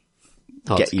never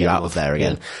get you out of there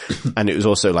again. Yeah. And it was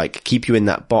also like, keep you in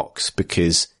that box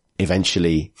because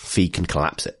eventually Fee can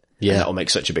collapse it. Yeah. And that'll make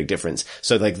such a big difference.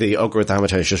 So like the Ogre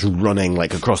Thaumaturge is just running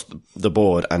like across the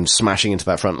board and smashing into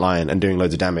that front line and doing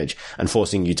loads of damage and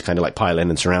forcing you to kind of like pile in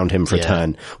and surround him for a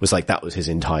turn was like, that was his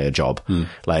entire job.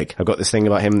 Like I've got this thing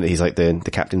about him that he's like the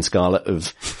Captain Scarlet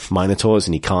of Minotaurs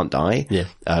and he can't die. Yeah.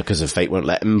 Cause of fate won't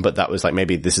let him. But that was like,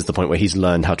 maybe this is the point where he's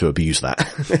learned how to abuse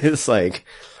that. It's like,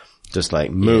 just like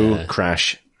moo,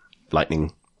 crash,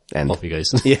 lightning, and off he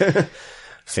goes. Yeah.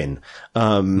 Finn.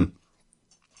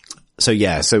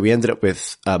 So we ended up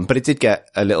with, but it did get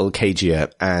a little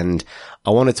cagier, and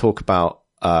I want to talk about,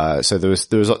 so there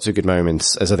was lots of good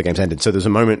moments as other games ended. So there was a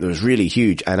moment that was really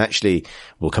huge, and actually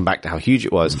we'll come back to how huge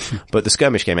it was, but the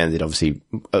skirmish game ended obviously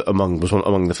among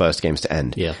the first games to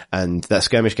end. Yeah. And that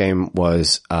skirmish game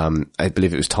was, I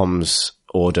believe it was Tom's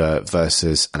Order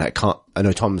versus, and I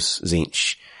know Tom's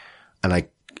Tzeentch, and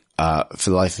for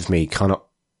the life of me, cannot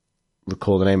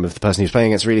recall the name of the person he was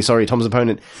playing against. Really sorry. Tom's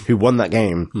opponent who won that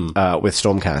game with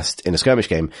Stormcast in a skirmish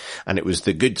game, and it was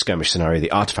the good skirmish scenario,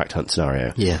 the artifact hunt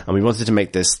scenario. Yeah. And we wanted to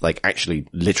make this like actually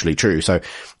literally true. So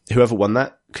whoever won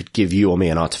that could give you or me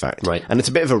an artifact. Right. And it's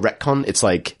a bit of a retcon. It's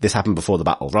like this happened before the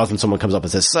battle. Rather than someone comes up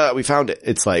and says, "Sir, we found it."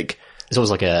 It's like it's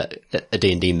almost like a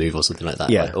D&D move or something like that.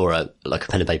 Yeah. Right? Or like a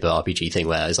pen and paper RPG thing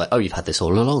where it's like, oh, you've had this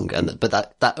all along.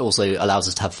 But that also allows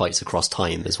us to have fights across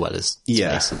time as well as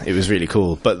space. It was really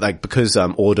cool. But like, because,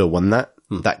 Order won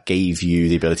that gave you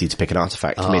the ability to pick an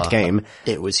artifact mid-game.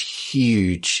 It was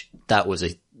huge. That was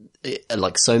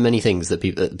like so many things that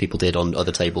people did on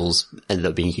other tables ended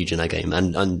up being huge in that game.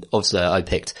 And obviously I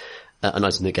picked an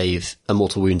item that gave a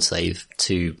mortal wound save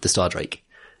to the Star Drake.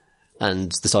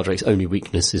 And the Star Drake's only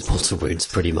weakness is mortal wounds,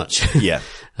 pretty much. Yeah.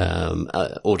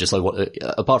 Or just like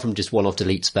apart from just one-off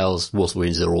delete spells, mortal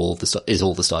wounds are all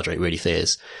the Star Drake really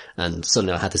fears. And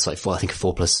suddenly I had this like I think a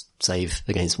 4+ save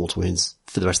against mortal wounds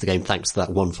for the rest of the game, thanks to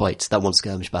that one fight, that one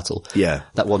skirmish battle. Yeah.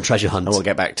 That one treasure hunt. And we'll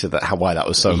get back to why that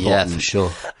was so important. Yeah, for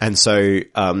sure. And so,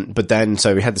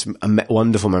 so we had this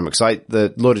wonderful moment, because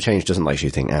the Lord of Change doesn't like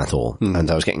shooting at all. And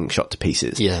I was getting shot to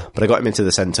pieces. Yeah. But I got him into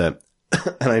the center,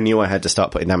 and I knew I had to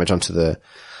start putting damage onto the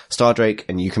Star Drake,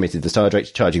 and you committed the Star Drake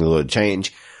to charging the Lord of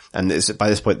Change. And by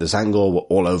this point, the Zangor were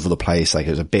all over the place. Like,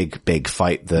 it was a big, big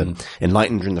fight. The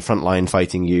Enlightened were in the front line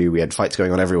fighting you. We had fights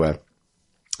going on everywhere.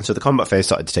 So the combat phase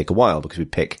started to take a while, because we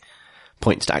pick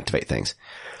points to activate things.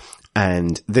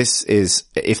 And this is,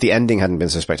 if the ending hadn't been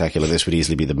so spectacular, this would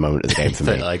easily be the moment of the game for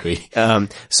me. I agree.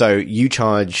 So you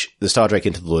charge the Star Drake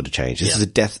into the Lord of Change. This is a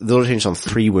death. The Lord of Change is on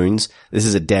 3 wounds. This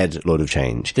is a dead Lord of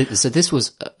Change. So this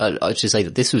was, I should say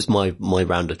that this was my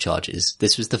round of charges.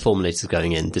 This was the Fulminators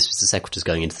going in. This was the Sequitors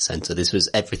going into the center. This was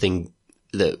everything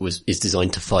that is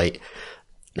designed to fight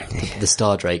the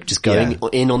Star Drake, just going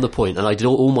in on the point. And I did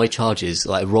all my charges,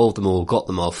 like I rolled them all, got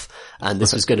them off. And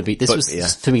this was going to be,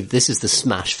 for me, this is the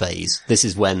smash phase. This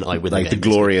is when I win like the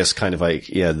glorious kind of like,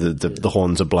 the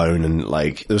horns are blown, and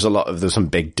like, there's some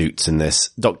big doots in this.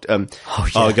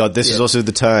 Oh god, this is also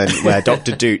the turn where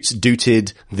Dr. Doots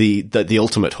dooted the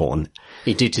ultimate horn.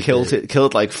 He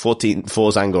killed like 4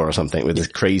 Zangor or something with this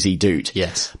crazy doot.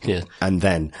 Yes. Yeah.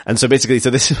 And so basically, so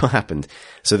this is what happened.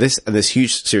 So this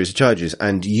huge series of charges,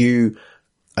 and you,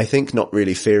 I think, not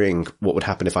really fearing what would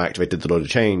happen if I activated the Lord of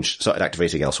Change, started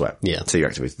activating elsewhere. Yeah. So you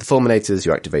activated the Fulminators,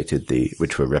 you activated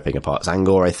which were ripping apart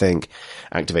Zangor, I think,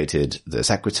 activated the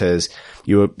Sequitors.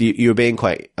 You were being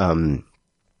quite,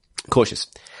 cautious.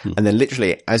 And then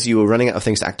literally, as you were running out of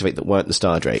things to activate that weren't the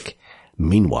Star Drake,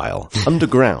 meanwhile,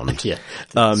 underground,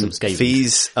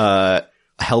 Fee's,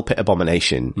 Hell Pit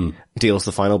Abomination deals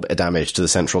the final bit of damage to the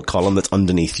central column that's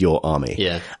underneath your army.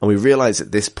 Yeah. And we realize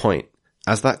at this point,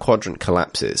 as that quadrant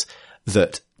collapses,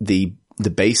 that the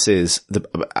bases,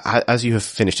 as you have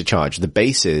finished a charge, the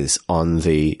bases on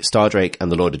the Star Drake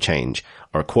and the Lord of Change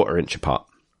are a 1/4 inch apart.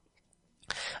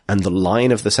 And the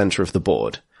line of the center of the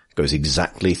board goes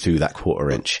exactly through that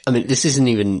 1/4 inch. I mean, it's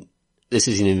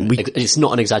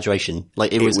not an exaggeration.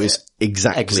 Like, it was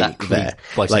exactly there.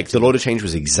 Like, the Lord of Change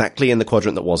was exactly in the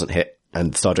quadrant that wasn't hit,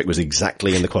 and Star Drake was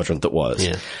exactly in the quadrant that was.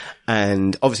 Yeah.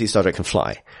 And obviously Star Drake can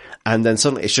fly. And then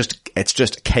suddenly it's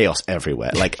just chaos everywhere.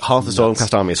 Like, half the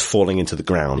Stormcast army is falling into the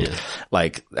ground. Yeah.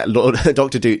 Like,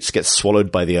 Dr. Doots gets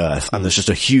swallowed by the earth, and there's just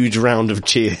a huge round of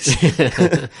cheers.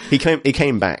 He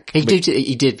came back.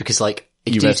 He did because, like,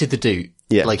 due to the Doot,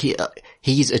 like,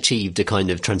 he's achieved a kind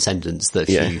of transcendence that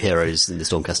few heroes in the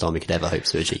Stormcast army could ever hope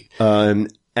to achieve.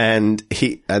 And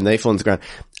they fall into the ground.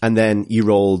 And then you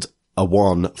rolled a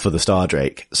 1 for the Star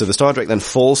Drake. So the Star Drake then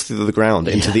falls through the ground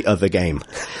into the other game.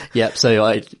 Yep.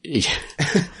 So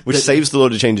which saves the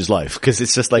Lord of Change's life, because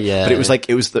it's just like, but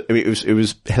it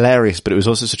was hilarious, but it was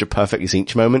also such a perfect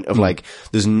Zinch moment of like,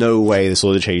 there's no way this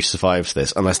Lord of Change survives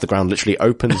this unless the ground literally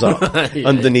opens up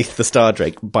underneath the Star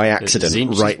Drake by accident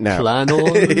Zinch's right now. Plan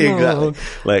or exactly.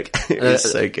 Like,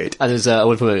 it's so good. And there's, I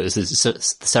want to promote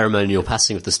the ceremonial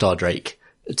passing of the Star Drake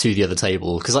to the other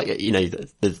table, because, like, you know,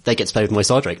 they get to play with my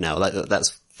Star Drake now. Like,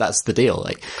 that's the deal.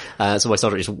 Like, so my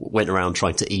Star Drake just went around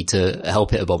trying to eat a Hell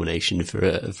Pit Abomination for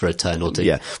a turn or two.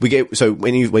 Yeah. So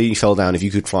when you fell down, if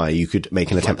you could fly, you could make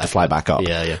an attempt to fly back up.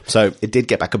 Yeah. So it did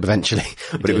get back up eventually,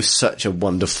 but it was such a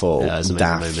wonderful, daft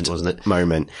moment, wasn't it?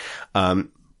 Moment.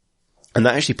 And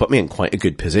that actually put me in quite a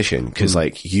good position, because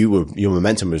like, your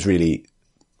momentum was really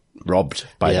robbed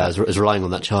by that. I was relying on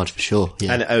that charge for sure.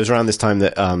 Yeah. And it was around this time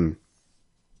that,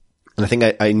 and I think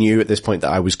I knew at this point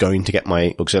that I was going to get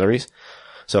my auxiliaries.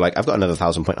 So like, I've got another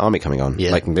 1,000-point army coming on.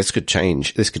 Yeah. Like, this could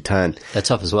change. This could turn. They're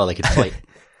tough as well. They could fight.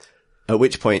 At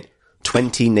which point,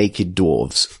 20 naked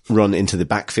dwarves run into the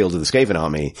backfield of the Skaven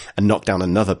army and knock down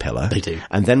another pillar. They do.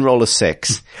 And then roll a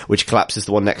 6, which collapses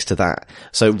the one next to that.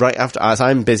 So right after, as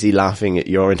I'm busy laughing at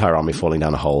your entire army falling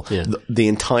down a hole, the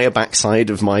entire backside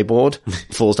of my board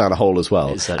falls down a hole as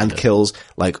well and kills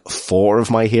like 4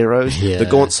 of my heroes. Yeah. The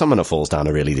Gaunt Summoner falls down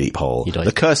a really deep hole.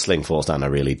 The Curseling falls down a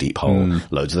really deep hole.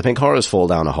 Loads of the Pink Horrors fall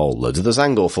down a hole. Loads of the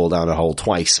Zangor fall down a hole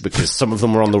twice because some of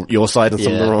them were on your side and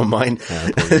some of them were on mine.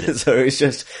 So it's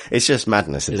just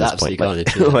madness at this point.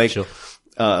 Sure.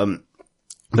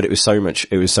 But it was so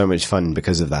much fun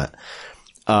because of that.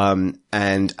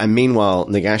 And meanwhile,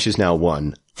 Nagash is now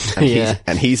won.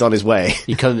 And he's on his way.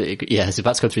 He's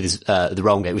about to come through this, the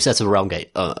realm gate. We set up a realm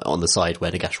gate, on the side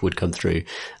where Nagash would come through.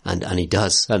 And he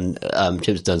does. And,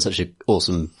 Jim's done such an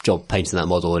awesome job painting that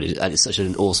model. And it's such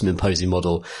an awesome, imposing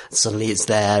model. Suddenly it's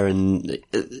there and,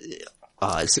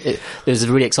 there's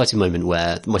a really exciting moment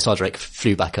where my Star Drake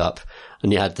flew back up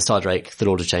and you had the Star Drake, the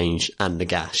Lord of Change and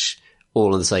Nagash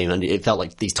all on the same, and it felt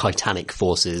like these titanic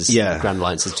forces, Grand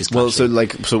Alliances just clashing. Well,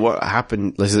 so what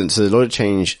happened, listen, so the Lord of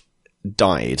Change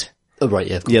died. Oh, right,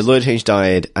 yeah, of course. Yeah, Lord of Change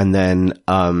died, and then,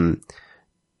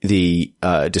 the,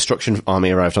 Destruction army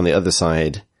arrived on the other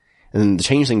side, and then the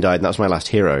Changeling died, and that was my last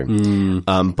hero.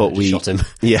 But we shot him.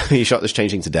 Yeah, he shot this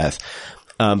Changeling to death.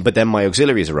 But then my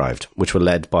auxiliaries arrived, which were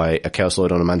led by a Chaos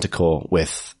Lord on a Manticore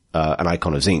with, an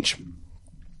Icon of Tzeentch.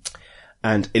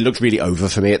 And it looked really over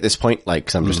for me at this point, like,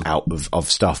 cause I'm just out of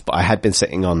stuff, but I had been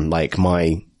sitting on, like,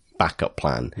 my backup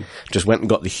plan. Just went and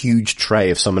got the huge tray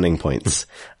of summoning points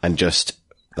and just,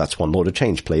 that's one Lord of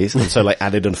Change, please. And so, like,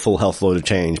 added a full health Lord of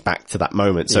Change back to that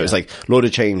moment. So it's like, Lord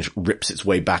of Change rips its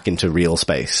way back into real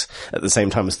space at the same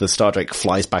time as the Star Drake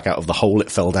flies back out of the hole it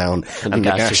fell down and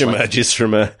Nagash emerges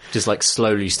from just like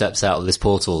slowly steps out of this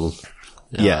portal.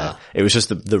 Yeah. It was just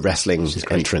the wrestling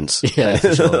entrance. Yeah,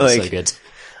 for sure. Like, so good.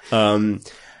 And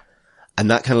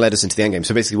that kind of led us into the end game.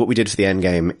 So basically what we did for the end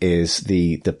game is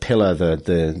the pillar,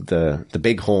 the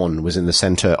big horn was in the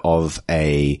center of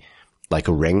a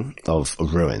ring of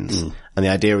ruins. And the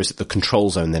idea is that the control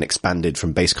zone then expanded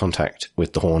from base contact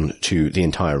with the horn to the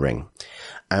entire ring.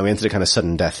 And we entered a kind of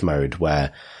sudden death mode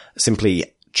where simply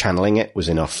channeling it was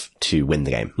enough to win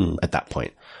the game at that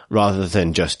point, rather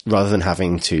than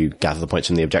having to gather the points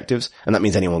from the objectives. And that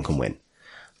means anyone can win.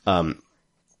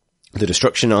 The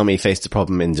Destruction army faced a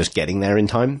problem in just getting there in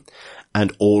time,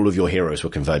 and all of your heroes were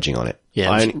converging on it.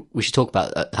 Yeah, we should talk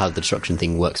about how the Destruction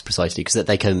thing works precisely, because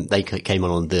they came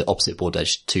on the opposite board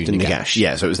edge to Nagash.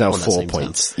 Yeah, so it was now 4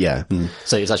 points. Yeah.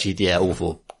 So it was actually, all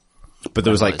 4. But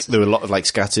there were a lot of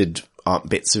scattered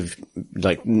bits of,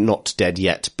 not dead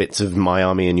yet, bits of my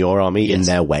army and your army in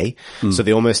their way. So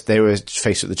they were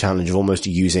faced with the challenge of almost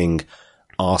using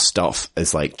our stuff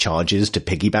as charges to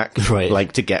piggyback,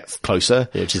 right? To get closer.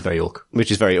 Yeah, which is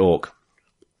very orc.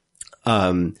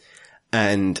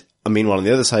 And meanwhile on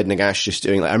the other side, Nagash just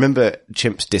doing I remember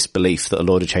Chimp's disbelief that a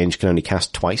Lord of Change can only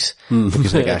cast twice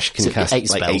because Nagash can cast 8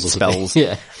 spells.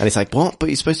 Yeah. And it's what? But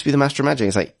he's supposed to be the Master of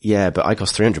Magic. It's yeah, but I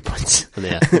cost 300 points. And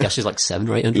Nagash is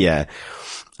 700 or 800. Yeah.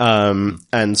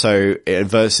 And so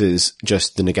versus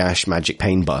just the Nagash Magic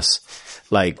Pain bus.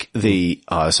 So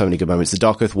many good moments. The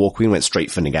Dark Earth War Queen went straight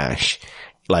for Nagash.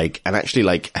 And actually,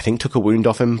 I think took a wound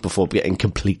off him before getting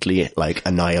completely,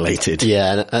 annihilated.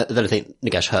 Yeah, and then I think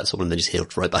Nagash hurt someone and then just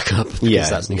healed right back up. Yeah,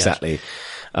 that's exactly.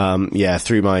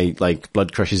 Threw my,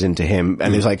 blood crushes into him.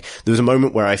 And it was there was a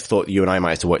moment where I thought you and I might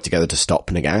have to work together to stop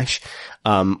Nagash.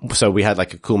 So we had a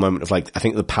cool moment of I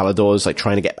think the Paladors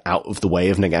trying to get out of the way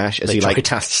of Nagash as he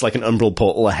casts an umbral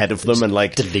portal ahead of them and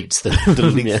deletes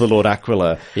the Lord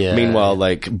Aquila. Yeah. Meanwhile,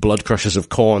 blood crushers of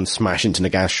Khorne smash into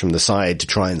Nagash from the side to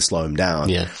try and slow him down.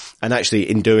 Yeah. And actually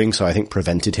in doing so, I think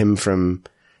prevented him from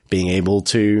being able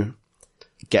to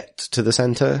get to the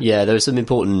center. Yeah, there was some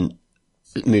important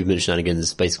movement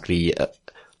shenanigans. Basically,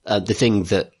 the thing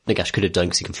that Nagash could have done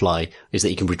because he can fly is that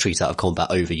he can retreat out of combat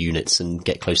over units and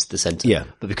get close to the center. Yeah.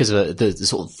 But because of the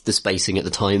sort of the spacing at the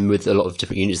time with a lot of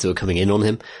different units that were coming in on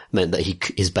him meant that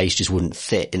his base just wouldn't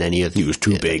fit in any of He was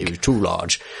too big. He was too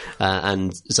large.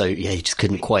 And so, he just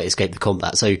couldn't quite escape the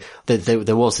combat. So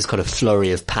there was this kind of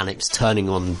flurry of panics turning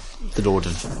on the Lord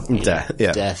of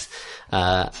Death.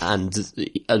 And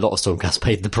a lot of Stormcast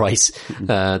paid the price.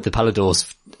 The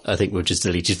Paladors, I think, were just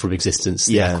deleted from existence.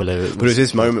 Yeah. But it was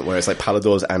this moment where it's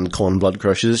Paladors and Khorne blood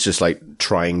crushers just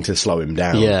trying to slow him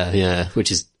down. Yeah.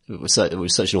 Which is, it was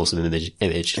such an awesome image.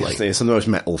 It's the most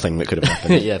metal thing that could have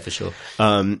happened. Yeah, for sure.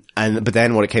 But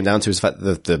then what it came down to is the fact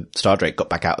that the Star Drake got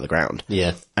back out of the ground.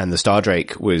 Yeah. And the Star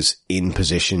Drake was in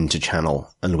position to channel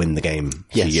and win the game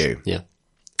for you. Yeah.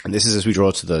 And this is as we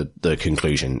draw to the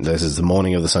conclusion. This is the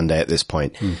morning of the Sunday at this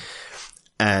point.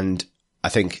 And I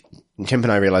think Chimp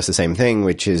and I realized the same thing,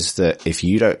 which is that if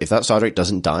that Star Drake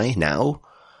doesn't die now,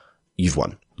 you've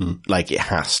won. Like, it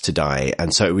has to die.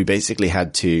 And so we basically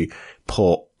had to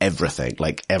pour everything,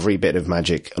 like every bit of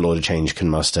magic a Lord of Change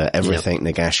can muster, everything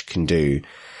Nagash can do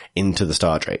into the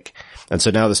Star Drake. And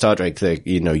so now the Star Drake,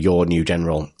 your new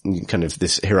general, kind of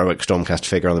this heroic Stormcast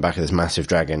figure on the back of this massive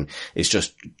dragon, is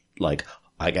just like,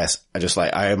 I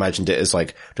imagined it as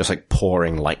like, just like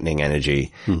pouring lightning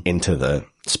energy into the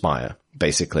spire,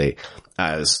 basically,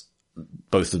 as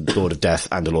both the Lord of Death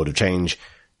and the Lord of Change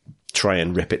try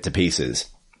and rip it to pieces.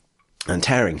 And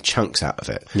tearing chunks out of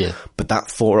it. Yeah. But that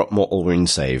 4-up mortal wound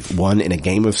save, won in a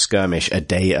game of skirmish a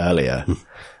day earlier,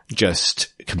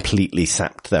 just completely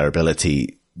sapped their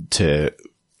ability to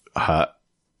hurt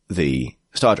the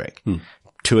Star Drake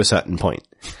to a certain point.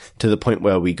 To the point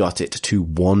where we got it to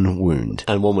 1 wound.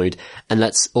 And 1 wound. And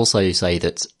let's also say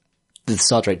that the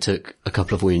Star Drake took a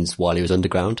couple of wounds while he was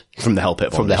underground. From the Hell Pit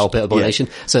Abomination. From the Hell Pit Abomination.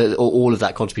 Yeah. So all of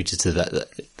that contributed to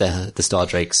the Star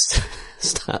Drake's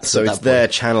stats. So it's there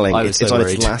channeling. It's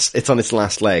on its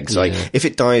last leg. So like, if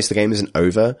it dies, the game isn't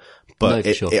over, but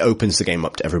it opens the game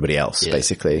up to everybody else,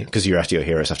 basically. Because your rest of your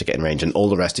heroes have to get in range, and all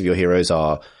the rest of your heroes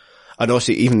are, and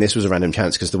also even this was a random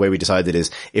chance, because the way we decided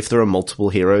is if there are multiple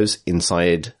heroes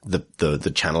inside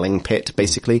the channeling pit,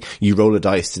 basically, you roll a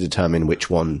dice to determine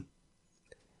which one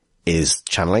is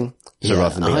channeling. So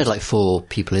rather than I had like 4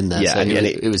 people in there. Yeah, so and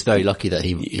it was very lucky that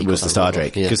he was the Star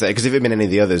Drake. Because if it had been any of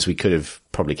the others, we could have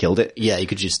probably killed it. Yeah, you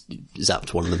could just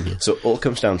zapped one of them. Yeah. So it all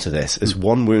comes down to this. There's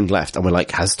 1 wound left, and we're like,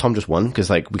 has Tom just won?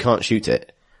 Because like, we can't shoot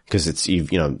it. Because it's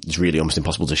really almost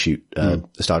impossible to shoot the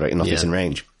Star Drake unless it's in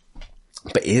range.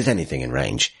 But is anything in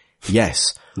range?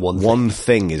 Yes. One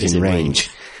thing is in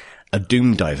range. A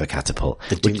Doom Diver catapult.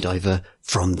 The Doom Diver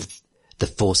from the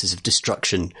forces of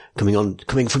destruction coming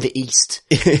from the east.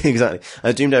 Exactly.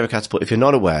 A Doom Diver catapult, if you're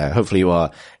not aware, hopefully you are,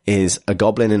 is a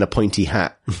goblin in a pointy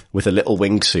hat with a little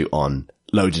wingsuit on,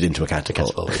 loaded into a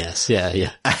catapult. Yes. Yeah.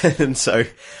 And so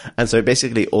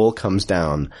basically all comes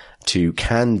down to,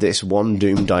 can this one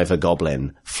Doom Diver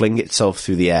goblin fling itself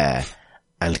through the air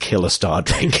and kill a Star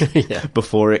Drake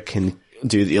before it can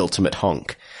do the ultimate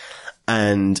honk?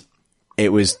 And it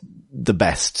was the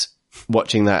best.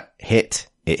 Watching that hit,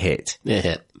 it hit. It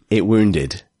hit. It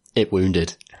wounded. It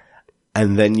wounded.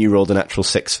 And then you rolled a natural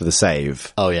 6 for the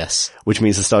save. Oh, yes. Which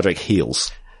means the Star Drake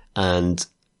heals. And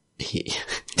he,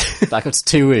 back up to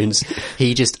 2 wounds,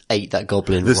 he just ate that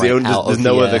goblin there's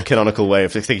no other canonical way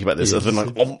of thinking about this other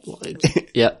than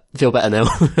like, yeah, feel better now.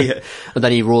 Yeah. And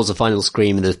then he roars a final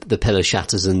scream, and the pillar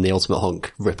shatters, and the ultimate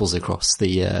honk ripples across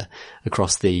the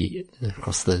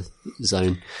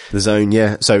zone. The zone,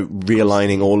 yeah. So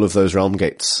realigning all of those realm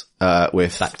gates,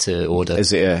 with back to order.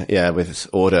 With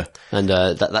order. And,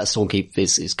 that Stormkeep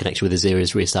is connected with Azir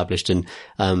is reestablished, and,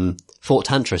 Fort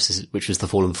Tantris, which was the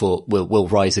fallen fort, will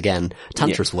rise again.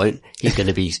 Tantris won't. He's going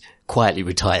to be quietly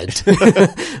retired.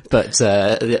 But,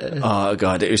 oh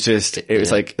god, it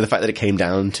was like the fact that it came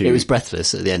down to, it was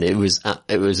breathless at the end. It was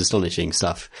astonishing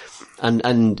stuff.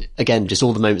 And again, just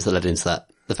all the moments that led into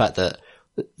that. The fact that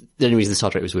the only reason the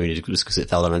Star Drake was wounded was because it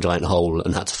fell down a giant hole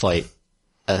and had to fight,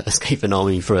 escape an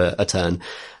army for a turn.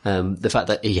 The fact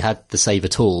that he had the saver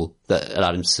tool that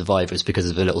allowed him to survive was because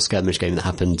of a little skirmish game that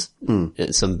happened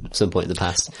at some point in the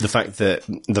past. The fact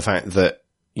that,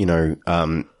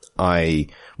 I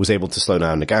was able to slow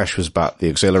down Nagash was about the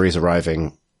auxiliaries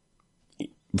arriving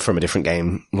from a different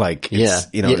game. Like, there's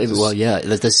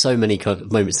so many kind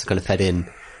of moments that kind of fed in,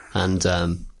 and,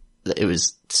 it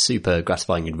was super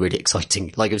gratifying and really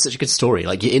exciting. Like, it was such a good story.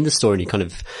 Like, you're in the story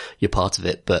and you're part of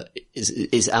it, but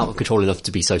it's out of control enough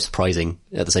to be so surprising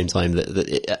at the same time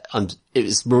that it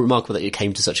was remarkable that it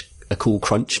came to such a cool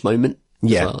crunch moment.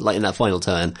 Yeah. Well. Like in that final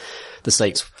turn, the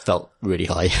stakes felt really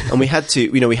high. And we had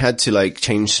to like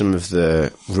change some of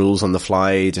the rules on the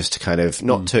fly just to kind of,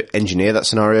 not to engineer that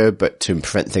scenario, but to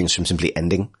prevent things from simply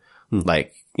ending.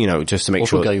 Like, just to make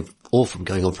sure. From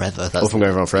going on forever.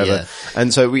 Yeah.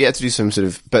 And so we had to do some sort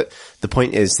of, but the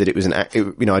point is that it was I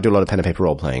do a lot of pen and paper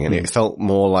role playing, and it felt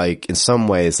more like, in some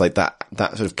ways, like that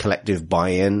sort of collective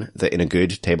buy-in that in a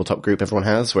good tabletop group everyone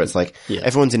has, where it's like,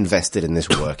 everyone's invested in this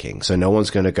working. So no one's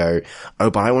going to go, oh,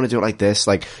 but I want to do it like this.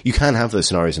 Like, you can have those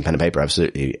scenarios in pen and paper,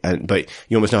 absolutely. But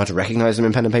you almost know how to recognize them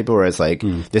in pen and paper, whereas like,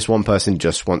 this one person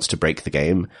just wants to break the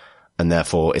game. And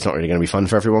therefore, it's not really going to be fun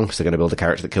for everyone, because they're going to build a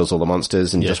character that kills all the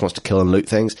monsters and just wants to kill and loot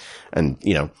things. And,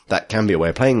 that can be a way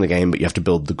of playing the game, but you have to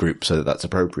build the group so that that's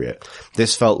appropriate.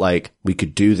 This felt like we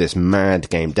could do this mad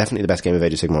game, definitely the best game of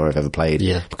Age of Sigmar I've ever played,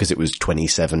 because it was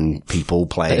 27 people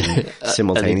playing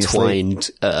simultaneously. An entwined,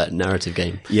 narrative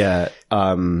game. Yeah.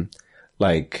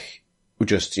 Like,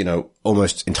 just,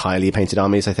 almost entirely painted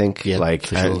armies, I think. Yeah, like,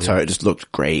 for sure, and so it just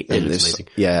looked great. It and looks amazing.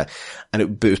 Yeah.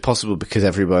 And but it was possible because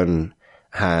everyone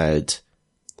had,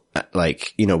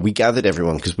 we gathered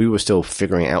everyone because we were still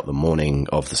figuring it out the morning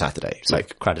of the Saturday. So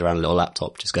crowded around a little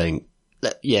laptop, just going,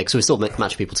 yeah, because we still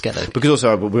match people together. Because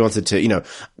also we wanted to,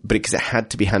 but because it had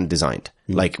to be hand designed.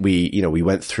 Like we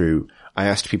went through, I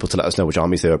asked people to let us know which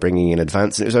armies they were bringing in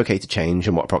advance, and it was okay to change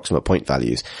and what approximate point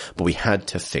values, but we had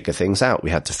to figure things out.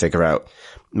 We had to figure out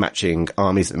matching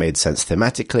armies that made sense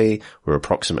thematically, were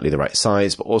approximately the right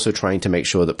size, but also trying to make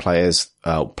sure that players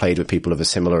played with people of a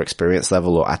similar experience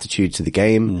level or attitude to the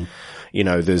game.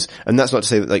 And that's not to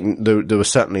say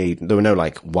that there were no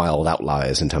like wild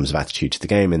outliers in terms of attitude to the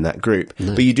game in that group,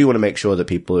 but you do want to make sure that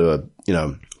people who are,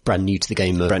 brand new to the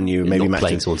game, brand new, maybe not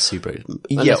playing matching someone super.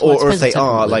 Yeah, or if they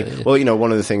are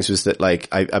one of the things was that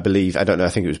I believe, I don't know, I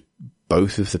think it was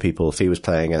both of the people Fee was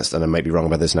playing against, and I may be wrong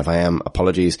about this, and if I am,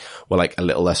 apologies, were like a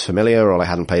little less familiar, or I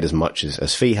hadn't played as much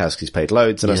as Fee has because he's played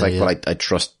loads, and I was like, well, I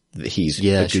trust that he's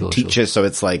a good teacher, so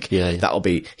it's like,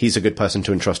 he's a good person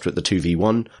to entrust with the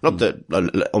 2v1. Not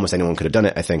that almost anyone could have done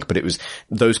it, I think, but it was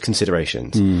those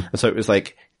considerations. And so it was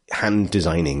like hand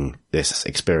designing this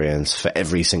experience for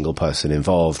every single person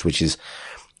involved, which is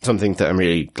something that I'm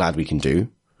really glad we can do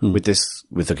with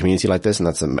a community like this, and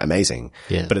that's amazing.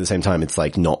 Yeah. But at the same time, it's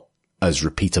like not as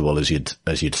repeatable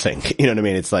as you'd think. You know what I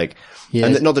mean? It's like,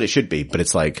 and not that it should be, but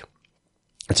it's like,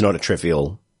 it's not a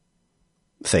trivial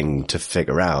thing to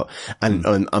figure out. And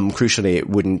crucially, it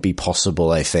wouldn't be possible,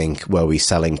 I think, were we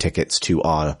selling tickets to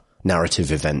our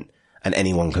narrative event and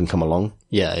anyone can come along.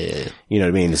 Yeah. You know what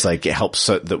I mean? It's like, it helps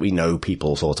so that we know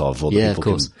people sort of, or that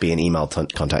people can be in email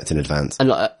contact in advance.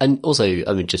 And also,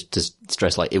 I mean, just to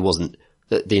stress, like, it wasn't,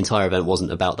 the entire event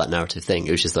wasn't about that narrative thing.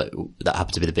 It was just that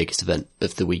happened to be the biggest event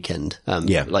of the weekend. There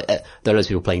are loads of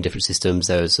people playing different systems.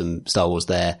 There was some Star Wars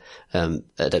there,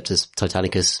 Adeptus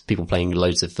Titanicus, people playing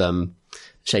loads of,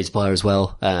 Shadespire as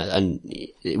well. And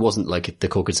it wasn't like the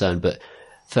core concern, but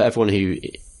for everyone who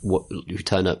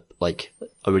turned up, like,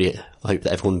 I hope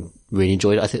that everyone really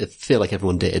enjoyed it. I feel like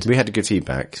everyone did. We had good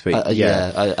feedback. But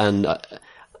I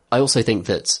also think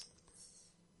that,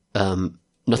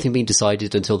 nothing being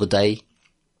decided until the day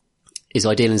is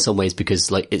ideal in some ways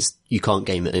because, like, you can't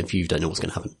game it if you don't know what's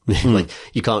going to happen. Like,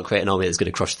 you can't create an army that's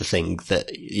going to crush the thing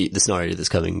the scenario that's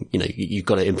coming. You've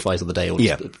got to improvise on the day or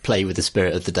just play with the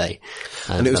spirit of the day.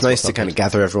 And it was nice to kind of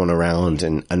gather everyone around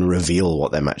and reveal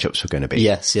what their matchups were going to be.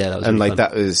 Yes, yeah, that was and really like fun.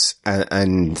 that was,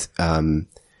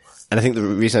 and I think the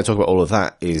reason I talk about all of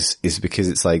that is because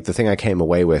it's like the thing I came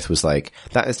away with was like,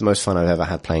 that is the most fun I've ever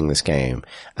had playing this game.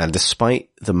 And despite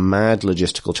the mad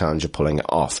logistical challenge of pulling it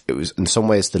off, it was in some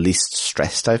ways the least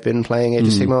stressed I've been playing Age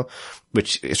of Sigmar,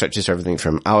 which stretches to everything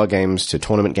from hour games to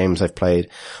tournament games I've played,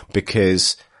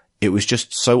 because it was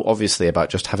just so obviously about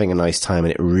just having a nice time,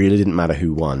 and it really didn't matter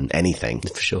who won anything.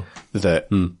 For sure. That,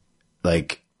 it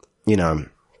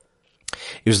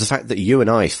was the fact that you and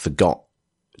I forgot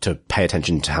to pay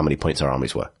attention to how many points our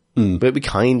armies were. But we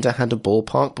kinda had a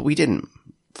ballpark, but we didn't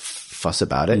fuss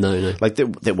about it. No. Like,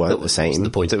 they weren't the same. The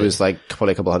point it was like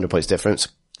probably a couple hundred points difference.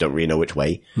 Don't really know which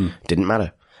way. Didn't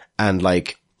matter. And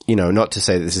like, not to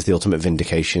say that this is the ultimate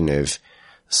vindication of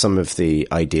some of the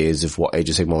ideas of what Age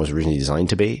of Sigmar was originally designed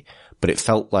to be, but it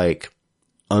felt like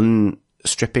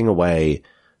stripping away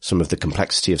some of the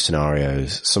complexity of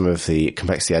scenarios, some of the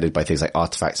complexity added by things like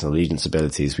artifacts and allegiance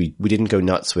abilities. We didn't go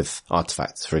nuts with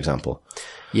artifacts, for example.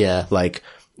 Yeah. Like,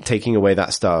 taking away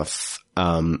that stuff,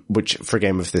 which for a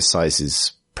game of this size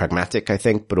is pragmatic, I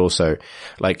think, but also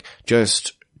like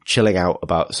just chilling out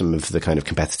about some of the kind of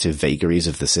competitive vagaries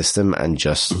of the system and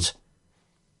just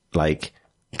like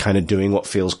kind of doing what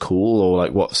feels cool or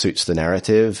like what suits the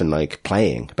narrative and like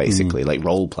playing, basically, like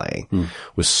role playing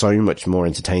was so much more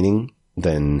entertaining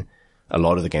than a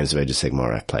lot of the games of Age of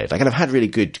Sigmar I've played. Like, and I've had really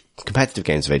good competitive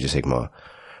games of Age of Sigmar,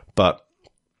 but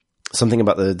something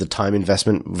about the time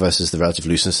investment versus the relative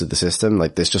looseness of the system,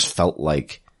 like this just felt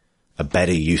like a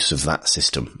better use of that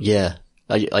system. Yeah.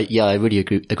 I really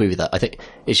agree with that. I think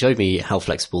it showed me how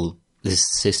flexible this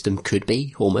system could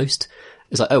be, almost.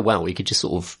 It's like, oh wow, we could just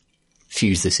sort of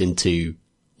fuse this into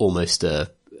almost a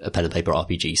pen and paper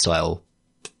RPG style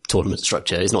tournament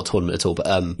structure. It's not a tournament at all, but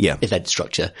event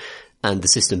structure. And the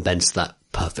system bends that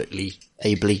perfectly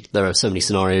ably. There are so many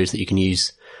scenarios that you can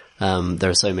use. There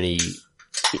are so many,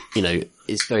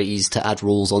 it's very easy to add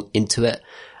rules into it.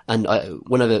 And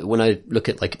when I look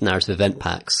at like narrative event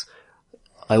packs,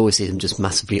 I always see them just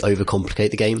massively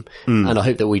overcomplicate the game. And I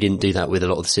hope that we didn't do that with a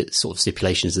lot of the sort of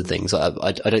stipulations and things.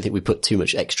 I don't think we put too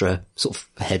much extra sort of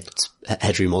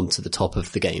headroom onto the top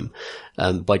of the game.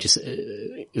 By just,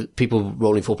 people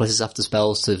rolling 4 pluses after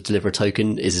spells to deliver a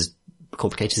token is as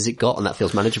complicated as it got, and that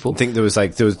feels manageable. I think there was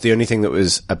the only thing that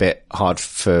was a bit hard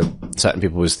for certain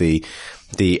people was the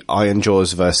Iron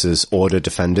Jaws versus Order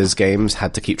Defenders games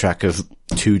had to keep track of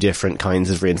 2 different kinds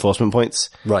of reinforcement points.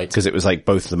 Right. Because it was like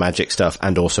both the magic stuff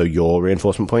and also your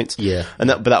reinforcement points. Yeah.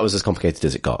 But that was as complicated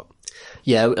as it got.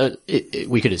 Yeah,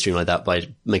 we could have streamlined that by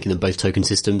making them both token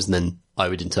systems, and then I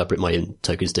would interpret my own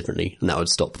tokens differently, and that would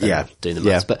stop them doing the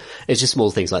maths. But it's just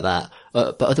small things like that.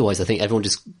 But otherwise, I think everyone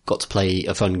just got to play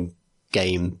a fun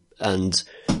game, and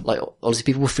like honestly,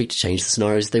 people were free to change the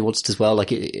scenarios they wanted as well.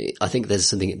 Like, I think there's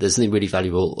something really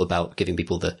valuable about giving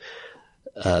people the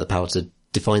power to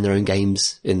define their own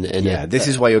games in this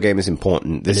is why your game is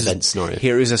important. This event scenario.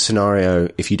 Here is a scenario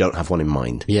if you don't have one in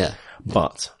mind. Yeah.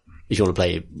 But if you want to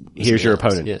play, here's your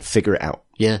opponent. Figure it out.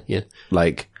 Yeah.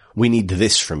 Like, we need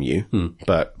this from you,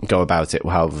 but go about it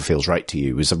however feels right to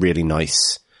you. Is a really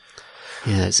nice.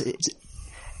 Yeah, it's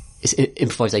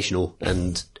improvisational,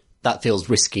 and that feels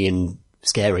risky and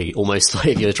scary, almost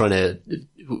like you're trying to,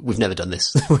 we've never done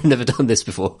this. We've never done this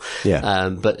before. Yeah.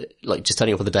 But like just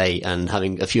turning up on the day and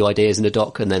having a few ideas in a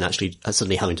doc, and then actually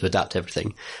suddenly having to adapt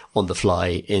everything on the fly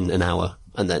in an hour.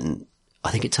 And then I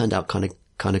think it turned out kind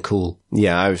of cool.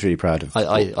 Yeah, I was really proud of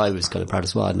it. I was kind of proud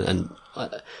as well. And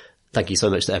thank you so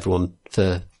much to everyone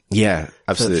for, yeah,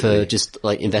 absolutely. For just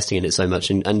like investing in it so much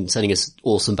and sending us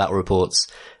awesome battle reports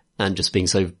and just being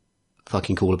so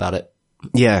fucking cool about it.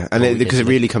 Yeah, and because it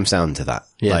really comes down to that.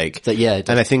 Yeah. Like,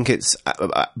 and I think it's,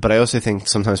 but I also think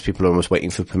sometimes people are almost waiting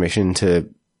for permission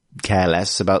to care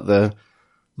less about the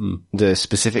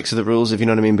specifics of the rules, if you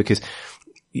know what I mean, because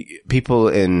people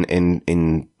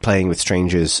in playing with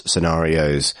strangers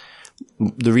scenarios,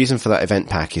 the reason for that event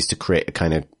pack is to create a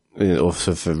kind of,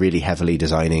 also for really heavily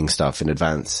designing stuff in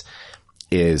advance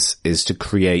is to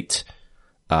create,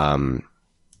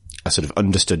 a sort of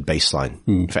understood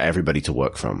baseline for everybody to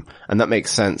work from. And that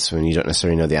makes sense when you don't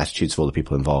necessarily know the attitudes of all the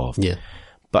people involved. Yeah.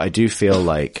 But I do feel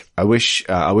like I wish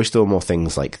there were more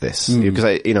things like this.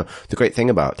 Because the great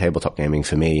thing about tabletop gaming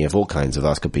for me of all kinds of the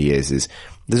last couple of years is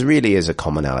there really is a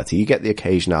commonality. You get the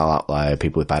occasional outlier,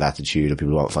 people with bad attitude or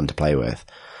people who aren't fun to play with.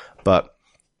 But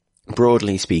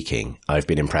broadly speaking, I've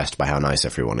been impressed by how nice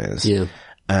everyone is. Yeah.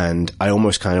 And I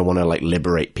almost kind of want to like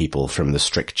liberate people from the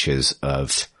strictures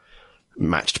of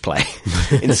matched play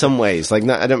in some ways. Like,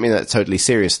 I don't mean that totally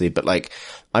seriously, but like,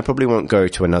 I probably won't go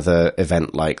to another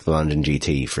event like the London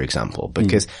GT, for example,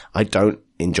 because I don't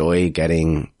enjoy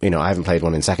getting, I haven't played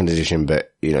one in 2nd edition,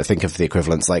 but, think of the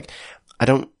equivalents. Like, I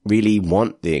don't really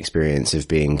want the experience of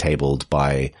being tabled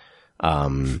by,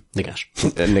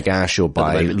 Nagash or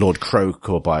by Lord Croak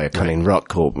or by a Cunning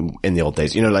Ruck or in the old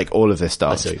days, like all of this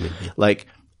stuff. I see what you mean, yeah. Like,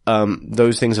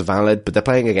 those things are valid, but they're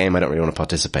playing a game I don't really want to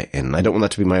participate in. I don't want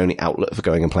that to be my only outlet for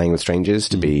going and playing with strangers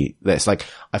to be this. Like,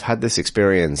 I've had this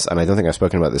experience, and I don't think I've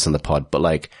spoken about this on the pod, but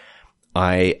like,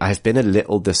 I've been a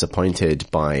little disappointed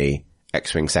by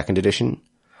X-Wing 2nd edition.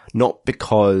 Not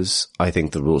because I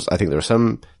think there are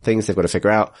some things they've got to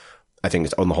figure out. I think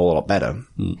it's on the whole a lot better.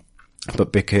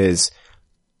 But because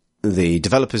the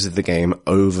developers of the game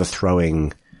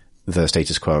overthrowing the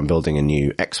status quo and building a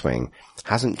new X-Wing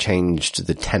hasn't changed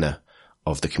the tenor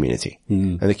of the community.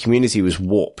 And the community was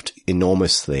warped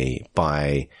enormously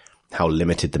by how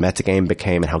limited the metagame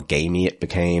became and how gamey it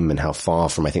became and how far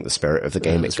from, I think, the spirit of the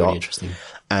game it got. Really interesting.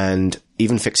 And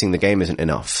even fixing the game isn't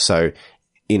enough. So,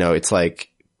 it's like,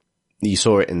 you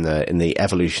saw it in the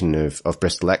evolution of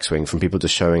Bristol X-Wing, from people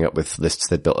just showing up with lists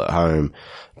they'd built at home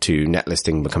to net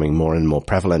listing becoming more and more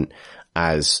prevalent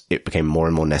as it became more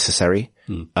and more necessary.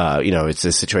 It's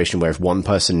a situation where if one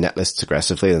person net lists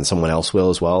aggressively, then someone else will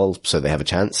as well, so they have a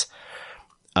chance.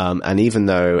 And even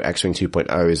though X-Wing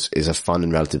 2.0 is a fun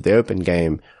and relatively open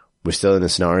game, we're still in a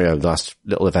scenario, the last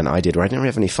little event I did, where I didn't really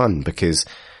have any fun because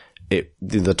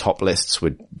the top lists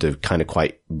were the kind of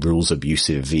quite rules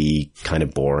abusive-y, kind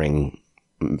of boring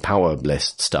power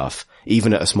list stuff,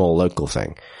 even at a small local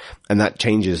thing. And that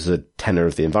changes the tenor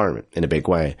of the environment in a big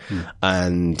way.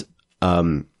 And,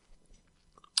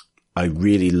 I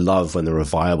really love when there are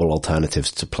viable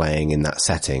alternatives to playing in that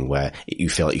setting where you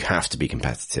feel like you have to be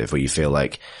competitive, where you feel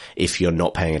like if you're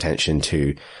not paying attention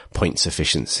to points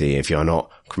efficiency, if you're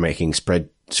not making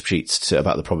spreadsheets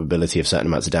about the probability of certain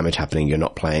amounts of damage happening, you're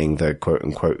not playing the quote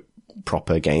unquote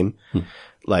proper game.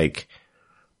 Like,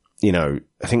 I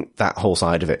think that whole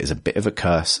side of it is a bit of a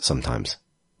curse sometimes.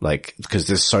 Like, because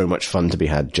there's so much fun to be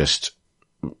had just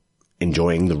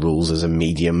enjoying the rules as a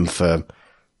medium for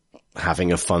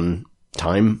having a fun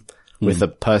time with a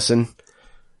person.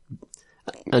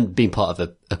 And being part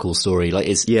of a cool story. Like,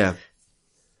 it's, Yeah.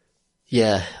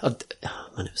 man,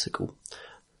 it was so cool.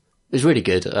 It was really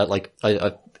good.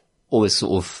 I always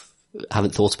sort of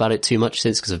haven't thought about it too much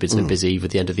since, because I've been so busy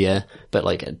with the end of the year. But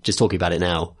like, just talking about it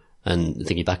now and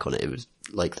thinking back on it, it was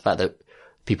like the fact that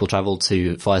people travelled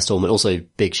to Firestorm, and also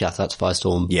big shout out to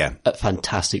Firestorm. Yeah. A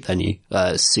fantastic venue.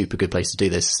 Super good place to do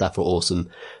this. Staff were awesome.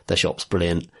 Their shop's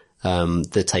brilliant.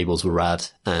 The tables were rad,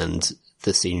 and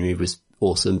the scenery was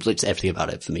awesome. Like, everything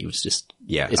about it for me was just,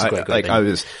 it's a great venue.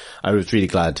 I was really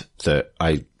glad that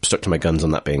I stuck to my guns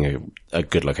on that being a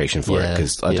good location for it,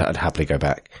 because I'd happily go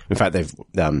back. In fact, they've,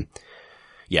 and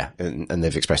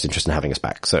they've expressed interest in having us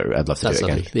back, so I'd love to do it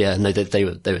again. Lovely. Yeah, no, they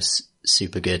were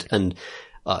super good, and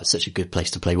it's such a good place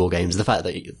to play war games. The fact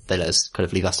that they let us kind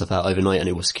of leave our stuff out overnight and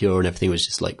it was secure and everything was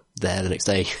just like there the next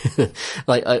day.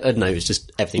 Like, I don't know, it was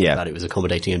just everything about it was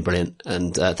accommodating and brilliant.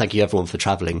 And thank you everyone for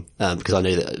travelling, because I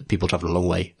know that people travel a long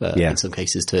way in some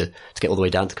cases to get all the way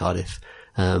down to Cardiff.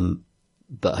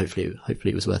 But hopefully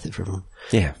it was worth it for everyone.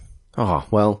 Yeah. Oh,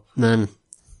 well. Man,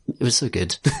 it was so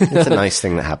good. It's a nice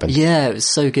thing that happened. Yeah, it was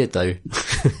so good though.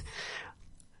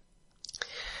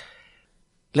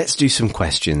 Let's do some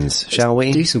questions, shall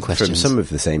we? Do some questions. From some of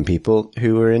the same people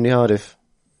who were in Cardiff.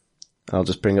 I'll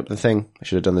just bring up the thing. I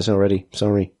should have done this already.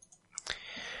 Sorry.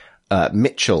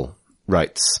 Mitchell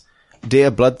writes,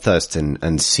 Dear Bloodthurston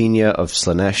and Senior of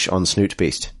Slanesh on Snoot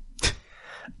Beast.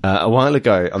 A while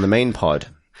ago on the main pod,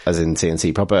 as in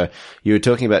CNC proper, you were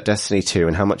talking about Destiny 2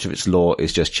 and how much of its lore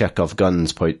is just Chekhov's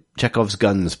guns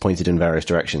pointed in various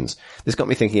directions. This got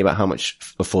me thinking about how much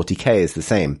of 40k is the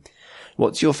same.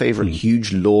 What's your favourite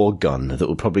huge lore gun that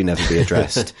will probably never be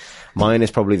addressed? Mine is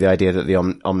probably the idea that the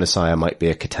Omnissiah might be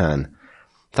a Catan.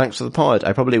 Thanks for the pod.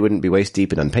 I probably wouldn't be waist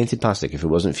deep in unpainted plastic if it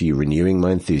wasn't for you renewing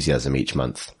my enthusiasm each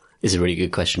month. It's a really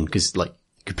good question, because, like,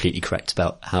 completely correct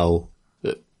about how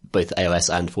both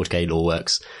AOS and 40k lore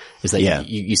works. Is that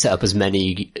you set up as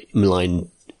many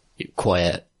malign,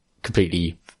 quiet,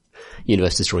 completely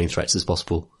universe destroying threats as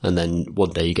possible, and then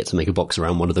one day you get to make a box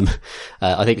around one of them.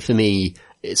 I think for me,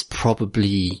 it's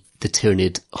probably the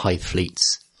Tyranid Hive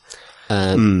fleets.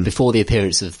 Before the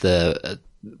appearance of the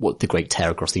Great Tear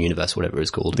across the universe, whatever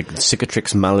it's called. The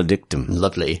Cicatrix Maledictum.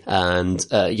 Lovely. And,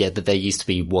 that there used to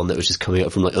be one that was just coming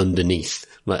up from like underneath,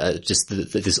 like, just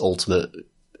this ultimate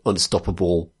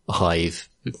unstoppable hive,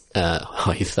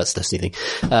 that's Destiny thing.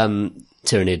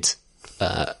 Tyranid,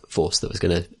 force that was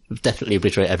going to definitely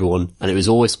obliterate everyone. And it was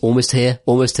almost here,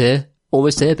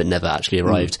 but never actually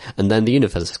arrived. And then the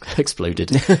universe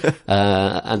exploded.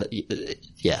 I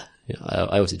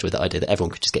always enjoyed that idea that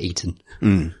everyone could just get eaten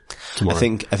tomorrow.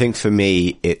 I think for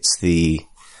me, it's the,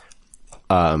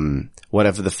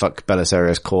 whatever the fuck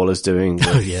Belisarius Call is doing.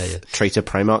 Traitor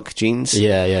Primarch genes.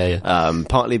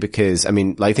 Partly because, I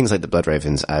mean, like things like the Blood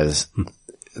Ravens, as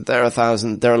they're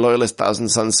a loyalist Thousand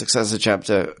Sons successor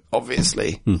chapter,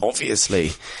 obviously.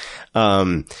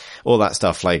 All that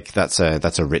stuff, like, that's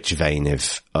a rich vein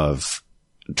of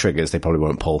triggers they probably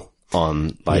won't pull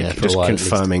on, like, just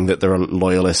confirming that there are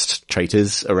loyalist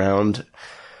traitors around.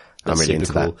 I'm really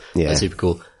into that. Yeah. That's super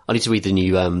cool. I need to read the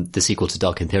new, the sequel to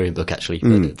Dark Imperium book, actually.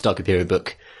 The Dark Imperium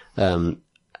book,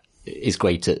 is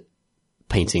great at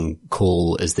painting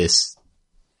Call as this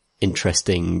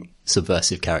interesting,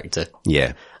 subversive character.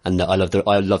 Yeah. And I love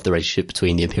the relationship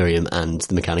between the Imperium and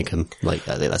the Mechanicum. Like,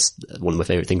 I think that's one of my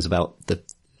favorite things about the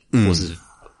forces of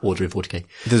Order in 40k.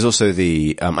 There's also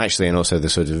the, actually, and also the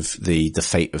sort of the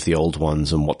fate of the old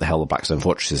ones and what the hell the Blackstone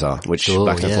Fortresses are, which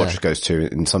Blackstone Fortress goes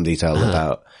to in some detail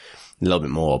about a little bit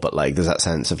more, but like, there's that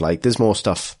sense of like, there's more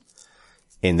stuff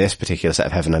in this particular set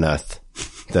of Heaven and Earth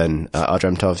than are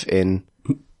dreamt of in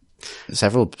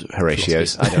several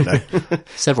Horatios. I don't know.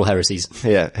 Several heresies.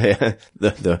 Yeah.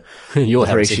 The Your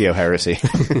Horatio heresy.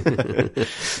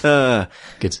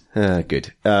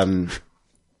 Good.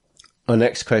 Our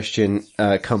next question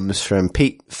comes from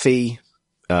Pete Fee,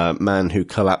 man who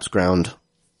collapsed ground,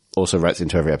 also writes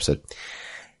into every episode,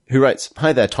 who writes,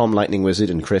 Hi there, Tom Lightning Wizard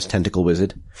and Chris Tentacle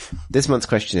Wizard. This month's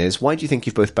question is, why do you think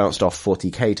you've both bounced off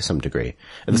 40k to some degree?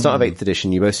 At the start of 8th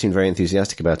edition, you both seemed very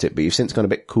enthusiastic about it, but you've since gone a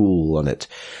bit cool on it.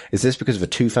 Is this because of a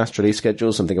too fast release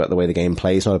schedule, something about the way the game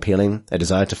plays not appealing, a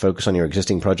desire to focus on your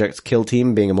existing projects, Kill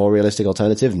Team being a more realistic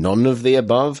alternative, none of the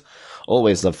above?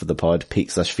 Always love for the pod,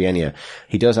 Pete/Fienia.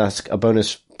 He does ask a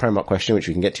bonus Primarch question, which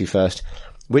we can get to first.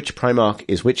 Which Primarch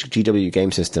is which GW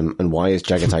game system, and why is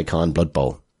Jagatai Khan Blood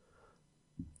Bowl?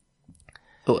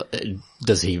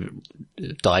 Does he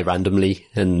die randomly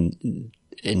and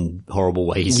in horrible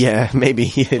ways? Yeah, maybe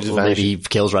he just maybe he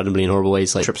kills randomly in horrible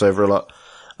ways. Like trips over a lot.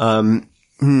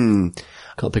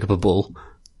 Can't pick up a ball.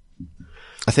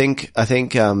 I think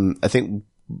Roboute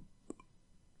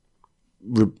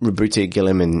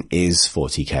Guilliman is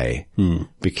 40k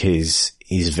because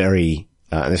he's very,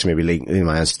 and this may be leading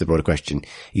my answer to the broader question.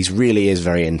 He really is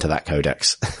very into that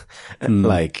codex.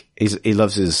 Like, he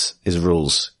loves his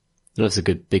rules. He loves a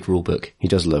good big rule book. He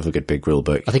does love a good big rule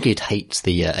book. I think he'd hate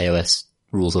the AOS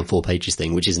rules on 4 pages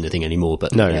thing, which isn't a thing anymore,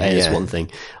 but No, AOS one thing.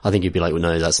 I think he'd be like, well,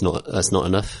 no, that's not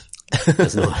enough.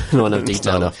 That's not enough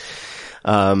detail. Not enough.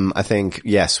 I think,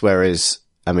 yes, whereas,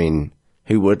 I mean,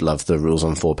 who would love the rules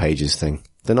on 4 pages thing?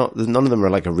 None of them are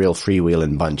like a real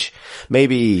freewheeling bunch.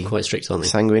 Maybe Quite strict, aren't they?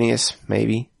 Sanguinius,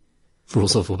 maybe.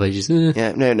 Rules on 4 pages.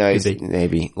 Yeah, no,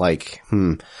 maybe like,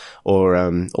 or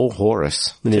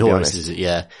Horus. And then Horus is,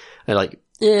 yeah. They're like,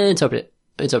 interpret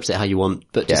it how you want,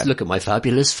 but just look at my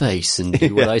fabulous face and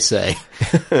do what I say.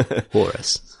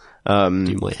 Horus.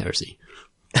 Do my heresy.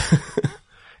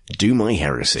 Do my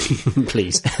heresy.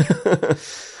 Please.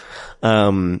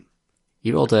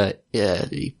 You rolled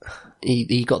he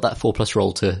got that 4+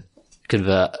 roll to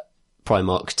convert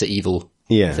Primarch to evil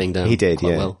thing down. He did,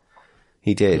 quite well.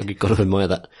 He did. You've got to admire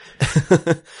that.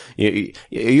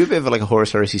 You're a bit of like a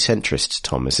Horus Heresy centrist,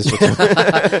 Tom. Is this what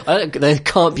there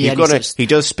can't be any such... He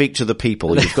does speak to the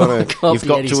people. You've got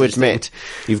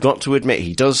to admit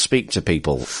he does speak to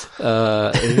people. Who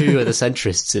are the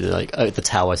centrists in like, the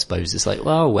Tau, I suppose. It's like,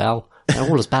 well, they're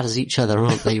all as bad as each other,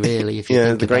 aren't they, really? If you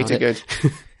think the greater good.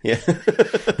 Yeah.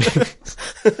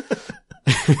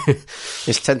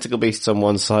 It's tentacle beasts on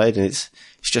one side, and it's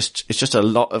just a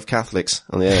lot of Catholics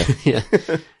on the other. Yeah.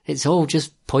 It's all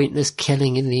just pointless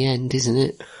killing in the end, isn't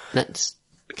it? Let's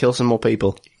kill some more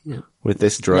people with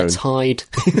this drone. Let's hide.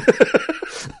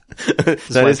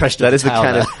 that is the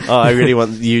kind of, I really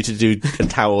want you to do a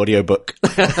Tau audiobook.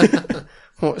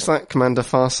 What's that, Commander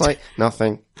Farsight?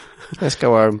 Nothing. Let's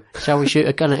go home. Shall we shoot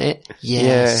a gun at it?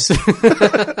 Yes.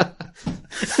 Yeah.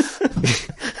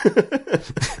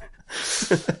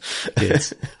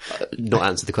 Yes. Not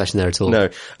answered the question there at all. No.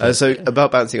 So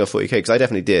about bouncing off 40k, because I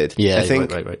definitely did. Yeah, I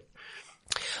think, right.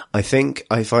 I think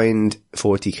I find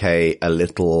 40k a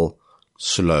little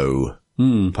slow,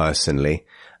 personally,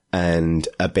 and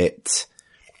a bit,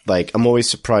 like, I'm always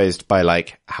surprised by,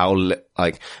 like, how,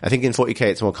 I think in 40k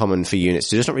it's more common for units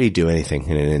to just not really do anything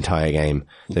in an entire game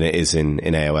than it is in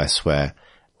AOS, where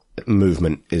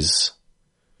movement is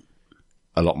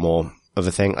a lot more of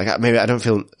a thing. Like, maybe I don't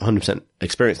feel 100%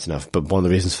 experienced enough, but one of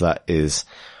the reasons for that is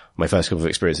my first couple of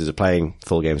experiences of playing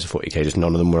full games of 40k, just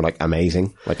none of them were, like,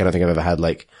 amazing. Like, I don't think I've ever had,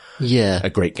 like, a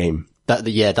great game. That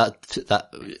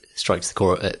strikes the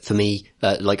core for me.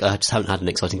 Like, I just haven't had an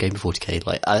exciting game of 40k.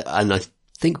 Like, and I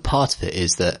think part of it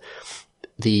is that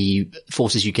the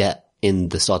forces you get in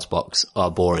the starter box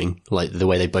are boring. Like, the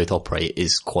way they both operate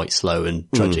is quite slow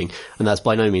and trudging. And that's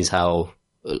by no means how,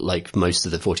 like, most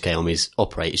of the 40k armies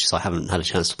operate. It's just I haven't had a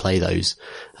chance to play those.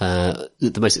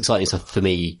 The most exciting stuff for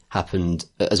me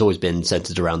has always been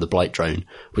centered around the Blight drone,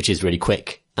 which is really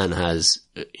quick and has,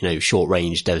 short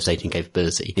range, devastating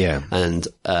capability. Yeah. And,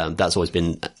 that's always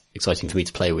been exciting for me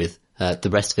to play with. The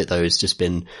rest of it though has just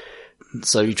been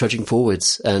slowly trudging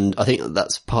forwards. And I think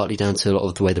that's partly down to a lot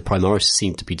of the way the Primaris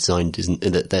seem to be designed, isn't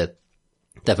that they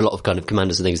have a lot of kind of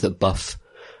commanders and things that buff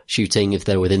shooting if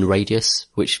they're within radius,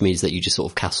 which means that you just sort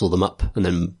of castle them up and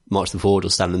then march them forward or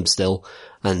stand them still.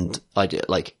 And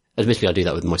admittedly I do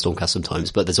that with my Stormcast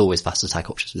sometimes, but there's always fast attack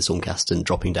options with Stormcast and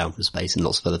dropping down from space and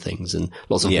lots of other things and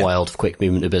lots of wild, quick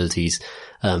movement abilities.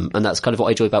 And that's kind of what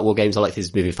I enjoy about war games. I like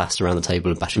things moving faster around the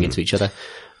table and bashing into each other.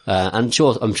 And I'm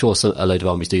sure a load of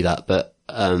armies do that, but,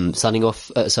 standing off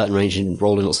at a certain range and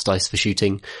rolling lots of dice for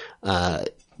shooting,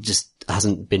 just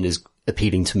hasn't been as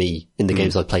appealing to me in the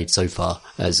games I've played so far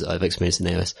as I've experienced in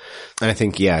AOS. And I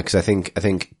think, because I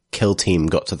think Kill Team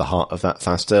got to the heart of that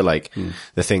faster. Like,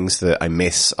 the things that I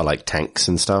miss are like tanks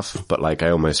and stuff, but like I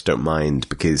almost don't mind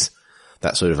because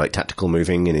that sort of like tactical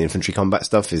moving and infantry combat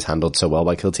stuff is handled so well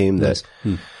by Kill Team that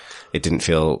it didn't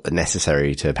feel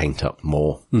necessary to paint up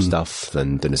more stuff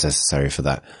than is necessary for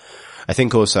that. I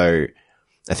think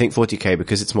 40k,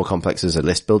 because it's more complex as a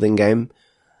list building game,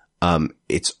 I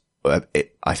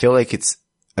feel like it's,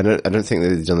 I don't think that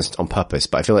they've done this on purpose,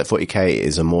 but I feel like 40k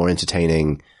is a more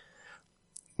entertaining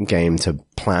game to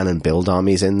plan and build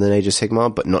armies in than Age of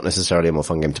Sigmar, but not necessarily a more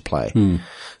fun game to play.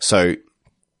 So,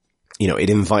 it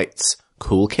invites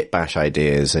cool kit bash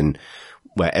ideas and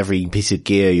where every piece of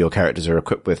gear your characters are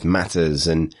equipped with matters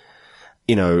and,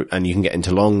 and you can get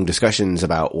into long discussions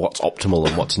about what's optimal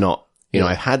and what's not You know,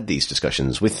 I've had these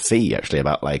discussions with Fee actually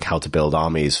about like how to build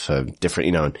armies for different,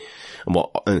 you know,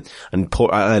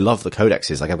 I love the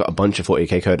codexes. Like I've got a bunch of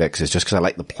 40k codexes just because I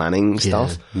like the planning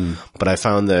stuff. But I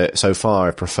found that so far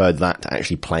I've preferred that to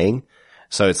actually playing.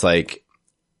 So it's like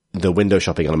the window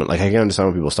shopping element. Like I can understand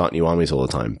when people start new armies all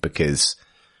the time because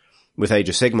with Age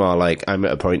of Sigmar, like I'm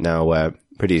at a point now where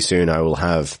pretty soon I will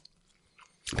have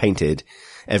painted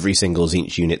every single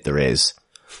Tzeentch unit there is.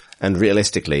 And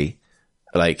realistically,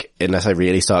 like, unless I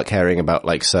really start caring about,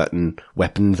 like, certain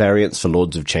weapon variants for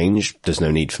Lords of Change, there's no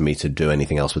need for me to do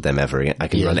anything else with them ever. I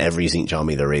can run every Tzeentch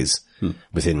army there is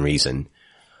within reason.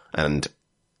 And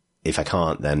if I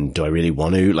can't, then do I really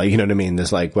want to? Like, you know what I mean?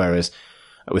 There's like, whereas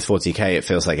with 40k, it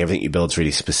feels like everything you build is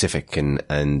really specific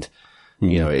and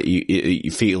you know,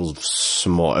 you feel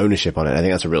some more ownership on it. I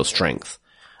think that's a real strength.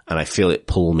 And I feel it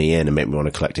pull me in and make me want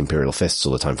to collect Imperial Fists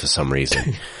all the time for some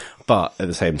reason. But at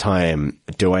the same time,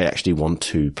 do I actually want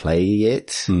to play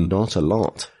it? Not a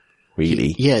lot,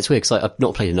 really. Yeah, it's weird because I've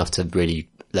not played enough to really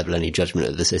level any judgment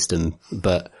of the system,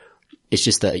 but it's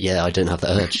just that, yeah, I don't have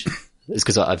the urge. It's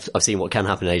because I've seen what can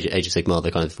happen in Age of Sigmar,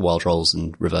 the kind of wild rolls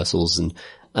and reversals and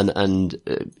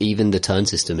even the turn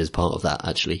system is part of that,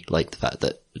 actually. Like the fact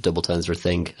that double turns are a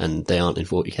thing and they aren't in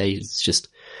 40k. It's just,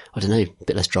 I don't know, a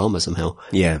bit less drama somehow.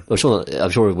 Yeah. I'm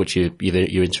sure which you're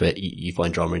into it, you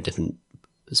find drama in different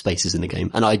spaces in the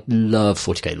game. And I love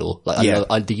 40k lore.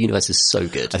 Like, the universe is so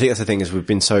good. I think that's the thing is we've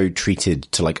been so treated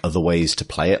to like other ways to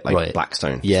play it, like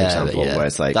Blackstone, for example, where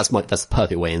it's like, that's the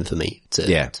perfect way in for me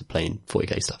to playing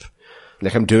 40k stuff.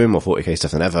 Like I'm doing more 40k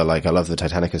stuff than ever. Like I love the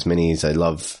Titanicus minis. I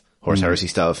love Horus Heresy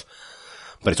stuff,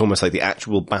 but it's almost like the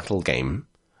actual battle game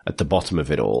at the bottom of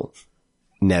it all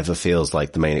never feels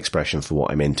like the main expression for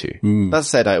what I'm into. That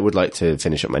said, I would like to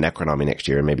finish up my Necron army next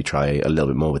year and maybe try a little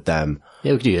bit more with them.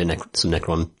 Yeah, we could do some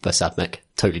Necron versus Admech.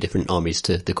 Totally different armies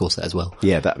to the core set as well.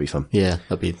 Yeah, that'd be fun. Yeah,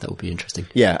 that would be interesting.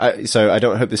 Yeah, so I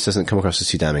don't hope this doesn't come across as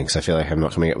too damning because I feel like I'm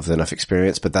not coming up with enough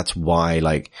experience, but that's why,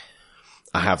 like,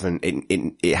 I haven't,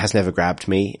 it has never grabbed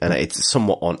me and it's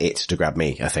somewhat on it to grab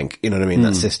me, I think. You know what I mean?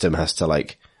 That system has to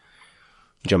like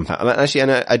jump out. Actually,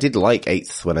 and I did like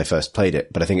 8th when I first played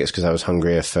it, but I think it's because I was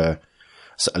hungrier for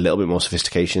a little bit more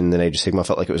sophistication than Age of Sigmar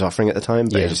felt like it was offering at the time.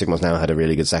 But Age of Sigmar's now had a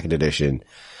really good second edition.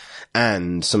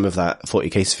 And some of that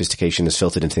 40k sophistication is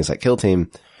filtered into things like Kill Team,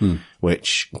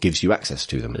 which gives you access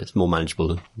to them. It's more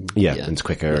manageable. Yeah, and it's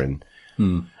quicker and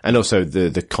also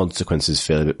the consequences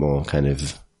feel a bit more kind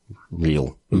of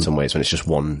real in some ways when it's just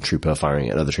one trooper firing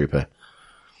at another trooper,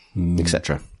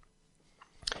 etc.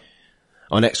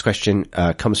 Our next question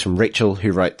comes from Rachel,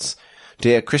 who writes,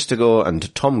 Dear Christogor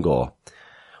and Tom Gore,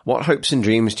 what hopes and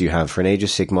dreams do you have for an Age of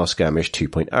Sigmar Skirmish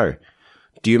 2.0?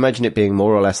 Do you imagine it being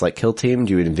more or less like Kill Team?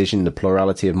 Do you envision the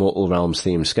plurality of Mortal Realms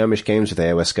themed skirmish games with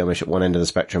AOS skirmish at one end of the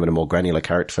spectrum and a more granular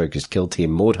character focused Kill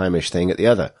Team Mordheimish thing at the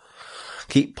other?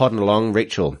 Keep podding along,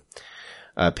 Rachel.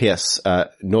 P.S.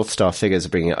 North Star Figures are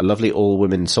bringing out a lovely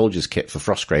all-women soldiers kit for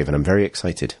Frostgrave, and I'm very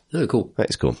excited. Oh, cool.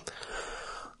 That is cool.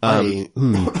 I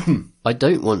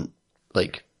don't want,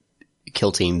 like,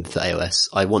 Kill Team for AOS.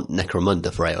 I want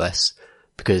Necromunda for AOS,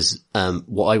 because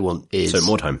what I want is... So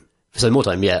more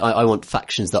time, yeah. I want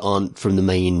factions that aren't from the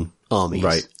main armies.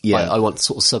 Right, yeah. I want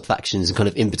sort of sub-factions and kind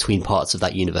of in-between parts of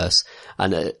that universe.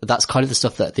 And that's kind of the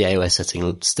stuff that the AOS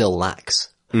setting still lacks.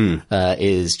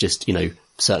 Is just, you know,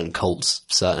 certain cults,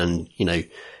 certain, you know,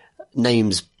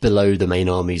 names below the main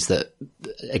armies that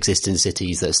exist in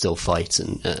cities that still fight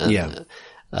and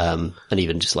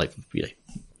even just like, you know,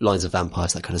 lines of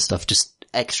vampires, that kind of stuff. Just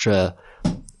extra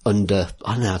under,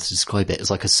 I don't know how to describe it. It's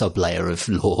like a sub-layer of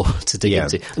lore to dig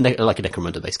into. Like a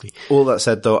Necromunda, basically. All that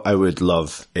said, though, I would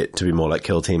love it to be more like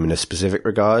Kill Team in a specific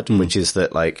regard, which is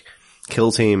that, like,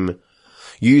 Kill Team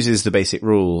uses the basic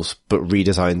rules, but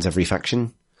redesigns every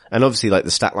faction. And obviously, like,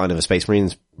 the stat line of a Space Marine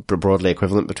is broadly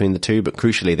equivalent between the two, but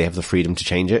crucially, they have the freedom to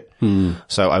change it.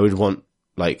 So I would want,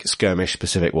 like,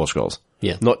 skirmish-specific war scrolls.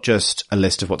 Yeah. Not just a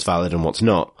list of what's valid and what's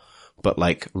not, but,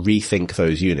 like, rethink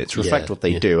those units, reflect what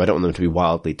they do. I don't want them to be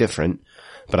wildly different,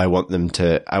 but I want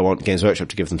Games Workshop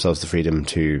to give themselves the freedom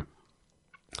to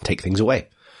take things away,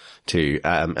 to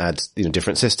add, you know,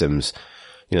 different systems.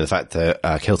 You know, the fact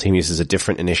that Kill Team uses a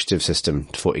different initiative system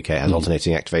to 40k, has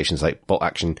alternating activations like bolt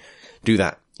action, do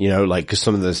that. You know, like, because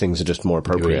some of those things are just more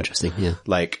appropriate. Really interesting, yeah.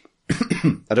 Like,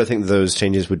 I don't think those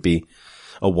changes would be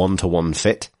a one-to-one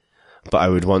fit, but I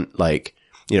would want, like,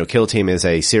 you know, Kill Team is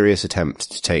a serious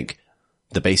attempt to take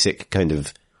the basic kind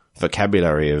of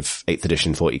vocabulary of 8th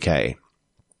edition 40k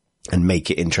and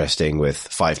make it interesting with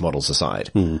 5 models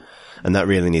aside. And that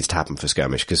really needs to happen for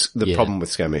Skirmish, because the problem with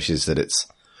Skirmish is that it's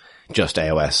just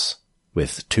AOS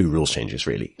with 2 rules changes,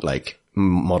 really. Like,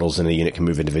 models in a unit can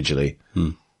move individually.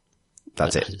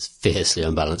 That's it. It's fiercely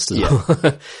unbalanced as well.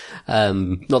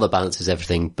 Not that balance is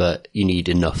everything, but you need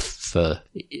enough for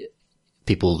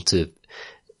people to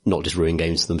not just ruin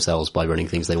games themselves by running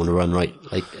things they want to run, right?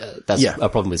 Like, that's a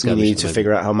problem with skirmish. You need to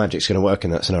figure out how magic's going to work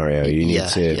in that scenario. You need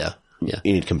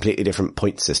you need a completely different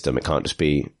point system. It can't just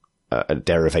be a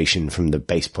derivation from the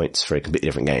base points for a completely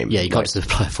different game. Yeah, you can't just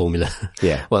apply a formula.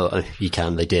 Yeah. Well, you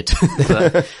can, they did.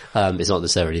 But, it's not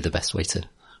necessarily the best way to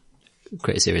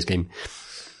create a serious game.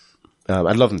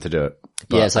 I'd love them to do it.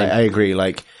 But Yeah, same. I agree.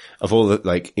 Like, of all the,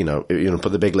 like, you know,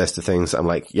 put the big list of things, I'm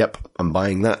like, yep, I'm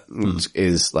buying that.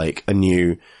 Is like a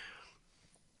Mordheim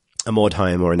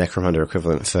or a Necromunda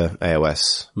equivalent for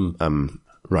AOS.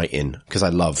 Right in, because I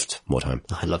loved Mordheim.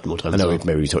 I loved Mordheim. I know as well.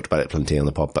 maybe we talked about it plenty on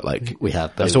the pod, but like, We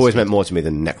have, but it's always meant more to me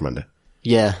than Necromunda.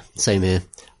 Yeah, same here.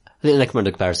 I think the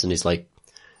Necromunda comparison is like,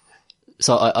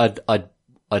 so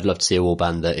I'd love to see a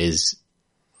warband that is,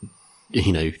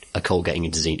 you know, a cult getting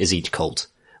into Each cult,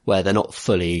 where they're not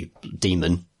fully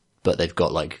demon, but they've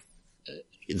got like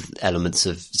elements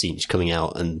of Tzeentch coming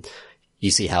out, and you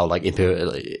see how like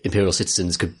imperial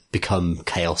citizens could become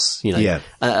chaos, you know. Yeah.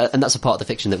 And that's a part of the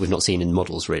fiction that we've not seen in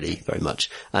models really very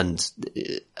much. And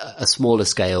a smaller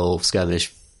scale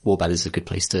skirmish warband is a good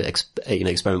place to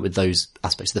experiment with those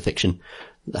aspects of the fiction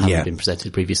that haven't been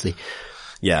presented previously.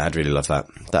 Yeah, I'd really love that.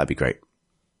 That'd be great.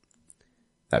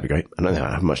 That'd be great. I don't think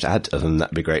I have much to add other than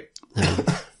that'd be great.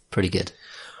 Pretty good.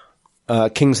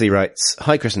 Kingsley writes,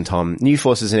 "Hi Chris and Tom. New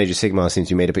forces in Age of Sigmar seem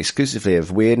to be made up exclusively of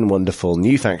weird and wonderful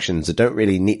new factions that don't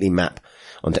really neatly map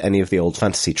onto any of the old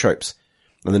fantasy tropes.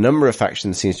 And the number of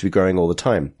factions seems to be growing all the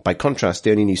time. By contrast,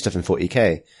 the only new stuff in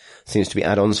 40k seems to be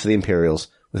add-ons for the Imperials,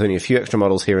 with only a few extra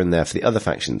models here and there for the other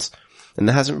factions. And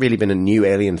there hasn't really been a new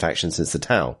alien faction since the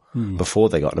Tau, before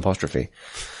they got an apostrophe.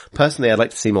 Personally, I'd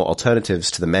like to see more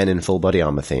alternatives to the men in full body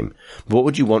armor theme. But what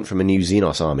would you want from a new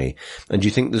Xenos army? And do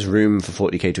you think there's room for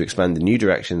 40k to expand in new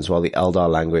directions while the Eldar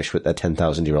languish with their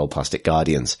 10,000-year-old plastic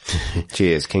guardians?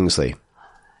 Cheers, Kingsley."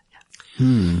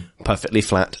 Perfectly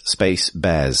flat space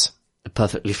bears.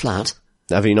 Perfectly flat?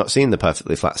 Have you not seen the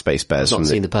perfectly flat space bears? I've not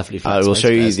seen the perfectly flat I will space show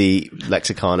you bears. the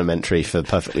Lexicanum entry for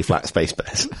perfectly flat space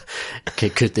bears. Okay,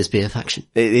 could this be a faction?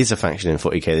 It is a faction in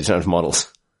 40k. They just don't have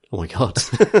models. Oh my god.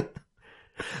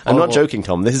 I'm not joking,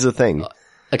 Tom. This is a thing.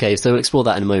 Okay, so we'll explore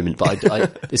that in a moment, but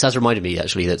this has reminded me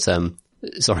actually that,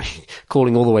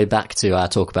 calling all the way back to our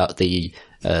talk about the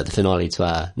finale to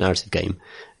our narrative game,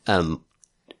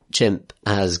 Chimp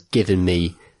has given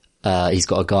me, he's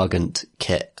got a Gargant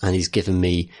kit, and he's given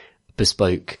me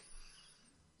bespoke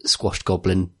squashed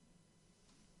goblin,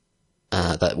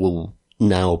 that will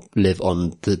now live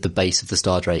on the base of the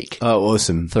Star Drake. Oh,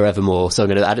 awesome. Forevermore. So I'm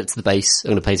going to add it to the base,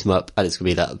 I'm going to paint him up, and it's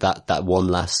going to be that one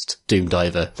last Doom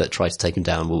Diver that tries to take him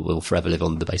down will forever live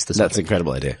on the base of the Star That's an Drake.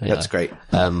 incredible idea. That's great.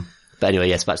 But anyway,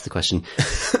 yes, back to the question.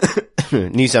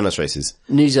 New Xenos races.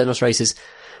 New Xenos races.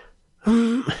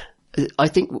 I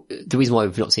think the reason why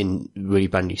we've not seen really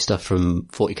brand new stuff from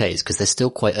 40k is because they're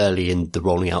still quite early in the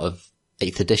rolling out of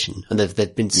 8th edition, and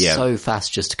they've been so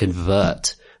fast just to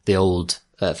convert the old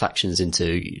factions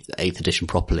into 8th edition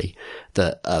properly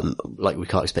that we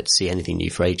can't expect to see anything new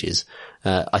for ages.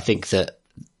 I think that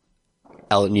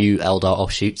new Eldar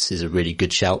offshoots is a really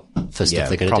good shout for stuff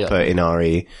they're going to do. Proper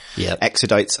Inari. Yeah.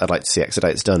 Exodites. I'd like to see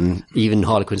Exodites done. Even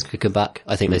Harlequins could come back.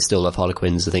 I think they still love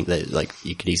Harlequins. I think that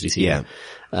you could easily see them.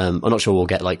 I'm not sure we'll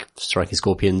get like Striking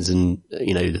Scorpions and,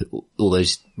 all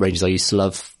those ranges I used to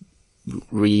love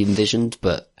re-envisioned,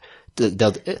 but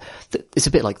it's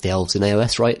a bit like the elves in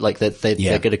AOS, right? Like they're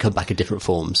going to come back in different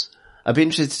forms. I'd be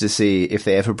interested to see if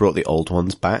they ever brought the old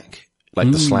ones back,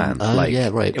 like the Slan.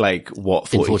 Like what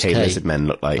 40k lizard men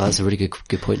look like. Oh, that's a really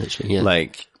good point, actually. Yeah.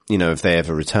 Like, if they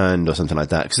ever returned or something like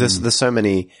that. Because there's so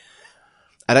many.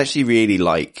 I'd actually really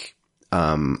like.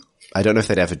 I don't know if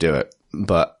they'd ever do it,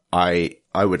 but I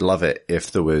would love it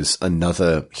if there was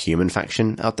another human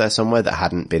faction out there somewhere that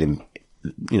hadn't been,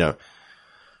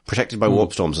 protected by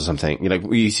warp storms or something.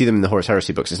 You see them in the Horus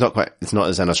Heresy books. It's not a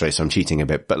Xenos race, so I'm cheating a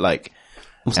bit, but like,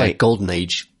 it's like Golden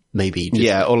Age, maybe.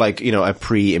 Or like, a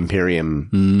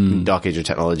pre-Imperium Dark Age of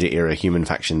Technology era human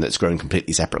faction that's grown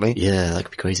completely separately. Yeah, that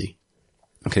could be crazy.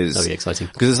 That'd be exciting.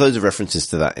 Because there's loads of references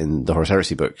to that in the Horus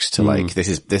Heresy books to like,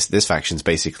 this faction's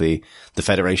basically the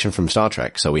Federation from Star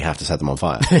Trek, so we have to set them on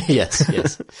fire. Yes.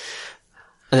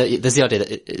 There's the idea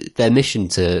that their mission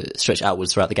to stretch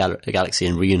outwards throughout the galaxy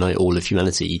and reunite all of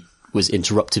humanity was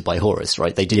interrupted by Horus,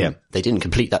 right? They didn't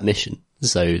complete that mission.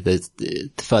 So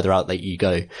the further out that you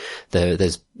go,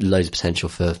 there's loads of potential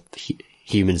for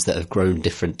humans that have grown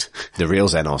different. The real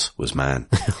Xenos was man.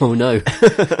 Oh no.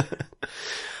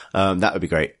 That would be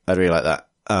great. I'd really like that.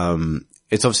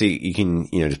 it's obviously, you can,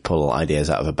 just pull ideas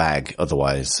out of a bag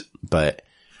otherwise, but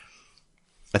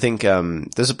I think,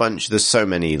 there's so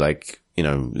many,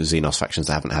 Xenos factions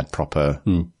that haven't had proper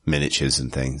miniatures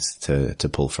and things to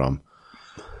pull from,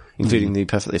 including the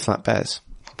perfectly flat bears.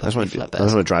 I just want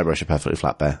to dry brush a perfectly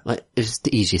flat bear. It's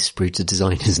the easiest breed to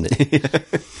design, isn't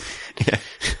it? Yeah.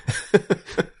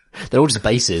 They're all just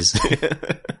bases.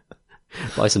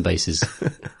 Buy some bases.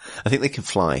 I think they can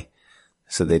fly,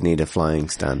 so they'd need a flying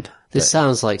stand. This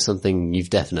sounds like something you've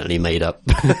definitely made up.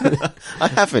 I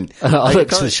haven't. I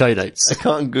looked for the show notes. I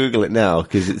can't Google it now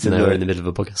because it's No, we're in the middle of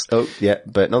a podcast. Oh, yeah,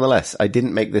 but nonetheless, I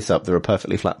didn't make this up. There are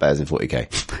perfectly flat bears in 40k.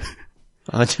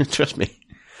 Trust me.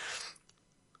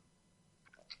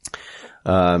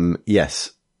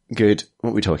 Yes. Good.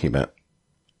 What are we talking about?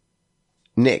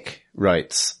 Nick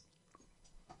writes,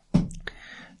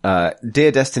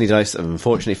 Dear Destiny dice have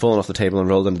unfortunately fallen off the table and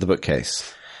rolled under the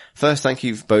bookcase. First, thank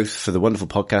you both for the wonderful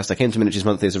podcast. I came to Miniatures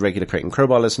Monthly as a regular Crate and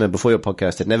Crowbar listener. Before your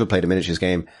podcast, I'd never played a miniatures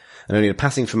game and only a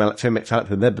passing familiarity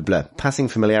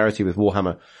with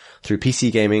Warhammer through PC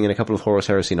gaming and a couple of Horus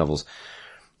Heresy novels.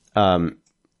 But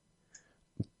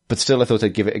still I thought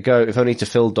I'd give it a go, if only to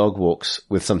fill dog walks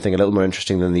with something a little more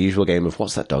interesting than the usual game of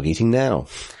what's that dog eating now?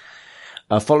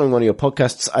 Following one of your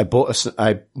podcasts, I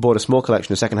bought a small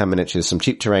collection of secondhand miniatures, some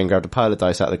cheap terrain, grabbed a pile of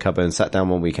dice out of the cupboard and sat down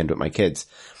one weekend with my kids.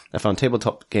 I found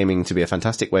tabletop gaming to be a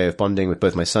fantastic way of bonding with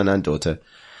both my son and daughter,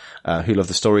 who love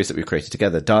the stories that we've created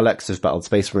together. Daleks have battled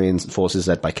Space Marines and forces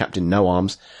led by Captain No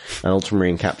Arms, an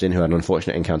Ultramarine captain who had an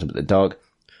unfortunate encounter with the dog.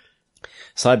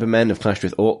 Cybermen have clashed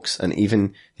with orcs, and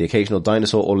even the occasional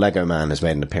dinosaur or Lego man has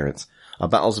made an appearance. Our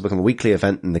battles have become a weekly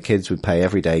event, and the kids would play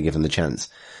every day given the chance.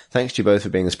 Thanks to you both for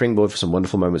being a springboard for some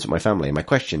wonderful moments with my family. My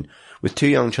question: with 2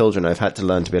 young children, I've had to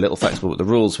learn to be a little flexible with the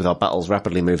rules, with our battles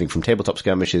rapidly moving from tabletop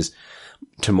skirmishes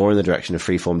to more in the direction of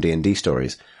freeform D&D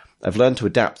stories. I've learned to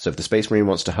adapt, so if the Space Marine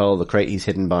wants to hurl the crate he's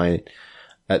hidden by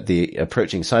at the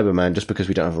approaching Cyberman, just because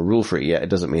we don't have a rule for it yet,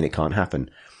 it doesn't mean it can't happen.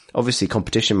 Obviously,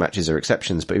 competition matches are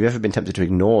exceptions, but have you ever been tempted to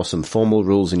ignore some formal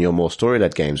rules in your more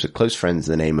story-led games with close friends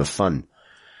in the name of fun?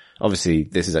 Obviously,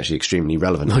 this is actually extremely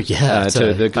relevant to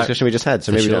the discussion we just had,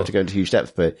 so maybe we don't have to go into huge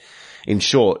depth, but in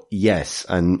short, yes,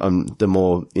 and the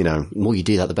more, the more you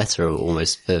do that, the better,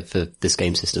 almost, for this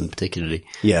game system particularly.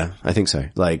 Yeah, I think so.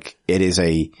 Like, it is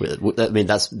I mean,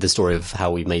 that's the story of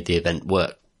how we made the event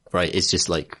work, right? It's just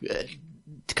like,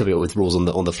 coming up with rules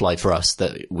on the fly for us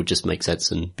that would just make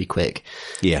sense and be quick.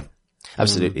 Yeah,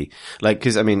 absolutely.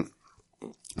 Cause I mean,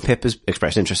 Pip has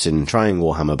expressed interest in trying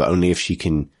Warhammer, but only if she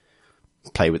can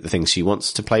play with the things she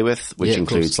wants to play with, which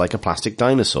includes like a plastic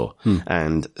dinosaur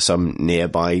and some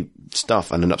nearby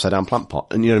stuff and an upside down plant pot.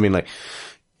 And you know what I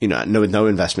mean? With no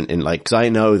investment in cause I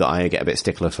know that I get a bit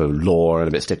stickler for lore and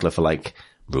a bit stickler for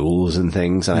rules and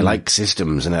things, and I like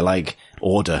systems and I like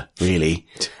order, really.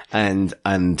 And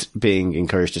being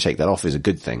encouraged to take that off is a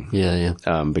good thing. Yeah.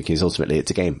 Because ultimately it's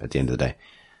a game at the end of the day.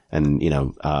 And,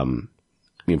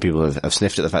 people have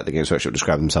sniffed at the fact that Games Workshop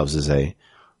describe themselves as a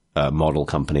model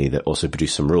company that also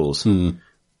produce some rules.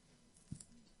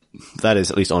 That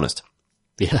is at least honest.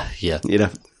 Yeah. Yeah,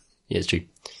 it's true.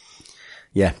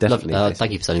 Yeah, definitely.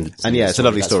 Thank you for sending and yeah, it's a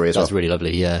lovely story as well. That's really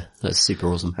lovely. Yeah, that's super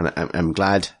awesome. And I'm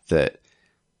glad that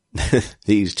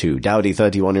these 2 dowdy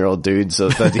 31-year-old dudes or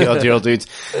 30-odd-year-old dudes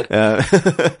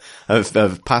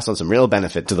have passed on some real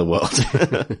benefit to the world.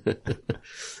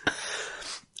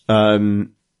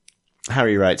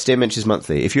 Harry writes, Dear Miniatures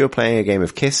Monthly, if you were playing a game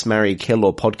of Kiss, Marry, Kill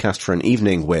or Podcast for an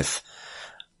evening with,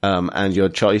 and your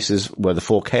choices were the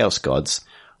 4 Chaos Gods,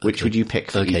 which would you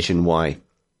pick for each and why?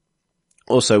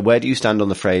 Also, where do you stand on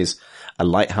the phrase, a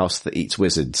lighthouse that eats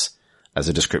wizards, as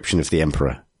a description of the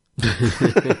Emperor?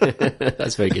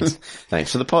 That's very good.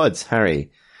 Thanks for the pods,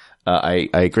 Harry. I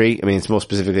agree. I mean, it's more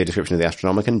specifically a description of the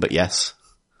Astronomicon, but yes.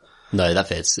 No, that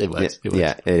fits. It works.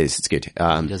 Yeah, it is. It's good. He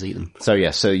does eat them. So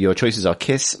yeah, so your choices are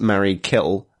Kiss, Marry,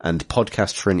 Kill, and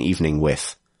Podcast for an evening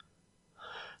with.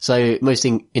 So, most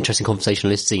interesting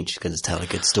conversationalists, each going to tell a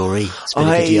good story. Spin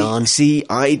a good yarn. See,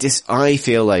 I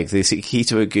feel like the key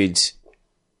to a good,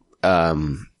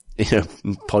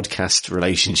 podcast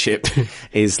relationship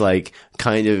is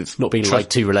kind of not being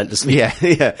too relentlessly.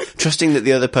 Yeah. Trusting that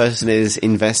the other person is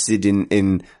invested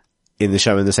in the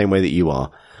show in the same way that you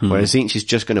are. Whereas each is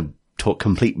just going to talk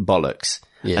complete bollocks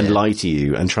and lie to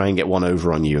you and try and get one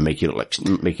over on you and make you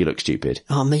look stupid.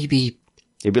 Oh, maybe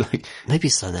it'd be like, maybe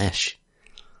Slaanesh.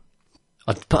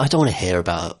 But I don't want to hear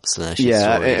about Slaanesh.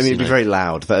 Yeah, stories, I mean, it'd be very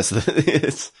loud. That's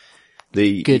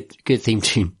the good theme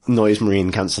tune. Noise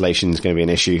marine cancellation is going to be an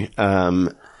issue.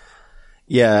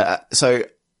 So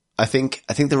I think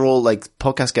they're all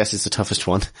podcast guest is the toughest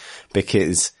one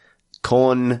because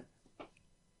Khorne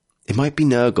It might be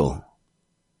Nurgle.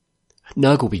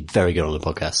 Nurgle will be very good on the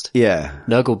podcast. Yeah.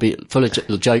 Nurgle will be full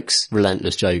of jokes,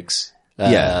 relentless jokes.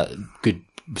 Good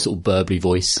sort of burbly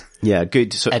voice. Yeah,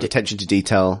 good sort of attention to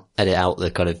detail. Edit out the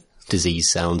kind of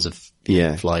disease sounds of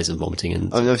flies and vomiting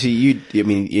and... I mean, obviously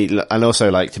and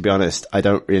also, like, to be honest, I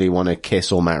don't really want to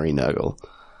kiss or marry Nurgle.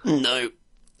 No.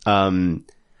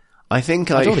 I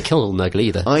think I don't want to kill Nurgle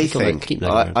either. I think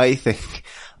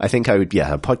I would,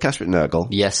 a podcast with Nurgle.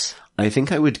 Yes. I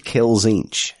think I would kill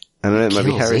Tzeentch. And it might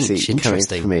be heresy coming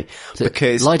for me.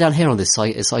 Because lie down here on this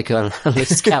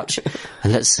psychoanalyst couch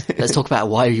and let's talk about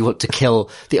why you want to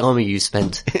kill the army you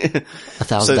spent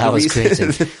 1,000 hours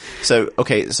creating. So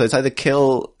it's either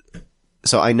kill,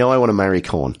 so I know I want to marry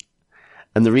Khorne.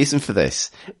 And the reason for this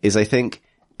is I think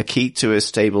a key to a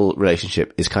stable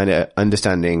relationship is kind of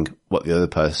understanding what the other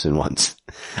person wants.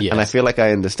 Yes. And I feel like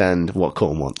I understand what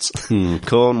Khorne wants.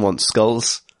 Khorne wants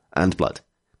skulls and blood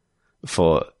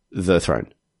for the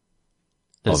throne.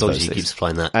 As long as you keep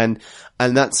supplying that. And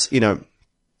that's,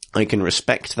 I can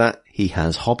respect that. He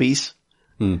has hobbies.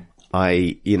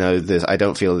 I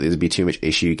don't feel that there'd be too much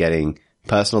issue getting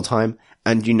personal time,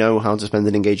 and you know how to spend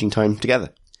an engaging time together.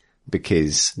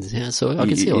 Because so I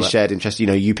can see all that. Shared interest,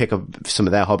 you pick up some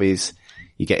of their hobbies,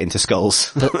 you get into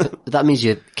skulls. But that means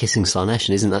you're kissing Slaanesh,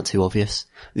 and isn't that too obvious?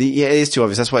 Yeah, it is too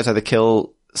obvious. That's why it's either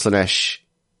kill Slaanesh,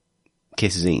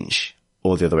 kiss Tzeentch,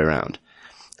 or the other way around.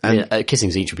 And kissing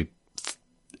Tzeentch would be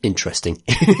interesting.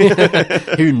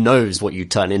 Who knows what you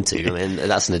turn into? I mean,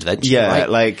 that's an adventure. Yeah,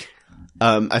 right?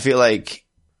 I feel like,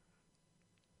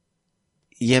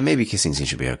 maybe kissing Tzeentch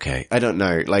should be okay. I don't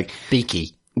know.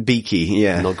 Beaky,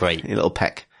 yeah. Not great. A little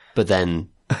peck. But then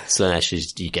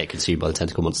Slaanesh you get consumed by the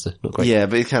tentacle monster. Not great. Yeah,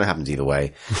 but it kind of happens either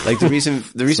way. The reason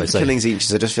for killing Tzeentch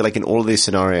is I just feel like in all of these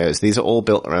scenarios, these are all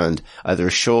built around either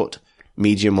a short,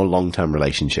 medium or long-term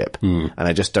relationship. And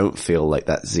I just don't feel like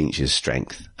that's Tzeentch's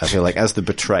strength. I feel like as the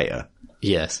betrayer.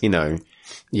 Yes. Yes, you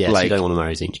don't want to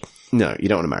marry Tzeentch. No, you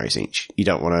don't want to marry Tzeentch. You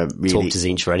don't want to really talk to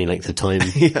Tzeentch for any length of time.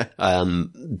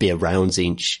 Be around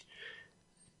Tzeentch.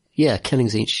 Yeah, killing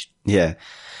Tzeentch. Yeah.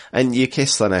 And you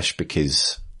kiss Slaanesh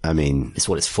because, it's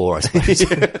what it's for, I suppose.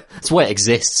 It's why it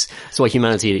exists. It's why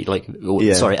humanity, the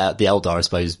Eldar, I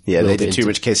suppose. Yeah, they did too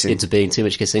much kissing. Into being too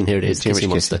much kissing. Here it is, kissing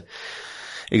monster.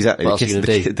 Exactly.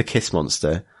 The kiss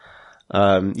monster.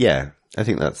 I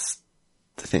think that's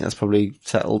probably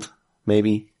settled.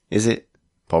 Maybe. Is it?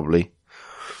 Probably.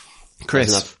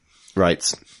 Chris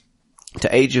writes,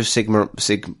 to Age of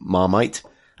Sigmarmite,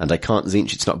 and I can't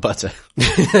Tzeentch, it's not butter.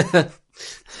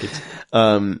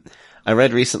 I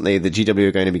read recently that GW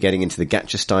are going to be getting into the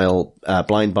gacha style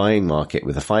blind buying market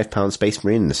with a £5 Space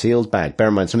Marine in a sealed bag. Bear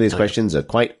in mind, some of these questions are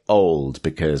quite old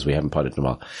because we haven't potted in a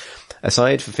while.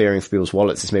 Aside from fearing for people's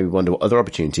wallets, this made me wonder what other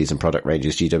opportunities and product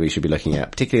ranges GW should be looking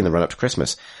at, particularly in the run-up to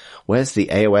Christmas. Where's the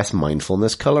AOS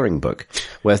mindfulness colouring book?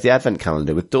 Where's the advent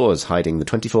calendar with doors hiding the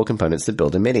 24 components that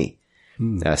build a mini?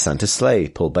 Santa's sleigh,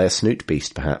 pulled by a snoot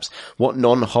beast, perhaps. What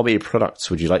non-hobby products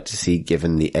would you like to see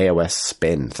given the AOS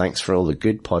spin? Thanks for all the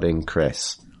good podding,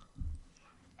 Chris.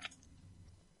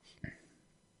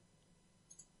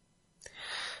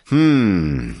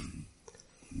 So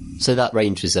that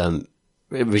range was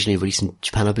originally released in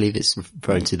Japan, I believe. It's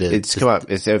referring to the... It's come up.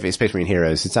 It's over. It's Space Marine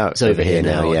Heroes. It's out. It's over here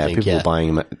now. Yeah, people are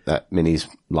buying them at minis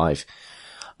live.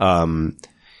 Trying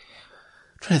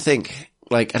to think.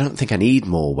 I don't think I need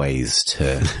more ways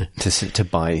to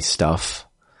buy stuff.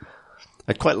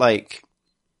 I'd quite like,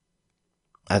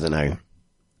 I don't know,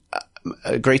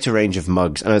 a greater range of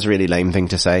mugs. I know it's a really lame thing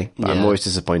to say, but I'm always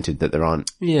disappointed that there aren't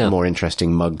more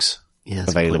interesting mugs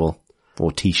available.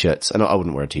 Or t-shirts. I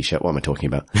wouldn't wear a t-shirt. What am I talking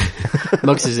about?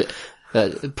 Mugs is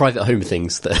private home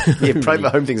things that... private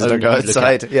home things that don't go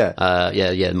outside.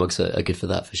 Yeah. Mugs are good for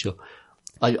that, for sure.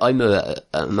 I'm a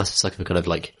massive sucker for kind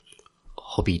of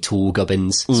hobby tool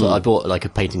gubbins. So I bought a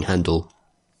painting handle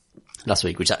last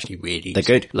week, which is actually really... They're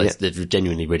good. They're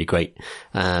genuinely really great.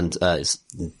 And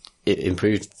it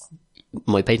improved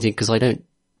my painting because I don't,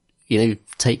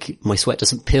 my sweat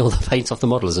doesn't peel the paint off the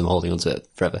model as I'm holding onto it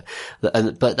forever.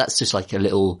 But that's just a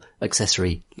little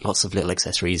accessory. Lots of little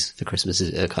accessories for Christmas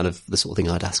is kind of the sort of thing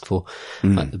I'd ask for.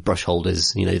 Like the brush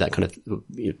holders, that kind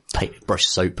of brush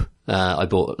soap. I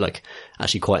bought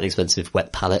actually quite an expensive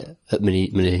wet palette at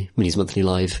Minis Monthly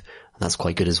Live. And that's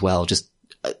quite good as well. Just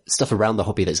stuff around the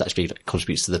hobby that's actually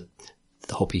contributes to the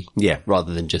hobby. Yeah.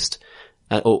 Rather than just,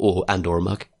 or a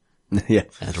mug. Yeah.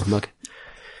 Or a mug.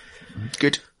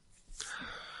 Good.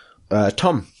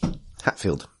 Tom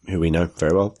Hatfield, who we know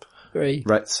very well,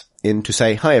 writes in to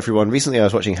say, hi everyone, recently I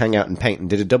was watching Hangout and Paint and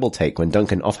did a double take when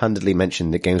Duncan offhandedly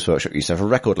mentioned that Games Workshop used to have a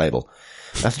record label.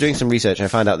 After doing some research, I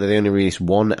found out that they only released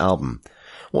one album.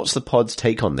 What's the pod's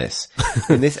take on this?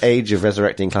 In this age of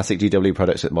resurrecting classic GW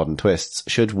products with modern twists,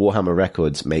 should Warhammer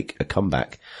Records make a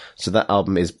comeback? So that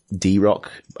album is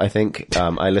D-Rock, I think.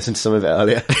 I listened to some of it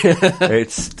earlier.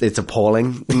 It's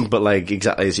appalling, but like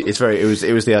exactly, it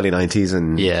was the early 90s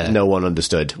and no one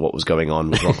understood what was going on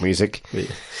with rock music.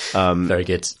 Very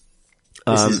good.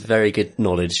 This is very good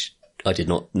knowledge I did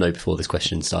not know before this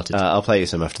question started. I'll play you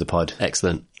some after the pod.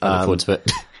 Excellent. I look forward to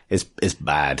it. It's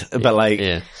bad, but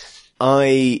like,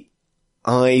 I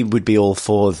would be all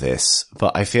for this,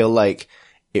 but I feel like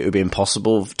it would be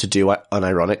impossible to do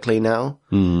unironically now.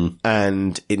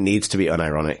 And it needs to be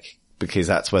unironic because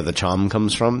that's where the charm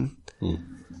comes from.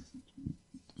 And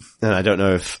I don't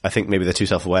know I think maybe they're too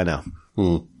self-aware now.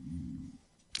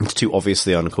 It's too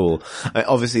obviously uncool.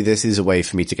 Obviously this is a way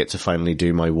for me to get to finally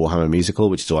do my Warhammer musical,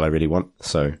 which is all I really want.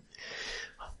 So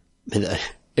it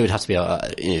would have to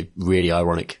be really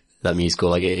ironic. That musical,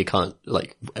 like it can't,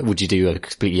 like, would you do a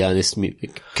completely earnest?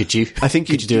 Could you? I think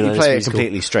you play it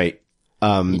completely straight.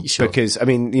 Sure. Because I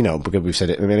mean, because we've said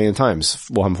it a million times,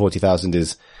 Warhammer 40,000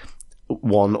 is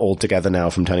one altogether now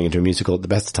from turning into a musical at the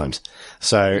best of times.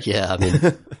 So yeah, I mean,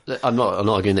 I'm not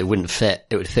arguing that it wouldn't fit.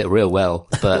 It would fit real well,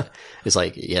 but it's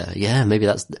like, yeah, maybe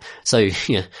that's so.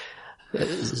 Yeah,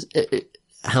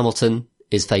 Hamilton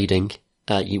is fading.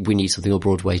 We need something on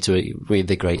Broadway to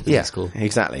reinvigorate the musical.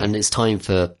 Exactly. And it's time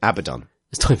for Abaddon.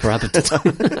 It's time for Abaddon.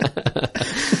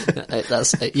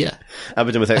 That's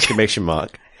Abaddon with exclamation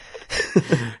mark.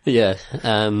 Yeah.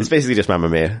 It's basically just Mamma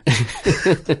Mia.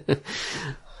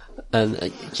 And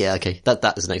okay.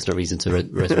 That is an excellent reason to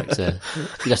resurrect.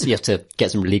 You have to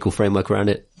get some legal framework around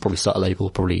it. Probably start a label.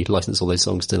 Probably license all those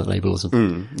songs to that label or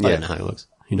something. I don't know how it works.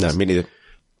 Who knows? No, me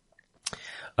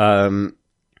neither.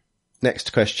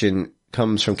 Next question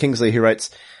comes from Kingsley, who writes,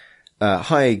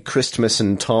 hi, Christmas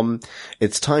and Tom.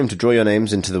 It's time to draw your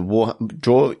names for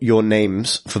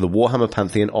the Warhammer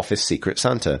Pantheon Office Secret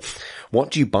Santa.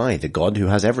 What do you buy, the god who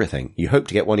has everything? You hope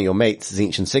to get one of your mates,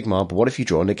 Tzeentch and Sigmar, but what if you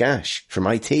draw Nagash from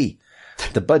IT?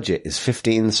 The budget is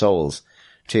 15 souls.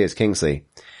 Cheers, Kingsley.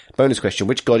 Bonus question,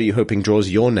 which god are you hoping draws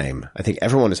your name? I think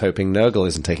everyone is hoping Nurgle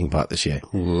isn't taking part this year.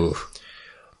 Ooh.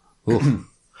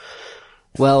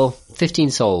 Well, 15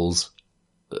 souls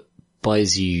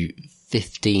buys you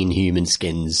 15 human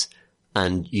skins,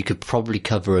 and you could probably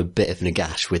cover a bit of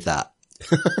Nagash with that.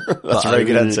 That's a very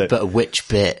good answer. But which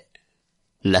bit?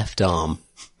 Left arm.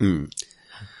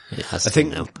 I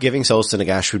think giving souls to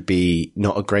Nagash would be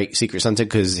not a great Secret Santa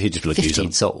because he'd just be like,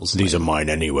 15 souls. These are mine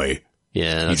anyway.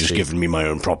 Yeah, you've just given me my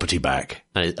own property back.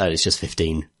 And it's just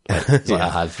 15. Like, I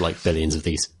have like billions of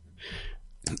these.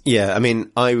 Yeah, I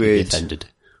mean, I would be offended.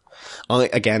 I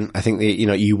think that,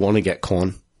 you want to get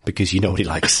Khorne because you know what he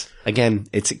likes. Again,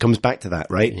 it comes back to that,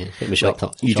 right? Yeah, hit him a sharp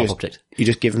object. You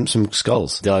just give him some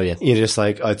skulls. Oh yeah. You're just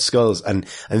like, oh, it's skulls. And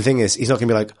the thing is, he's not going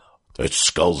to be like, it's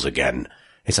skulls again.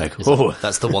 It's like,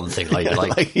 that's the one thing I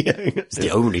like. It's the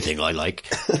only thing I like.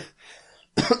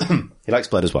 He likes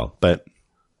blood as well, but,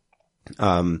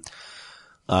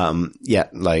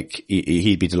 like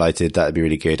he'd be delighted. That'd be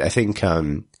really good. I think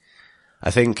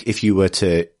if you were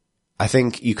to, I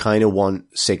think you kind of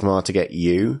want Sigmar to get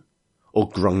you or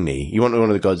Grungni. You want one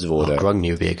of the gods of order.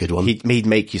 Grungni would be a good one. He'd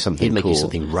make you something cool. He'd make you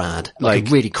something rad. Like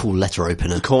a really cool letter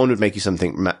opener. Khorne would make you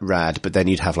something rad, but then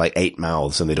you'd have like 8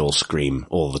 mouths and they'd all scream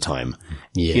all the time.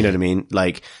 Yeah. You know what I mean?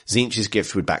 Like, Tzeentch's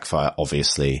gift would backfire,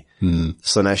 obviously.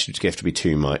 Slaanesh's gift would be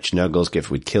too much. Nurgle's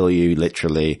gift would kill you,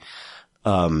 literally.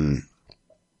 Most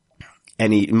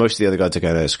of the other gods are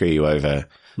going to screw you over.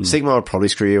 Sigmar would probably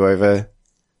screw you over.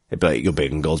 It'd be like, you're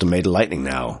big and golden made of lightning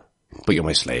now, but you're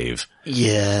my slave.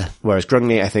 Yeah. Whereas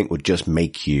Grungni, I think, would just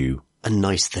make you a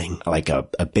nice thing. Like a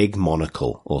big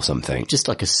monocle or something. Just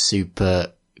like a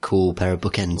super cool pair of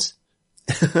bookends.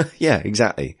 Yeah,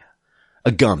 exactly.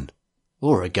 A gun.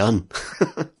 Or a gun.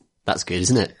 That's good,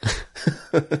 isn't it?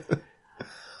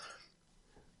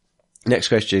 Next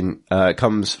question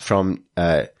comes from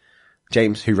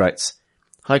James, who writes,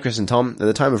 hi, Chris and Tom. At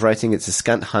the time of writing, it's a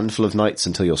scant handful of nights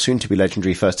until your soon-to-be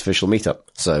legendary first official meetup.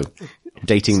 So,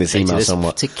 dating this email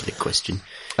somewhat. Particular question.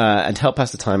 And to help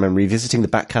pass the time, I'm revisiting the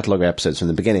back catalogue episodes from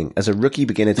the beginning. As a rookie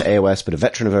beginner to AOS, but a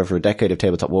veteran of over a decade of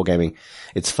tabletop wargaming,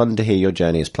 it's fun to hear your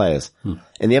journey as players.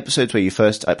 In the episodes where you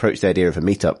first approached the idea of a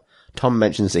meetup, Tom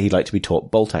mentions that he'd like to be taught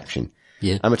bolt action.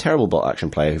 Yeah. I'm a terrible bolt action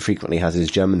player who frequently has his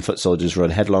German foot soldiers run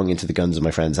headlong into the guns of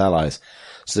my friends' allies.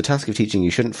 So the task of teaching you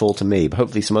shouldn't fall to me, but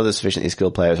hopefully some other sufficiently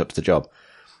skilled players up to the job.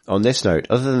 On this note,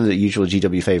 other than the usual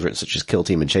GW favourites such as Kill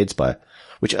Team and Shadespire,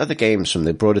 which other games from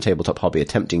the broader tabletop hobby are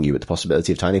tempting you with the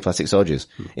possibility of tiny plastic soldiers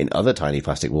in other tiny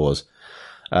plastic wars?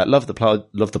 Love the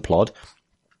plod.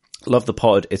 Love the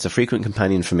pod. It's a frequent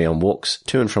companion for me on walks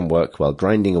to and from work while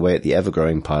grinding away at the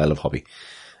ever-growing pile of hobby.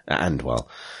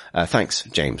 Thanks,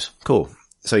 James. Cool.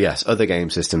 So yes, other game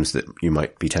systems that you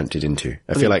might be tempted into.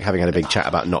 I feel like having had a big chat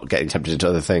about not getting tempted into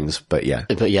other things, but yeah.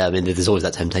 But yeah, I mean, there's always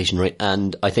that temptation, right?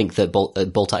 And I think that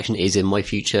bolt action is in my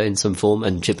future in some form,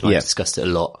 and Chip and I discussed it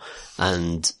a lot.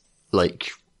 And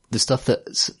like the stuff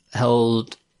that's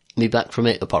held me back from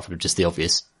it, apart from just the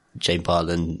obvious chain pile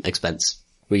and expense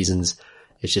reasons,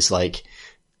 it's just like,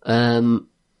 don't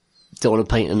want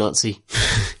to paint a Nazi.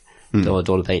 Don't want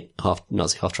to paint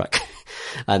Nazi half track.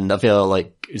 And I feel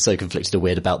like it's so conflicted and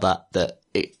weird about that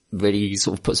it really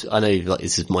sort of puts, I know like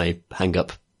this is my hang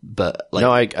up, but like.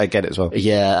 No, I get it as well.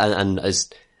 Yeah, and as,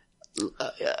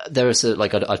 there is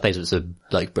like, I'd paint it as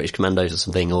like British commandos or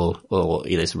something, or,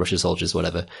 you know, some Russian soldiers,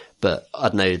 whatever. But I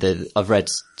don't know, I've read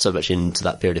so much into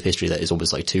that period of history that it's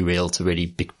almost like too real to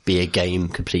really be a game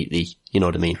completely, you know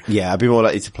what I mean? Yeah, I'd be more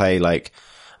likely to play like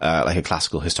a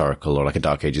classical historical or like a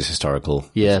Dark Ages historical.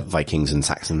 Yeah. Vikings and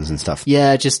Saxons and stuff.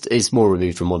 Yeah, just it's more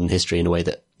removed from modern history in a way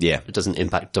that it doesn't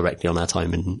impact directly on our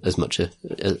time in as much as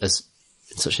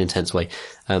in such an intense way.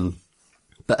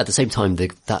 But at the same time,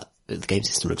 the game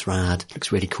system looks rad,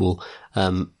 looks really cool.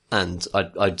 And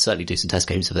I'd certainly do some test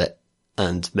games of it,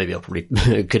 and maybe I'll probably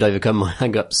could overcome my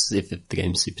hang-ups if the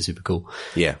game's super, super cool.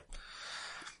 Yeah.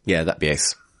 Yeah, that'd be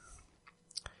ace.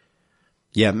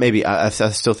 Yeah, maybe I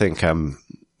still think,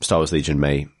 Star Wars Legion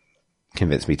may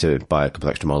convince me to buy a couple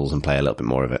extra models and play a little bit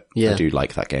more of it. Yeah. I do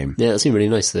like that game. Yeah, it seemed really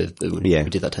nice when we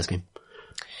did that test game.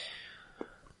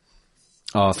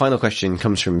 Our final question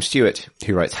comes from Stuart,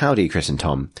 who writes, Howdy, Chris and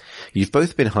Tom. You've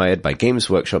both been hired by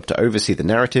Games Workshop to oversee the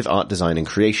narrative, art design and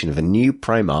creation of a new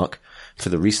Primarch for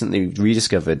the recently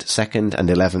rediscovered 2nd and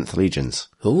 11th Legions.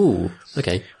 Ooh,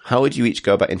 okay. How would you each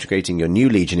go about integrating your new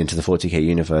Legion into the 40k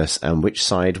universe, and which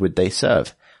side would they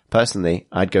serve? Personally,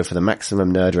 I'd go for the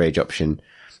maximum nerd rage option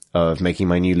of making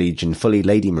my new Legion fully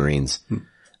Lady Marines.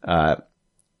 Their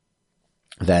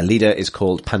leader is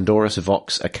called Pandorus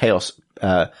Vox, a chaos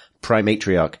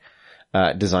primatriarch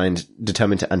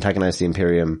determined to antagonize the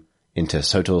Imperium into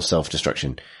total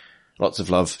self-destruction. Lots of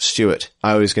love, Stuart.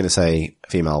 I was going to say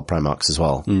female Primarchs as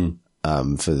well,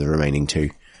 for the remaining two,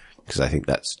 because I think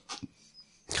that's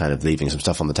kind of leaving some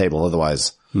stuff on the table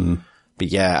otherwise. But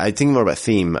yeah, I think more about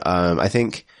theme. I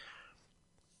think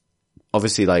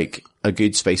obviously like a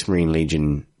good Space Marine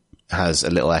Legion has a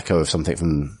little echo of something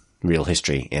from real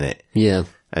history in it. Yeah.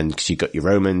 And cause you've got your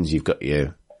Romans, you've got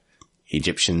your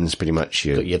Egyptians, pretty much.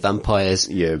 You've got your vampires,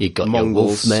 you've got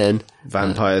Mongols, your wolfmen.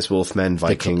 Vampires, wolfmen,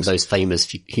 Vikings. Those famous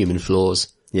human flaws.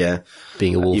 Yeah.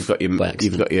 Being a wolf. You've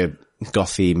got your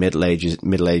gothy Middle Ages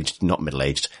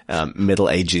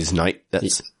knight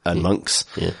and monks.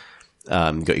 Yeah.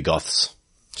 You've got your goths,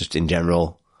 just in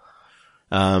general.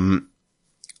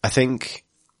 I think,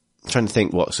 I'm trying to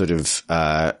think what sort of,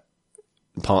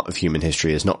 part of human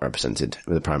history is not represented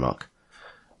with a Primarch.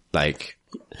 Like,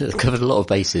 They've covered a lot of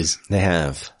bases. they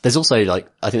have. There's also like,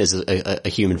 I think there's a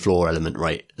human flaw element,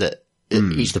 right? That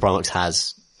each of the Primarchs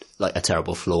has like a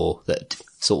terrible flaw that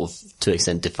sort of to an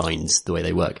extent defines the way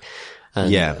they work.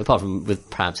 And apart from with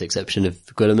perhaps the exception of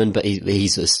Guilliman, but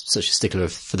he's such a stickler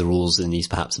for the rules, and he's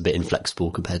perhaps a bit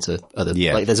inflexible compared to other,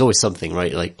 like there's always something,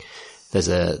 right? Like there's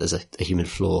a human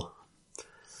flaw.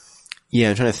 Yeah,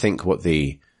 I'm trying to think what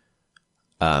the,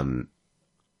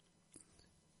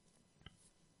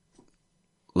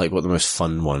 like what the most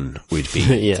fun one would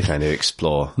be to kind of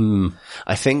explore.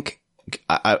 I think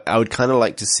I would kind of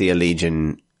like to see a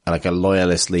Legion, like a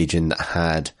loyalist Legion that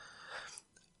had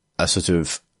a sort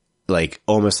of like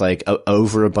almost like a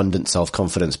overabundant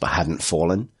self-confidence but hadn't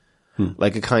fallen.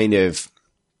 Like a kind of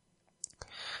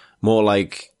more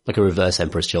like a reverse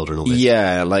Emperor's Children almost.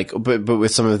 Yeah, like, but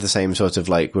with some of the same sort of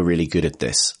like, we're really good at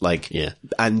this. Like,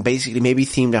 and basically maybe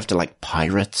themed after like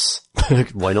pirates.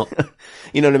 Why not?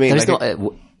 You know what I mean? There's like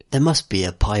there must be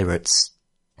a pirates.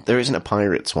 There isn't a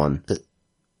pirates one.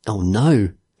 Oh no.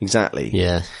 Exactly.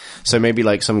 Yeah. So maybe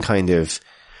like some kind of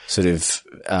sort of,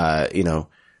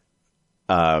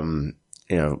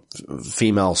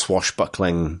 female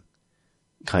swashbuckling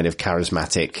kind of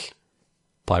charismatic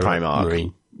Primarch.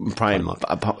 Marine. Primarch.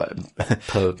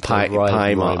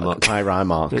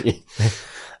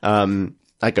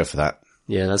 I'd go for that.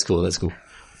 Yeah, that's cool. That's cool.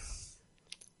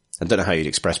 I don't know how you'd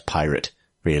express pirate,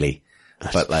 really,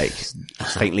 but like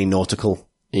faintly nautical.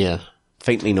 Yeah.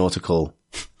 Faintly nautical.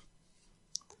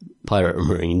 Pirate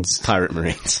Marines.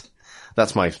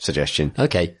 That's my suggestion.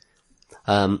 Okay.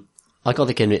 I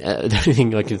can't think the only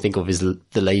thing I can think of is the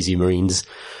lazy Marines.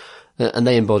 And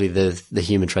they embody the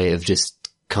human trait of just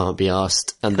can't be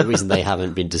asked. And the reason they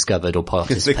haven't been discovered or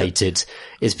participated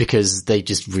is because they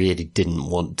just really didn't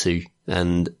want to.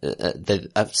 And they're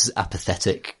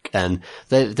apathetic, and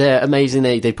they're amazing.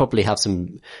 They probably have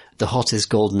the hottest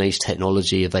golden age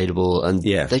technology available, and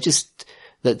they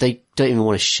don't even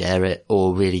want to share it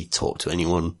or really talk to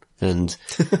anyone. And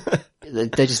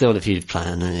they just don't want a future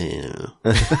plan. You know.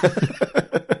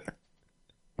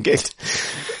 Good.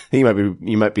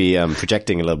 You might be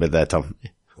projecting a little bit there, Tom.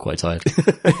 Quite tired.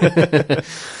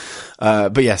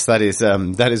 But yes, that is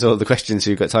all the questions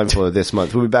we've got time for this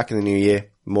month. We'll be back in the new year.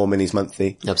 More minis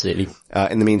monthly. Absolutely.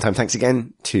 In the meantime, thanks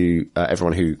again to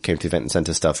everyone who came to the event and sent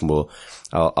us stuff, and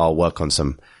I'll work on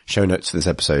some show notes for this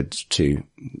episode to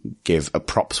give a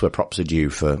props where props are due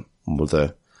for all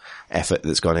the effort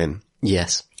that's gone in.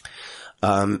 Yes.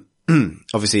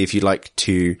 Obviously, if you'd like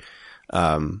to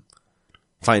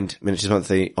find Miniatures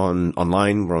Monthly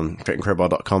online, we're on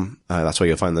crateandcrowbar.com. That's where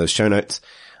you'll find those show notes.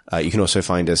 You can also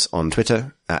find us on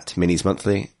Twitter at Minis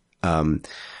Monthly.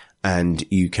 And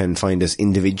you can find us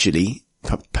individually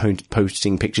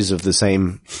posting pictures of the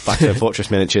same Blackstone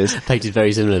Fortress miniatures. Painted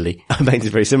very similarly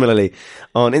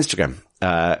on Instagram,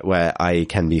 where I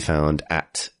can be found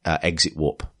at Exit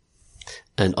Warp.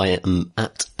 And I am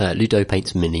at Ludo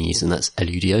Paints Minis, and that's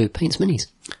Ludo Paints Minis.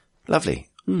 Lovely.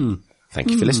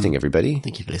 Thank you for listening, everybody.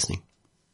 Thank you for listening.